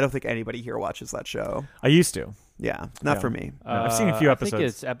 I don't think anybody here watches that show. I used to. Yeah, not for me. No, I've seen a few episodes. I think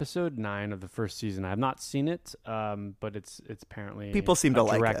it's episode 9 of the first season. I have not seen it, but it's apparently people seem to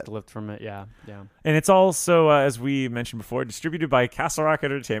like it. Direct lift from it. Yeah. And it's also, as we mentioned before, distributed by Castle Rock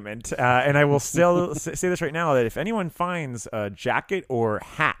Entertainment. And I will still say this right now that if anyone finds a jacket or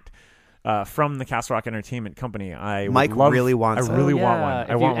hat from the Castle Rock Entertainment Company, Mike really wants I really want one.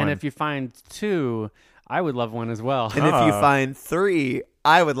 I want one. And if you find 2, I would love one as well. And if you find 3,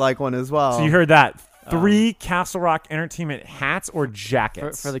 I would like one as well. So you heard that. 3 Castle Rock Entertainment hats or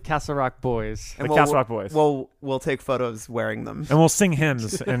jackets for the Castle Rock boys. The Castle Rock boys. We'll take photos wearing them, and we'll sing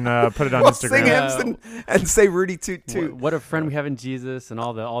hymns and put it on Instagram. Sing hymns and say Rudy Toot Toot. What a friend we have in Jesus, and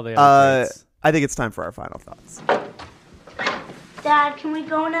all the other traits. I think it's time for our final thoughts. Dad, can we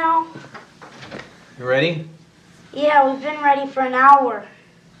go now? You ready? Yeah, we've been ready for an hour.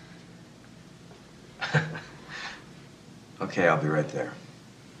 Okay, I'll be right there.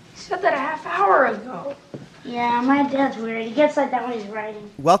 He said that a half hour ago. Yeah, my dad's weird. He gets like that when he's writing.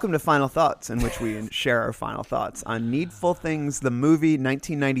 Welcome to Final Thoughts, in which we share our final thoughts on Needful Things, the movie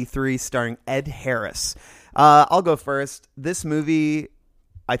 1993 starring Ed Harris. I'll go first. This movie,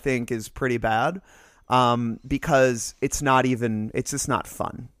 I think, is pretty bad because it's just not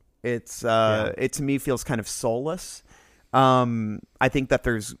fun. It to me feels kind of soulless. I think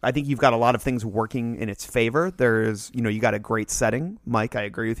you've got a lot of things working in its favor. You got a great setting. Mike, I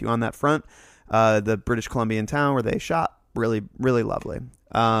agree with you on that front. The British Columbian town where they shot, really, really lovely.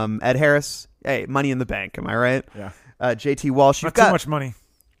 Ed Harris, hey, money in the bank. Am I right? Yeah. JT Walsh, Not too much money.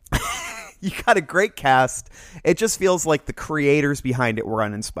 You got a great cast. It just feels like the creators behind it were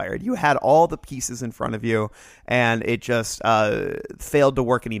uninspired. You had all the pieces in front of you, and it just failed to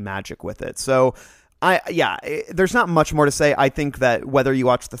work any magic with it. So, there's not much more to say. I think that whether you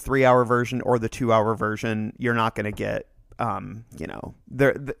watch the 3-hour version or the 2-hour version, you're not going to get,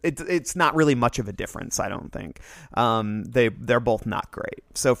 it's not really much of a difference, I don't think. They're both not great.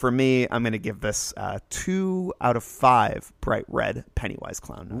 So for me, I'm going to give this 2 out of 5 bright red Pennywise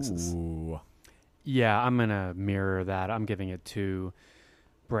clown noses. Ooh. Yeah, I'm going to mirror that. I'm giving it 2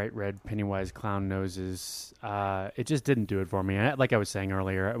 bright red Pennywise clown noses. It just didn't do it for me. And like I was saying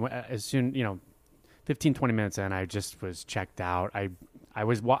earlier, as soon, 15, 20 minutes in, I just was checked out. I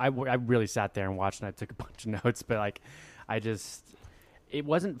really sat there and watched, and I took a bunch of notes, but it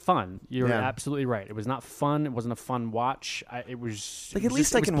wasn't fun. You're absolutely right. It was not fun. It wasn't a fun watch. It was like, at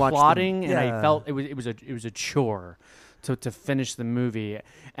least I can watch plotting, and I felt it was a chore to finish the movie.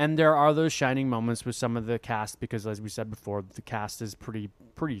 And there are those shining moments with some of the cast, because as we said before, the cast is pretty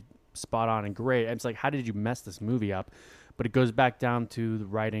spot on and great. And it's like, how did you mess this movie up? But it goes back down to the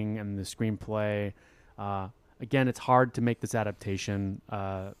writing and the screenplay. Again, it's hard to make this adaptation,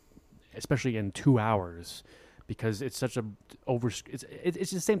 especially in 2 hours, because it's such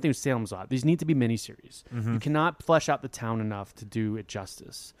it's the same thing with Salem's Lot. These need to be miniseries. Mm-hmm. You cannot flesh out the town enough to do it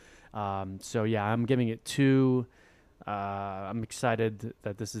justice. So yeah, I'm giving it 2. I'm excited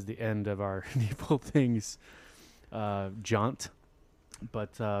that this is the end of our Needful Things jaunt.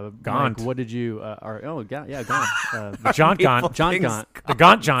 But Gaunt. Mike, what did you? Gaunt. The Jaunt Gaunt. The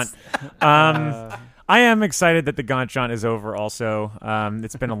Gaunt Jaunt. I am excited that the Gaunt Jaunt is over. Also,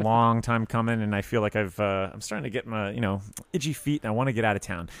 it's been a long time coming, and I feel like I'm starting to get my itchy feet, and I want to get out of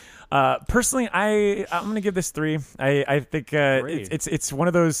town. Personally, I'm going to give this 3. I think it's one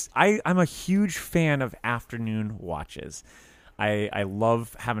of those. I'm a huge fan of afternoon watches. I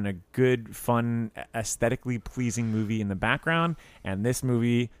love having a good, fun, aesthetically pleasing movie in the background, and this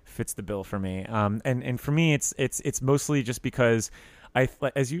movie fits the bill for me. And for me, it's mostly just because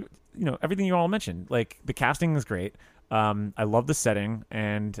everything you all mentioned, like the casting is great. I love the setting,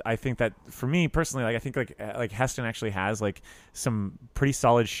 and I think that for me personally, I think like Heston actually has like some pretty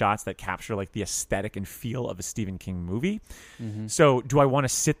solid shots that capture like the aesthetic and feel of a Stephen King movie. Mm-hmm. So do I want to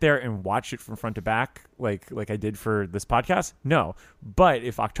sit there and watch it from front to back like I did for this podcast? No. But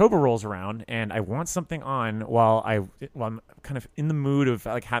if October rolls around and I want something on while I'm kind of in the mood of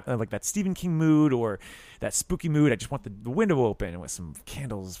like that Stephen King mood or that spooky mood, I just want the window open with some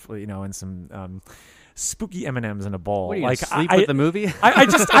candles, and some spooky M&Ms in a bowl. What, you sleep with the movie?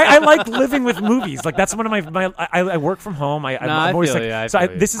 I like living with movies. Like that's one of my I work from home. I'm always like,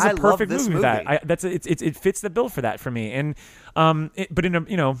 this is a perfect movie for that. It fits the bill for that for me. And but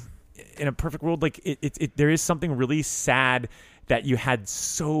in a perfect world, like there is something really sad that you had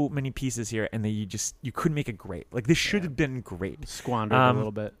so many pieces here and that you couldn't make it great. Like this should have been great. Squandered a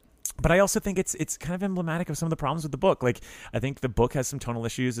little bit. But I also think it's kind of emblematic of some of the problems with the book. Like I think the book has some tonal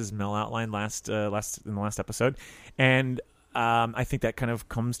issues, as Mel outlined in the last episode, and I think that kind of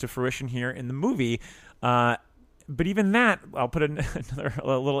comes to fruition here in the movie. But even that, I'll put a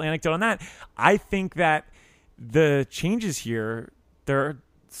little anecdote on that. I think that the changes here, there are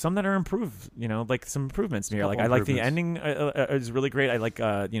some that are improved. Like some improvements here. Like I like the ending is really great. I like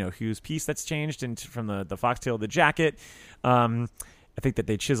Hugh's piece that's changed from the foxtail to the jacket. I think that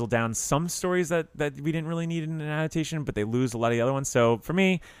they chisel down some stories that we didn't really need in an adaptation, but they lose a lot of the other ones. So for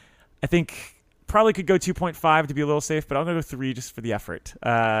me, I think probably could go 2.5 to be a little safe, but I'm going to go 3 just for the effort.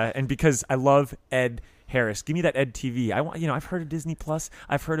 And because I love Ed Harris. Give me that Ed TV. I want, I've heard of Disney Plus.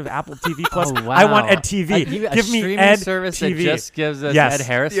 I've heard of Apple TV Plus. Oh, wow. I want Ed TV. Give me Ed service TV. That just gives us Ed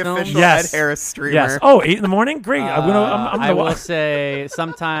Harris the films? official Ed Harris streamer. Yes. Oh, 8 a.m. Great. I will say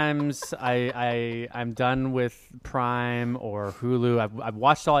sometimes I'm done with Prime or Hulu. I've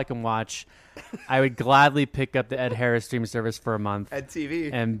watched all I can watch. I would gladly pick up the Ed Harris stream service for a month. Ed TV.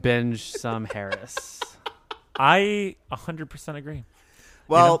 And binge some Harris. I 100% agree.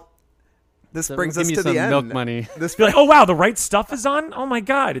 Well, This brings us to some the end. Milk money. This Be like, oh wow, the right stuff is on. Oh my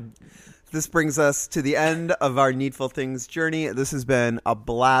god. This brings us to the end of our Needful Things journey. This has been a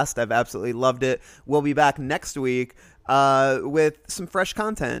blast. I've absolutely loved it. We'll be back next week with some fresh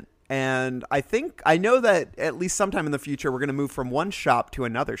content. And I know that at least sometime in the future, we're going to move from one shop to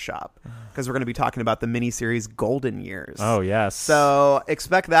another shop because we're going to be talking about the miniseries Golden Years. Oh, yes. So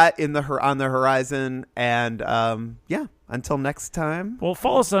expect that on the horizon. And until next time. Well,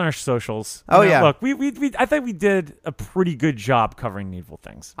 follow us on our socials. Yeah. Look, I think we did a pretty good job covering Needful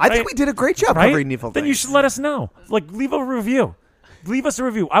Things. I think we did a great job covering Needful Things. Then you should let us know. Like, leave a review. Leave us a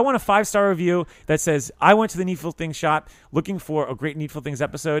review. I want a 5-star review that says, I went to the Needful Things shop looking for a great Needful Things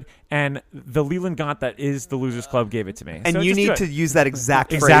episode, and the Leland Gaunt that is the Losers Club gave it to me. And so you need to use that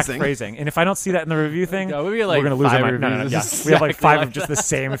exact phrasing. And if I don't see that in the review thing, we're going to lose our mind. No. Yeah. We have like 5 of just the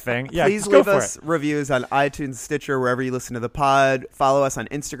same thing. Yeah, please leave us reviews on iTunes, Stitcher, wherever you listen to the pod. Follow us on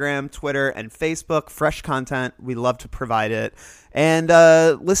Instagram, Twitter, and Facebook. Fresh content. We love to provide it. And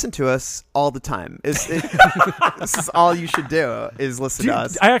listen to us all the time. This is all you should do is listen to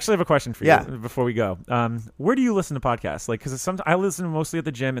us. I actually have a question for you before we go. Where do you listen to podcasts? Like, because sometimes I listen mostly at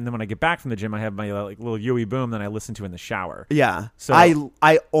the gym, and then when I get back from the gym, I have my little Yui Boom that I listen to in the shower. Yeah. So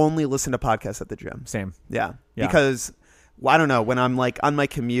I only listen to podcasts at the gym. Same. Yeah. Because I don't know, when I'm like on my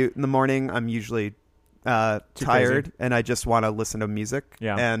commute in the morning, I'm usually tired and I just want to listen to music.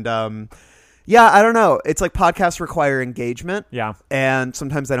 Yeah. And I don't know. It's like podcasts require engagement. Yeah. And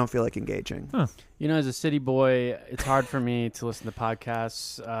sometimes I don't feel like engaging. Huh. You know, as a city boy, it's hard for me to listen to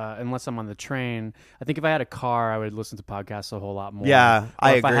podcasts unless I'm on the train. I think if I had a car, I would listen to podcasts a whole lot more. Yeah,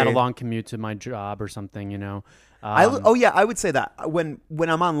 I agree. If I had a long commute to my job or something, you know. I would say that when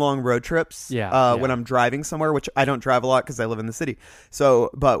I'm on long road trips, when I'm driving somewhere, which I don't drive a lot because I live in the city.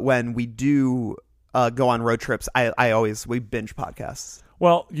 But when we do go on road trips, we binge podcasts.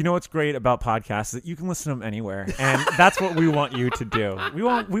 Well, you know what's great about podcasts is that you can listen to them anywhere, and that's what we want you to do. We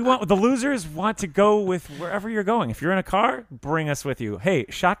want the losers want to go with wherever you're going. If you're in a car, bring us with you. Hey,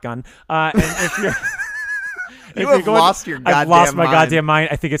 shotgun. And if you're lost your goddamn I've lost my mind. goddamn mind.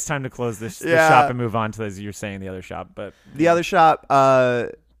 I think it's time to close this shop and move on to, as you're saying, the other shop. But the other shop,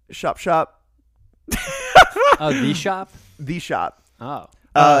 shop. Oh, the shop. The shop. Oh.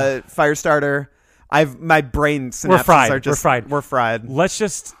 Firestarter. My brain synapses We're fried. Let's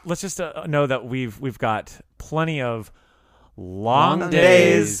just know that we've got plenty of long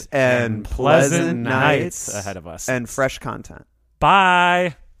days and pleasant nights ahead of us, and fresh content.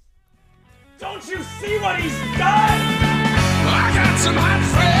 Bye. Don't you see what he's done? I got some hot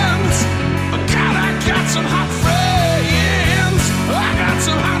friends. God, I got some hot friends. I got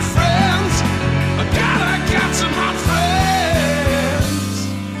some hot friends. God, I got some hot friends.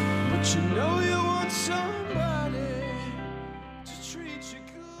 But you know you want somebody to treat you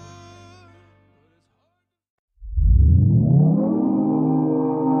good.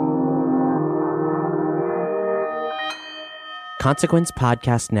 Consequence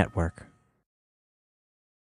Podcast Network.